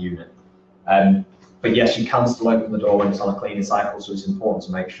inside the unit. But yes, you can still open the door when it's on a cleaning cycle, so it's important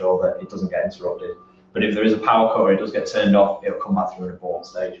to make sure that it doesn't get interrupted. But if there is a power cut or it does get turned off, it'll come back through an abort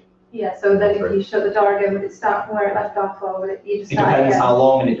stage. Yeah, so then if you shut the door again, would it start from where it left off, or would it, you just It start depends again? how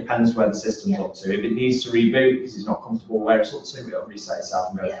long and it depends where the system's up to. If it needs to reboot because it's not comfortable where it's up to, it'll reset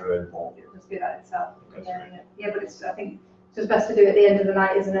itself and go through an abort. Just do that itself. Yeah, but it's, I think it's just best to do it at the end of the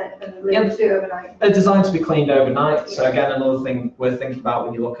night, isn't it? And leave it to do it overnight. They're designed to be cleaned overnight. So again, another thing worth thinking about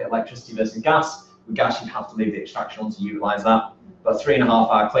when you look at electricity versus gas, with gas you'd have to leave the extraction on to utilise that. But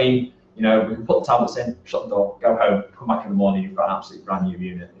 3.5-hour clean, you know, we can put the tablets in, shut the door, go home, come back in the morning, you've got an absolutely brand new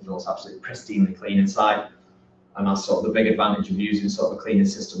unit. It looks absolutely pristinely clean inside. And that's sort of the big advantage of using sort of a cleaning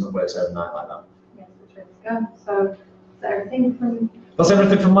system that works overnight like that. Yes, it's ready to go. So is that everything from? That's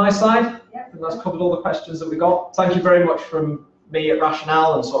everything from my side. Yeah. I think that's covered all the questions that we got. Thank you very much from me at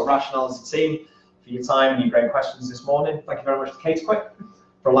Rational and sort of Rational as a team for your time and your great questions this morning. Thank you very much to CaterKwik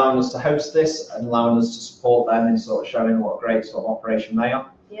for allowing us to host this and allowing us to support them in sort of showing what a great sort of operation they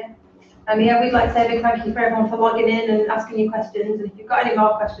are. Yeah. Yeah, we'd like to say a big thank you for everyone for logging in and asking your questions. And if you've got any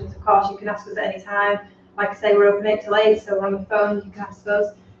more questions, of course, you can ask us at any time. Like I say, we're open 8 till 8, so we're on the phone, you can ask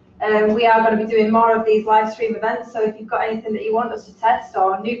us. We are going to be doing more of these live stream events, so if you've got anything that you want us to test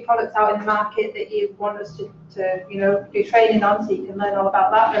or new products out in the market that you want us to you know, do training on so you can learn all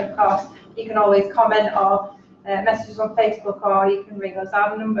about that, then of course you can always comment or message us on Facebook, or you can ring us.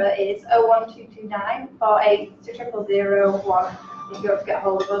 Our number is 01229 48 0001 if you want to get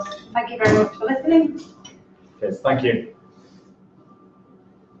hold of us. Thank you very much for listening. Cheers. Thank you.